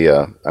gonna be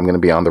on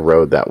the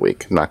road that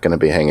week. I'm not gonna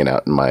be hanging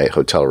out in my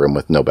hotel room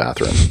with no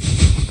bathroom.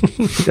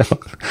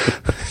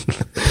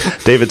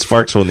 David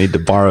Sparks will need to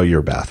borrow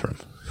your bathroom.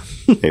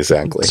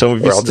 Exactly. So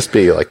or I'll just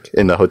be like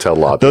in the hotel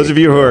lobby. Those of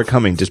you who are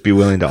coming, just be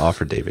willing to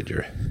offer David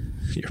your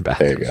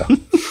bathroom. There you go.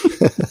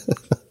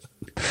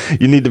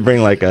 You need to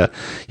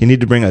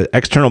bring an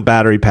external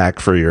battery pack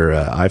for your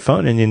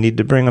iPhone, and you need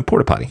to bring a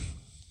porta potty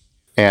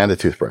and a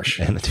toothbrush.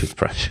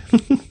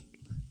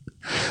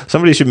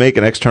 Somebody should make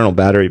an external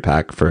battery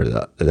pack for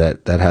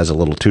that has a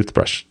little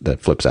toothbrush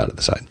that flips out of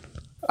the side.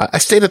 I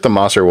stayed at the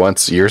Mosser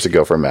once years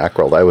ago for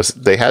Macworld.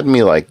 They had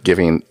me like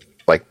giving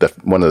like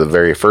one of the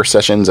very first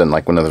sessions and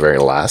like one of the very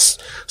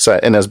last. So,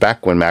 and it was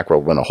back when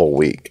Macworld went a whole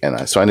week,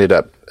 and so I ended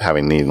up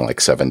needing like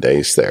 7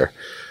 days there.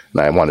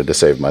 And I wanted to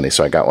save money,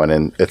 so I got one,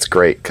 and it's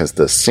great because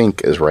the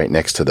sink is right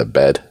next to the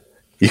bed.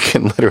 You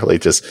can literally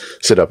just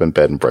sit up in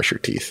bed and brush your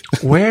teeth.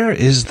 Where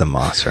is the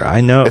Mosser?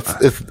 I know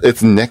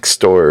it's next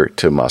door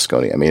to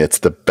Moscone. I mean, it's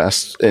the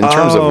best in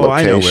terms of location.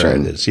 I know where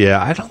it is.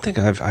 Yeah, I don't think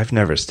I've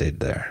never stayed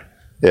there.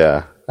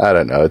 Yeah, I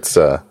don't know. It's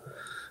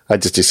I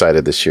just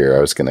decided this year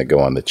I was going to go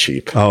on the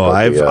cheap. Oh,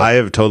 I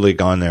have totally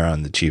gone there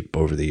on the cheap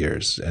over the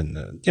years, and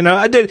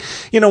I did.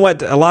 You know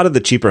what? A lot of the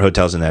cheaper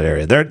hotels in that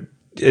area,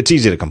 it's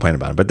easy to complain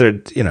about it, but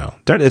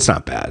it's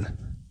not bad.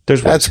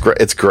 That's great.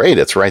 It's great.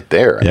 It's right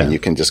there. I Yeah. mean, you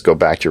can just go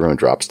back to your room and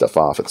drop stuff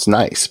off. It's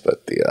nice,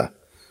 but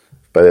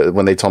but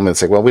when they told me,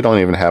 it's like, well, we don't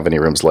even have any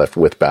rooms left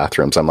with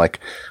bathrooms. I'm like,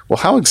 well,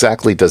 how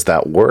exactly does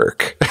that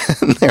work?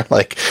 And they're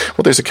like,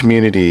 well, there's a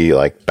community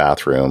like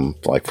bathroom,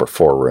 like for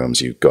 4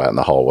 rooms. You go out in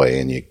the hallway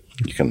and you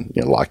can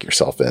lock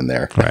yourself in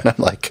there. Right. And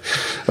I'm like,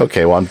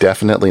 okay, well, I'm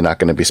definitely not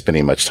going to be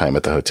spending much time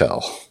at the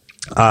hotel.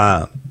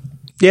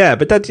 Yeah,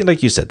 but that's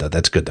like you said, though.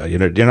 That's good though.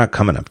 You're not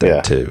coming up there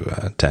Yeah.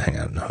 to hang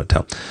out in a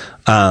hotel.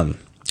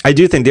 I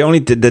do think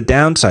the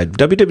downside,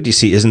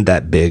 WWDC isn't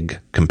that big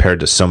compared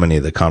to so many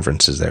of the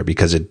conferences there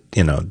because the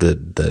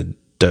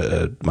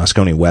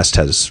Moscone West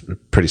has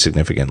pretty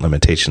significant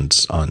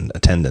limitations on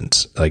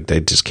attendance. Like they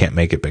just can't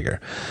make it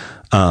bigger.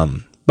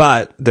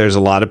 But there's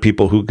a lot of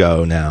people who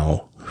go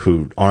now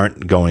who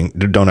don't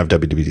have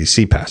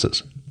WWDC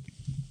passes.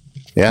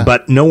 Yeah.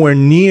 But nowhere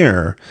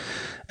near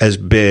as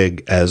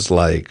big as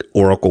like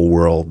Oracle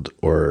World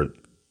or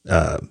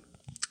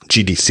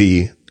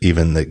GDC,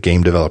 even the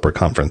Game Developer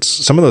Conference.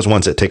 Some of those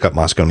ones that take up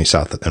Moscone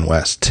South and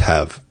West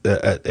have,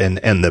 and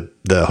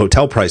the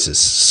hotel prices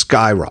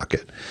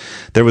skyrocket.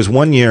 There was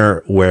one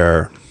year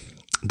where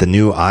the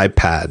new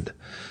iPad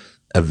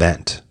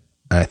event,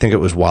 and I think it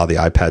was while the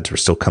iPads were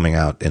still coming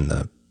out in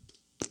the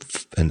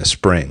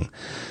spring,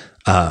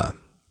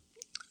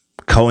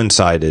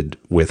 coincided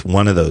with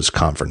one of those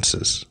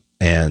conferences.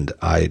 And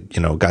I,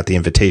 got the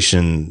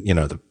invitation,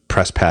 the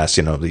press pass,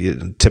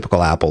 the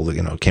typical Apple,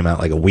 came out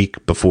like a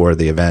week before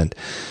the event,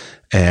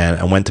 and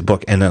I went to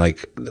book, and then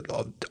like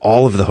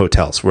all of the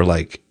hotels were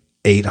like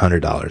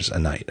 $800 a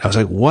night. I was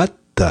like, what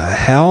the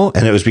hell?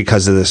 And it was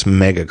because of this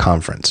mega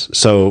conference.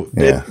 So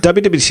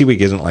WWDC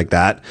week isn't like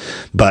that,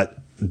 but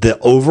the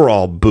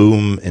overall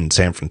boom in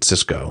San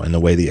Francisco and the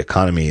way the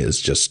economy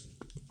is just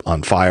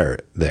on fire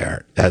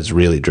there has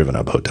really driven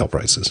up hotel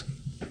prices.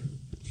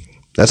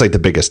 That's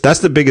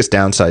the biggest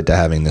downside to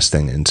having this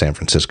thing in San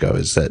Francisco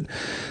is that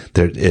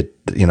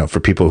for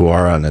people who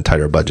are on a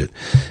tighter budget,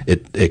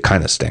 it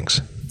kind of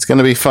stinks. It's going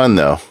to be fun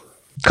though.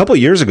 A couple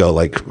of years ago,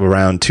 like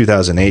around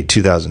 2008,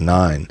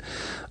 2009,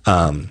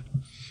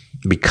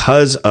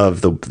 because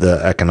of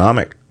the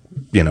economic,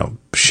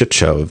 shit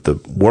show of the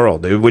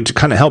world, which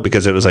kind of helped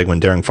because it was like when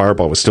Daring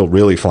Fireball was still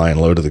really flying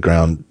low to the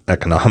ground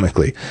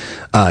economically.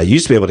 You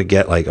used to be able to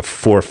get like a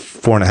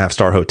 4.5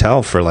 star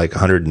hotel for like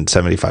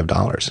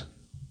 $175.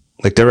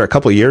 Like there were a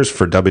couple of years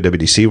for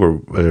WWDC where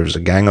there was a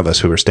gang of us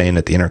who were staying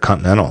at the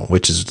Intercontinental,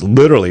 which is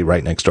literally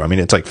right next door. I mean,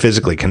 it's like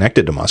physically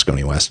connected to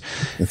Moscone West.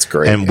 It's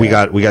great. And we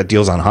got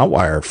deals on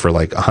Hotwire for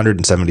like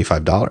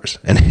 $175.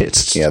 And it's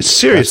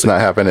seriously that's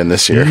not happening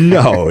this year.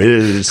 No, it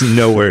is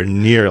nowhere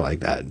near like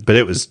that. But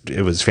it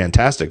was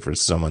fantastic for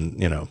someone,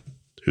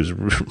 who's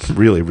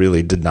really,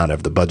 really did not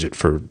have the budget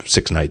for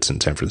 6 nights in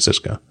San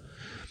Francisco.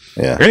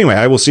 Yeah. Anyway,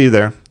 I will see you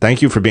there.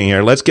 Thank you for being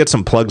here. Let's get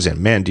some plugs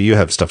in. Man, do you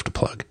have stuff to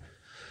plug?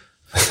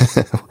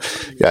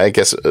 Yeah, I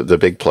guess the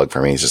big plug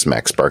for me is just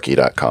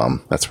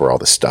MacSparky.com. That's where all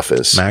the stuff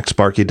is.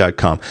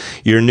 MacSparky.com.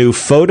 Your new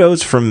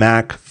Photos from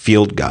Mac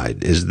field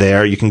guide is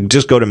there. You can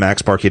just go to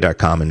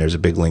MacSparky.com and there's a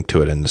big link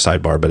to it in the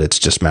sidebar, but it's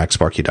just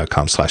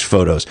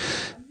MacSparky.com/photos.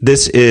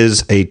 This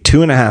is a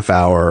 2.5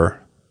 hour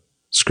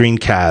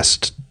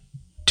screencast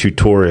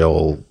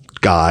tutorial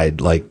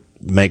guide, like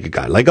mega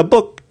guide, like a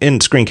book in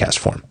screencast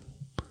form.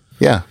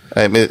 Yeah.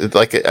 I mean,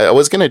 I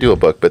was going to do a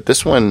book, but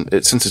this one,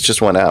 since it's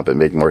just one app, it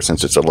made more sense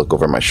just to look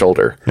over my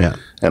shoulder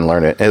and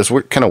learn it. And it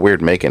was kind of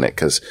weird making it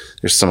because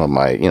there's some of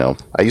my,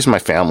 I use my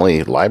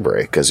family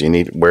library because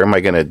where am I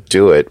going to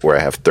do it where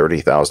I have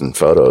 30,000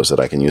 photos that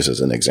I can use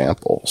as an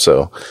example?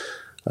 So,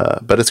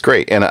 but it's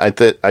great. And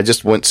I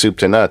just went soup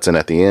to nuts. And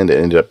at the end, it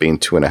ended up being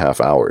 2.5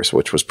 hours,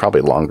 which was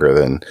probably longer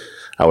than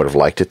I would have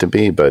liked it to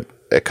be, but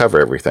it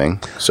covered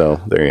everything.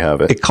 So there you have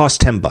it. It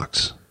cost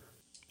 $10.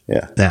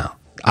 Yeah. Now,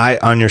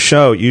 on your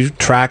show, you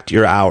tracked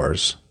your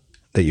hours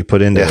that you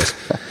put into this.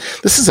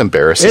 This is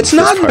embarrassing. It's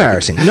not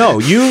embarrassing. No,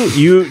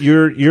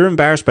 you're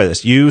embarrassed by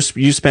this. You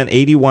spent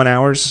 81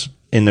 hours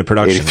in the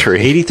production.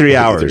 83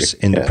 hours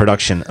in the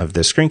production of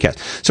this screencast.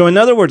 So in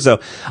other words, though,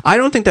 I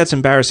don't think that's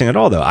embarrassing at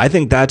all, though. I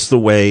think that's the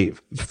way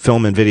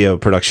film and video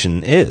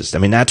production is. I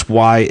mean, that's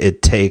why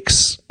it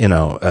takes, a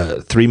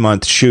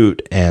 3-month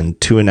shoot and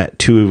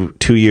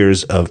 2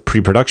 years of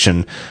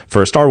pre-production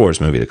for a Star Wars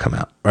movie to come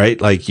out,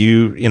 right? Like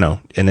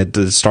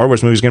the Star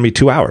Wars movie is going to be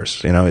 2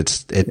 hours.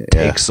 It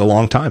takes a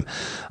long time.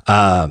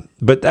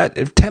 But that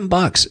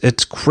 $10,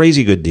 it's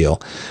crazy good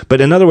deal. But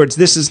in other words,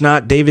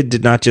 David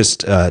did not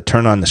just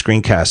turn on the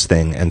screencast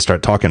thing and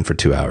start talking for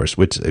 2 hours,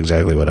 which is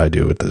exactly what I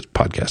do with this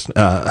podcast.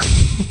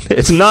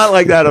 It's not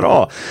like that at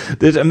all.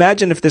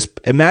 Imagine if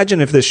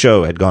this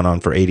show had gone on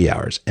for 80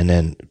 hours and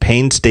then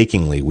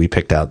painstakingly we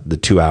picked out the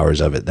 2 hours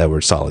of it that were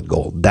solid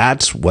gold.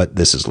 That's what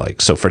this is like.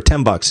 So for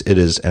 $10, it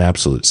is an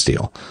absolute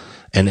steal.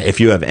 And if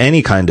you have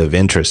any kind of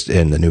interest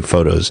in the new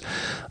Photos,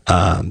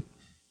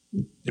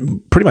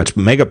 pretty much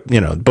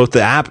both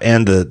the app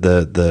and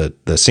the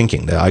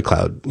syncing, the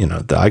iCloud,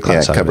 the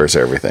iCloud side covers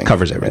everything.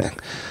 Covers everything.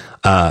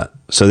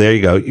 So there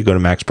you go. You go to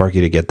MacSparky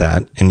to get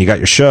that. And you got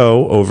your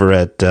show over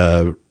at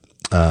the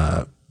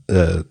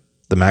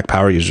Mac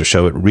Power User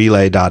Show at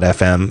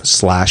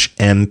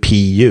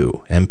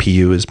relay.fm/MPU.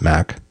 MPU is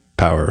Mac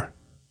Power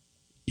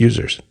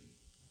Users.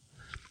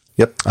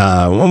 Yep.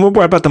 What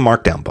about the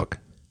Markdown book?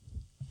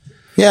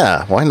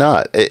 Yeah, why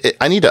not?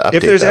 I need to update.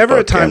 If there's that ever a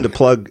book, time to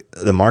plug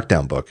the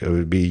Markdown book, it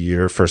would be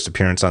your first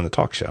appearance on the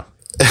talk show.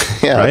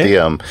 Yeah,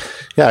 right?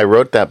 I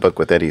wrote that book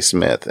with Eddie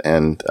Smith,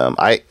 and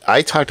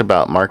I talked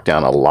about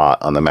Markdown a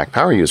lot on the Mac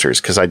Power Users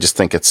because I just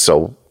think it's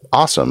so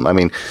awesome. I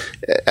mean,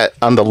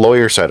 on the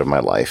lawyer side of my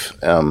life,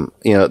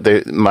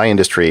 my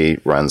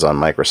industry runs on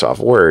Microsoft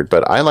Word,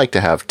 but I like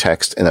to have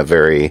text in a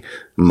very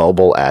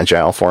mobile,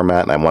 agile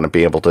format, and I want to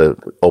be able to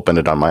open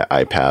it on my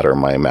iPad or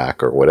my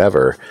Mac or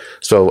whatever.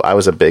 So I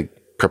was a big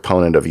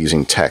proponent of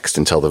using text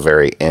until the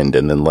very end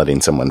and then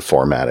letting someone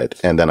format it.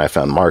 And then I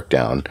found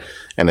Markdown,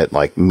 and it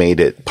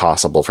made it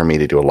possible for me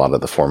to do a lot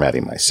of the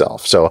formatting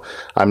myself. So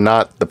I'm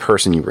not the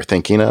person you were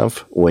thinking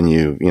of when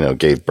you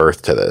gave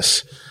birth to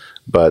this,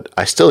 but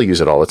I still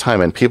use it all the time.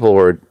 And people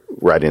were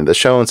writing to the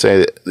show and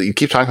say, you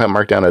keep talking about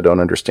Markdown, I don't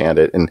understand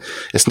it. And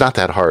it's not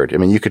that hard. I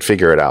mean, you could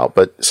figure it out,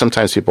 but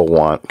sometimes people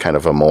want kind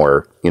of a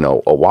more, a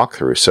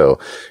walkthrough. So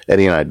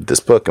Eddie and I did this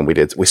book, and we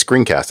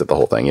screencasted the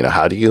whole thing.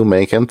 How do you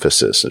make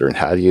emphasis,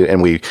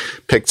 and we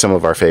picked some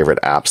of our favorite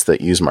apps that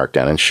use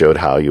Markdown and showed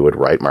how you would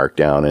write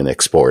Markdown and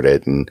export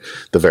it and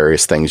the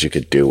various things you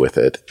could do with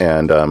it.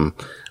 And,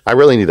 I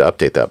really need to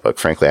update that book.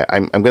 Frankly,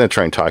 I'm going to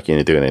try and talk you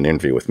into doing an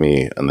interview with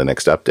me on the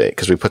next update,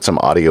 because we put some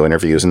audio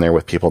interviews in there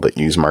with people that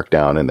use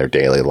Markdown in their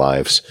daily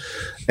lives,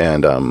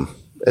 and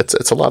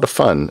it's a lot of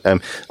fun.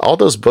 And all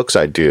those books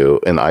I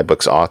do in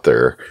iBooks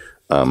Author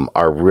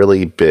are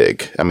really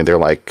big. I mean, they're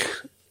like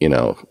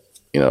they're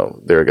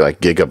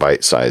like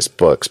gigabyte sized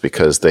books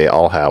because they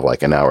all have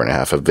like an hour and a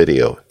half of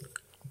video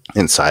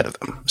inside of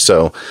them.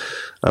 So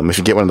if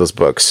you get one of those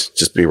books,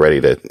 just be ready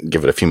to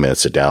give it a few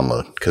minutes to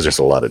download, because there's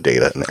a lot of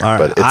data in there. All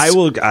right. But I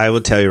will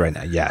tell you right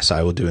now. Yes,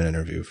 I will do an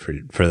interview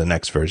for the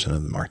next version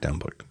of the Markdown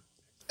book.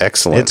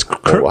 Excellent. It's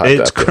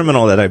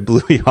criminal that I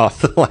blew you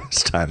off the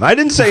last time. I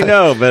didn't say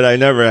no, but I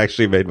never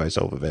actually made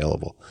myself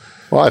available.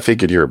 Well, I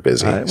figured you were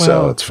busy,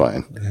 so it's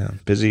fine. Yeah,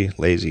 busy,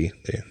 lazy,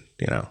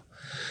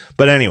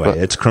 But anyway,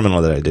 it's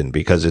criminal that I didn't,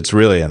 because it's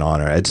really an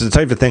honor. It's the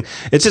type of thing.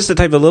 It's just the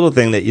type of little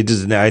thing that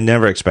I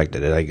never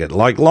expected it. I get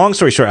long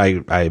story short,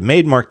 I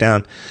made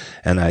Markdown,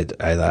 and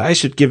I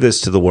should give this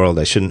to the world.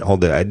 I shouldn't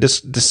hold it.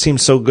 This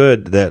seems so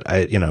good that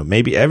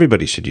maybe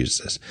everybody should use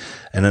this.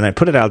 And then I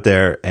put it out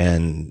there,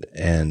 and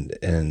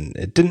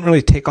it didn't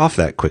really take off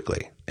that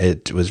quickly.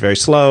 It was very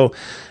slow,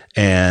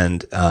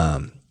 and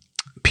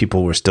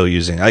people were still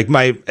using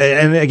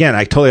and again,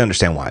 I totally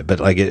understand why, but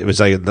it was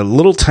like the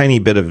little tiny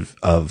bit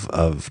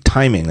of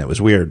timing that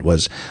was weird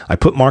was I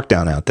put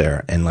Markdown out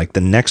there, and the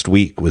next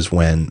week was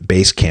when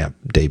Basecamp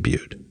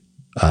debuted.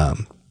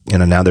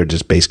 Now they're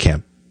just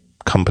Basecamp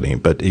company,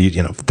 but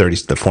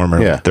the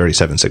former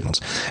 37 Signals.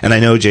 And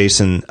I know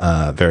Jason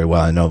very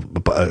well. I know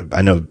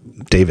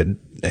David,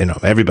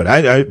 everybody.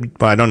 I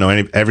don't know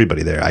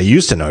everybody there. I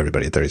used to know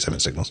everybody at 37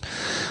 Signals.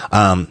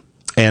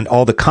 And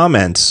all the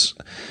comments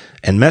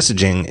and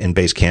messaging in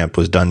Basecamp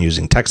was done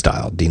using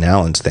Textile, Dean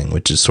Allen's thing,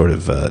 which is sort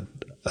of a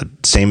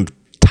same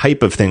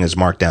type of thing as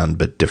Markdown,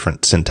 but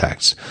different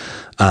syntax.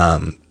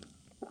 And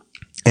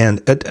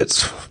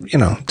it's,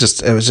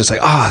 it was just like,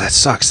 oh, that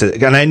sucks.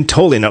 And I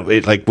totally know,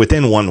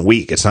 within 1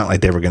 week, it's not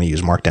like they were going to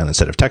use Markdown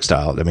instead of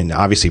Textile. I mean,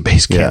 obviously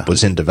Basecamp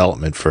was in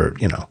development for,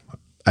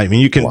 I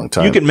mean, you can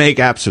make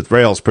apps with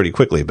Rails pretty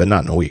quickly, but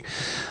not in a week.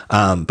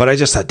 But I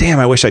just thought, damn,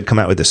 I wish I'd come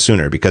out with this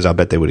sooner, because I'll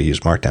bet they would have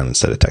used Markdown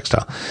instead of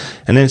Textile.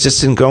 And then it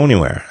just didn't go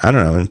anywhere. I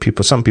don't know.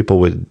 And some people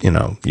would,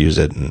 use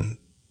it.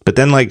 But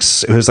then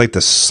it was like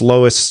the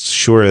slowest,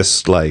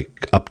 surest,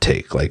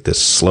 uptake,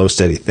 this slow,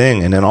 steady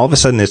thing. And then all of a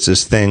sudden it's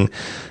this thing,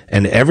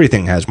 and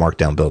everything has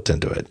Markdown built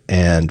into it,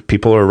 and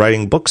people are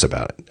writing books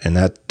about it. And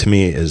that to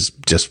me is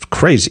just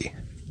crazy.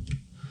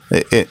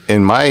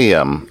 In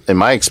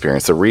my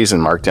experience, the reason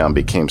Markdown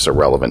became so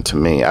relevant to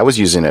me, I was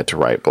using it to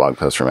write blog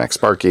posts for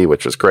MacSparky,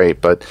 which was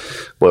great. But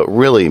what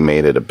really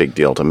made it a big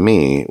deal to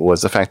me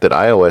was the fact that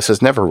iOS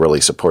has never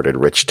really supported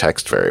rich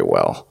text very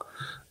well.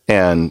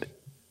 And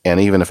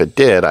even if it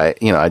did,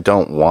 I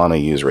don't want to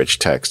use rich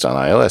text on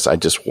iOS. I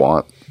just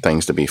want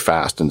things to be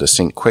fast and to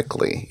sync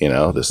quickly.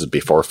 This is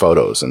before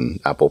Photos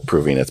and Apple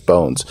proving its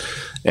bones.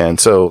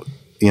 And so,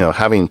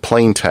 having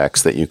plain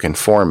text that you can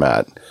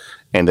format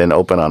and then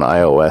open on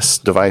iOS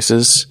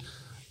devices.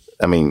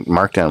 I mean,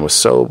 Markdown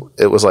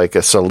was like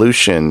a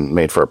solution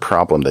made for a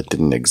problem that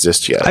didn't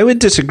exist yet. I would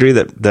disagree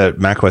that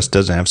macOS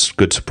doesn't have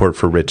good support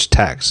for rich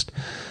text.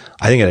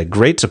 I think it had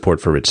great support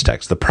for rich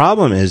text. The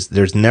problem is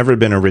there's never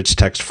been a rich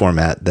text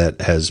format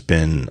that has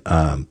been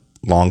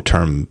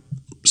long-term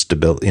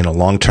stability,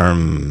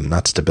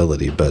 not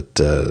stability, but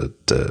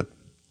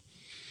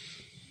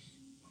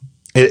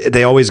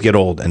they always get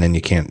old, and then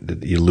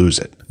you lose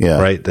it.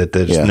 Yeah. Right? That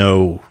there's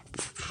no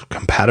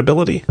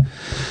compatibility.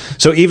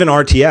 So even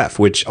RTF,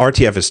 which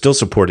RTF is still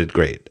supported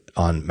great,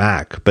 on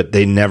Mac, but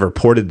they never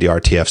ported the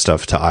RTF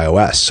stuff to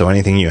iOS. So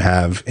anything you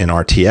have in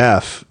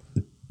RTF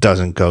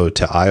doesn't go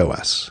to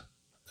iOS.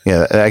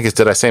 Yeah, I guess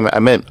did I say I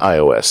meant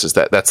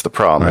iOS? That's the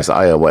problem? Right. Is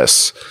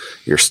iOS,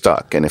 you're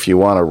stuck, and if you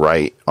want to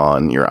write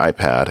on your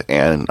iPad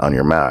and on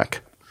your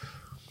Mac,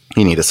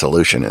 you need a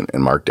solution, and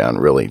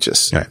Markdown really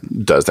just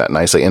does that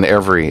nicely. And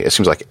it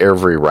seems like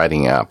every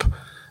writing app.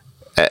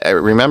 I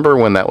remember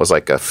when that was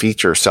like a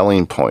feature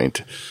selling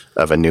point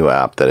of a new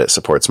app that it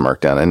supports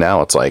Markdown, and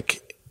now it's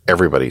like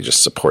everybody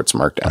just supports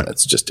Markdown. Right.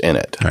 It's just in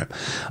it. Right.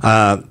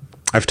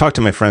 I've talked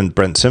to my friend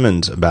Brent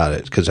Simmons about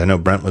it because I know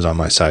Brent was on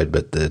my side,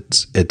 but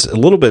it's a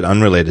little bit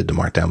unrelated to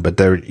Markdown. But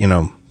there,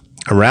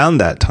 around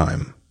that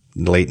time,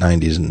 late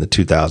 90s and the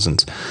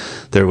 2000s,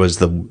 there was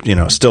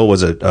still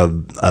was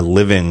a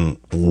living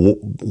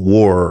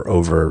war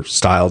over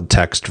styled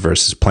text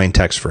versus plain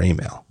text for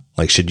email.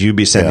 Like, should you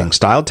be sending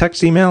styled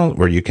text email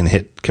where you can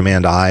hit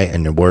Command I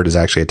and your word is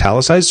actually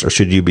italicized, or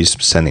should you be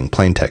sending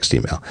plain text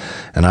email?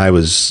 And I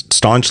was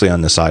staunchly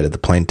on the side of the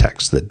plain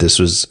text, that this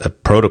was a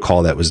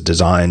protocol that was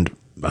designed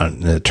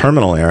in the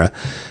terminal era,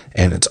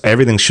 and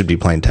everything should be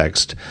plain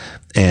text.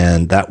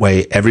 And that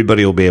way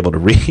everybody will be able to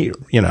read,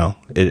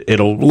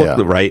 it'll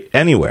look right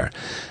anywhere.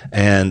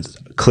 And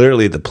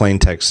clearly the plain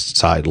text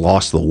side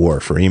lost the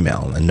war for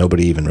email, and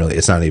nobody even really,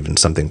 it's not even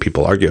something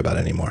people argue about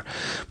anymore.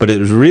 But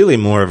it was really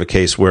more of a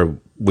case where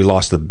we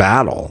lost the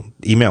battle.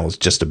 Email was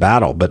just a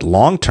battle, but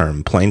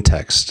long-term plain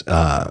text,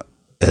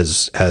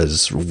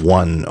 has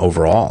won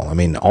overall. I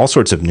mean, all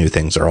sorts of new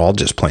things are all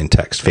just plain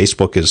text.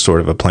 Facebook is sort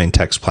of a plain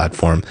text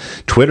platform.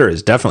 Twitter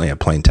is definitely a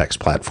plain text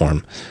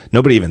platform.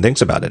 Nobody even thinks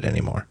about it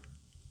anymore.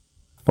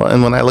 Well,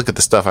 and when I look at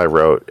the stuff I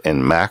wrote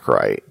in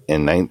MacWrite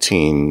in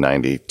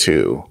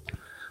 1992,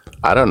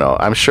 I don't know.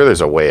 I'm sure there's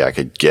a way I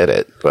could get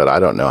it, but I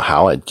don't know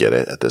how I'd get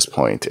it at this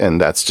point. And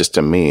that's just,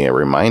 to me, a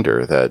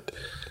reminder that,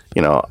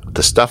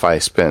 the stuff I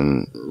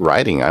spend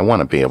writing, I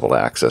want to be able to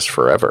access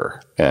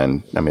forever.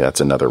 And I mean,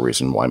 that's another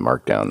reason why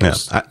Markdown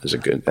is a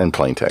good, and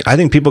plain text. I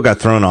think people got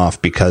thrown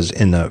off because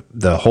in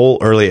the whole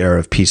early era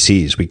of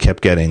PCs, we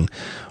kept getting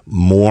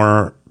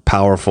more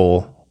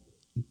powerful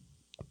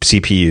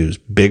CPUs,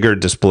 bigger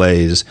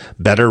displays,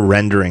 better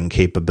rendering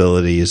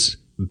capabilities,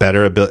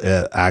 better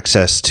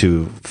access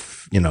to,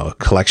 a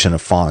collection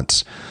of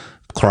fonts,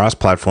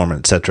 cross-platform,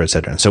 et cetera, et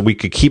cetera. And so we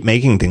could keep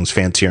making things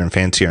fancier and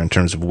fancier in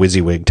terms of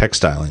WYSIWYG text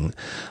styling.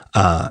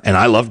 And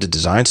I love to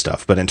design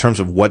stuff, but in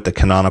terms of what the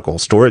canonical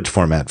storage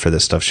format for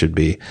this stuff should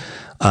be,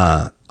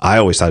 I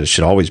always thought it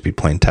should always be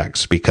plain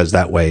text, because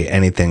that way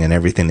anything and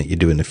everything that you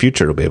do in the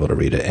future will be able to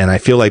read it. And I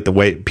feel like the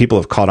way people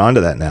have caught on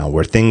to that now,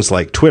 where things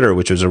like Twitter,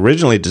 which was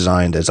originally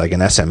designed as like an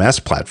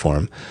SMS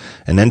platform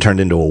and then turned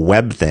into a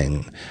web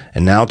thing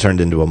and now turned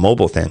into a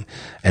mobile thing.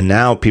 And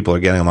now people are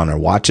getting them on their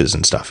watches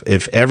and stuff.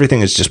 If everything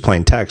is just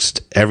plain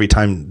text, every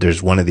time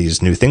there's one of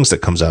these new things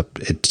that comes up,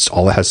 it's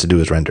all it has to do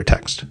is render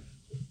text.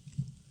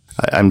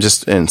 I'm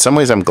just, in some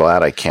ways, I'm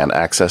glad I can't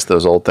access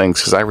those old things,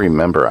 because I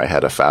remember I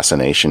had a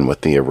fascination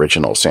with the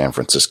original San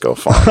Francisco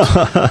font,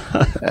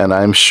 and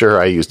I'm sure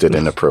I used it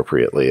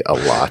inappropriately a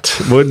lot.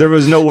 Well, there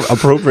was no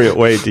appropriate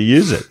way to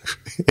use it.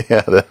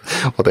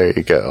 Well, there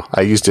you go.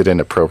 I used it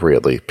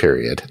inappropriately,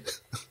 period.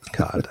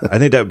 God, I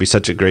think that would be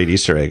such a great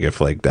Easter egg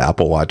if, like, the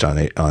Apple Watch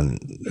I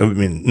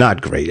mean,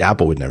 not great.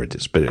 Apple would never do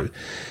this, but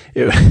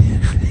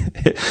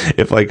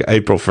if like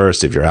April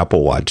 1st, if your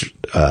Apple Watch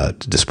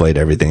displayed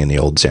everything in the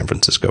old San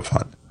Francisco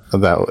font.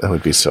 That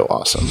would be so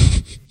awesome.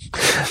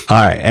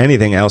 All right.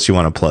 Anything else you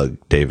want to plug,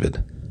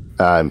 David?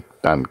 I'm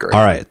great.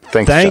 All right.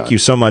 Thanks, Thank John. you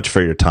so much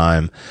for your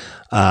time.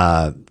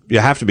 You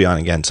have to be on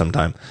again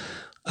sometime.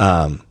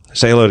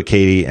 Say hello to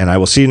Katie, and I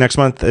will see you next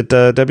month at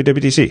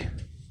WWDC.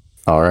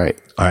 All right.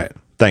 All right.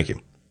 Thank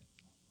you.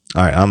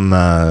 All right. I'm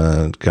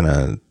going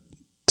to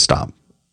stop.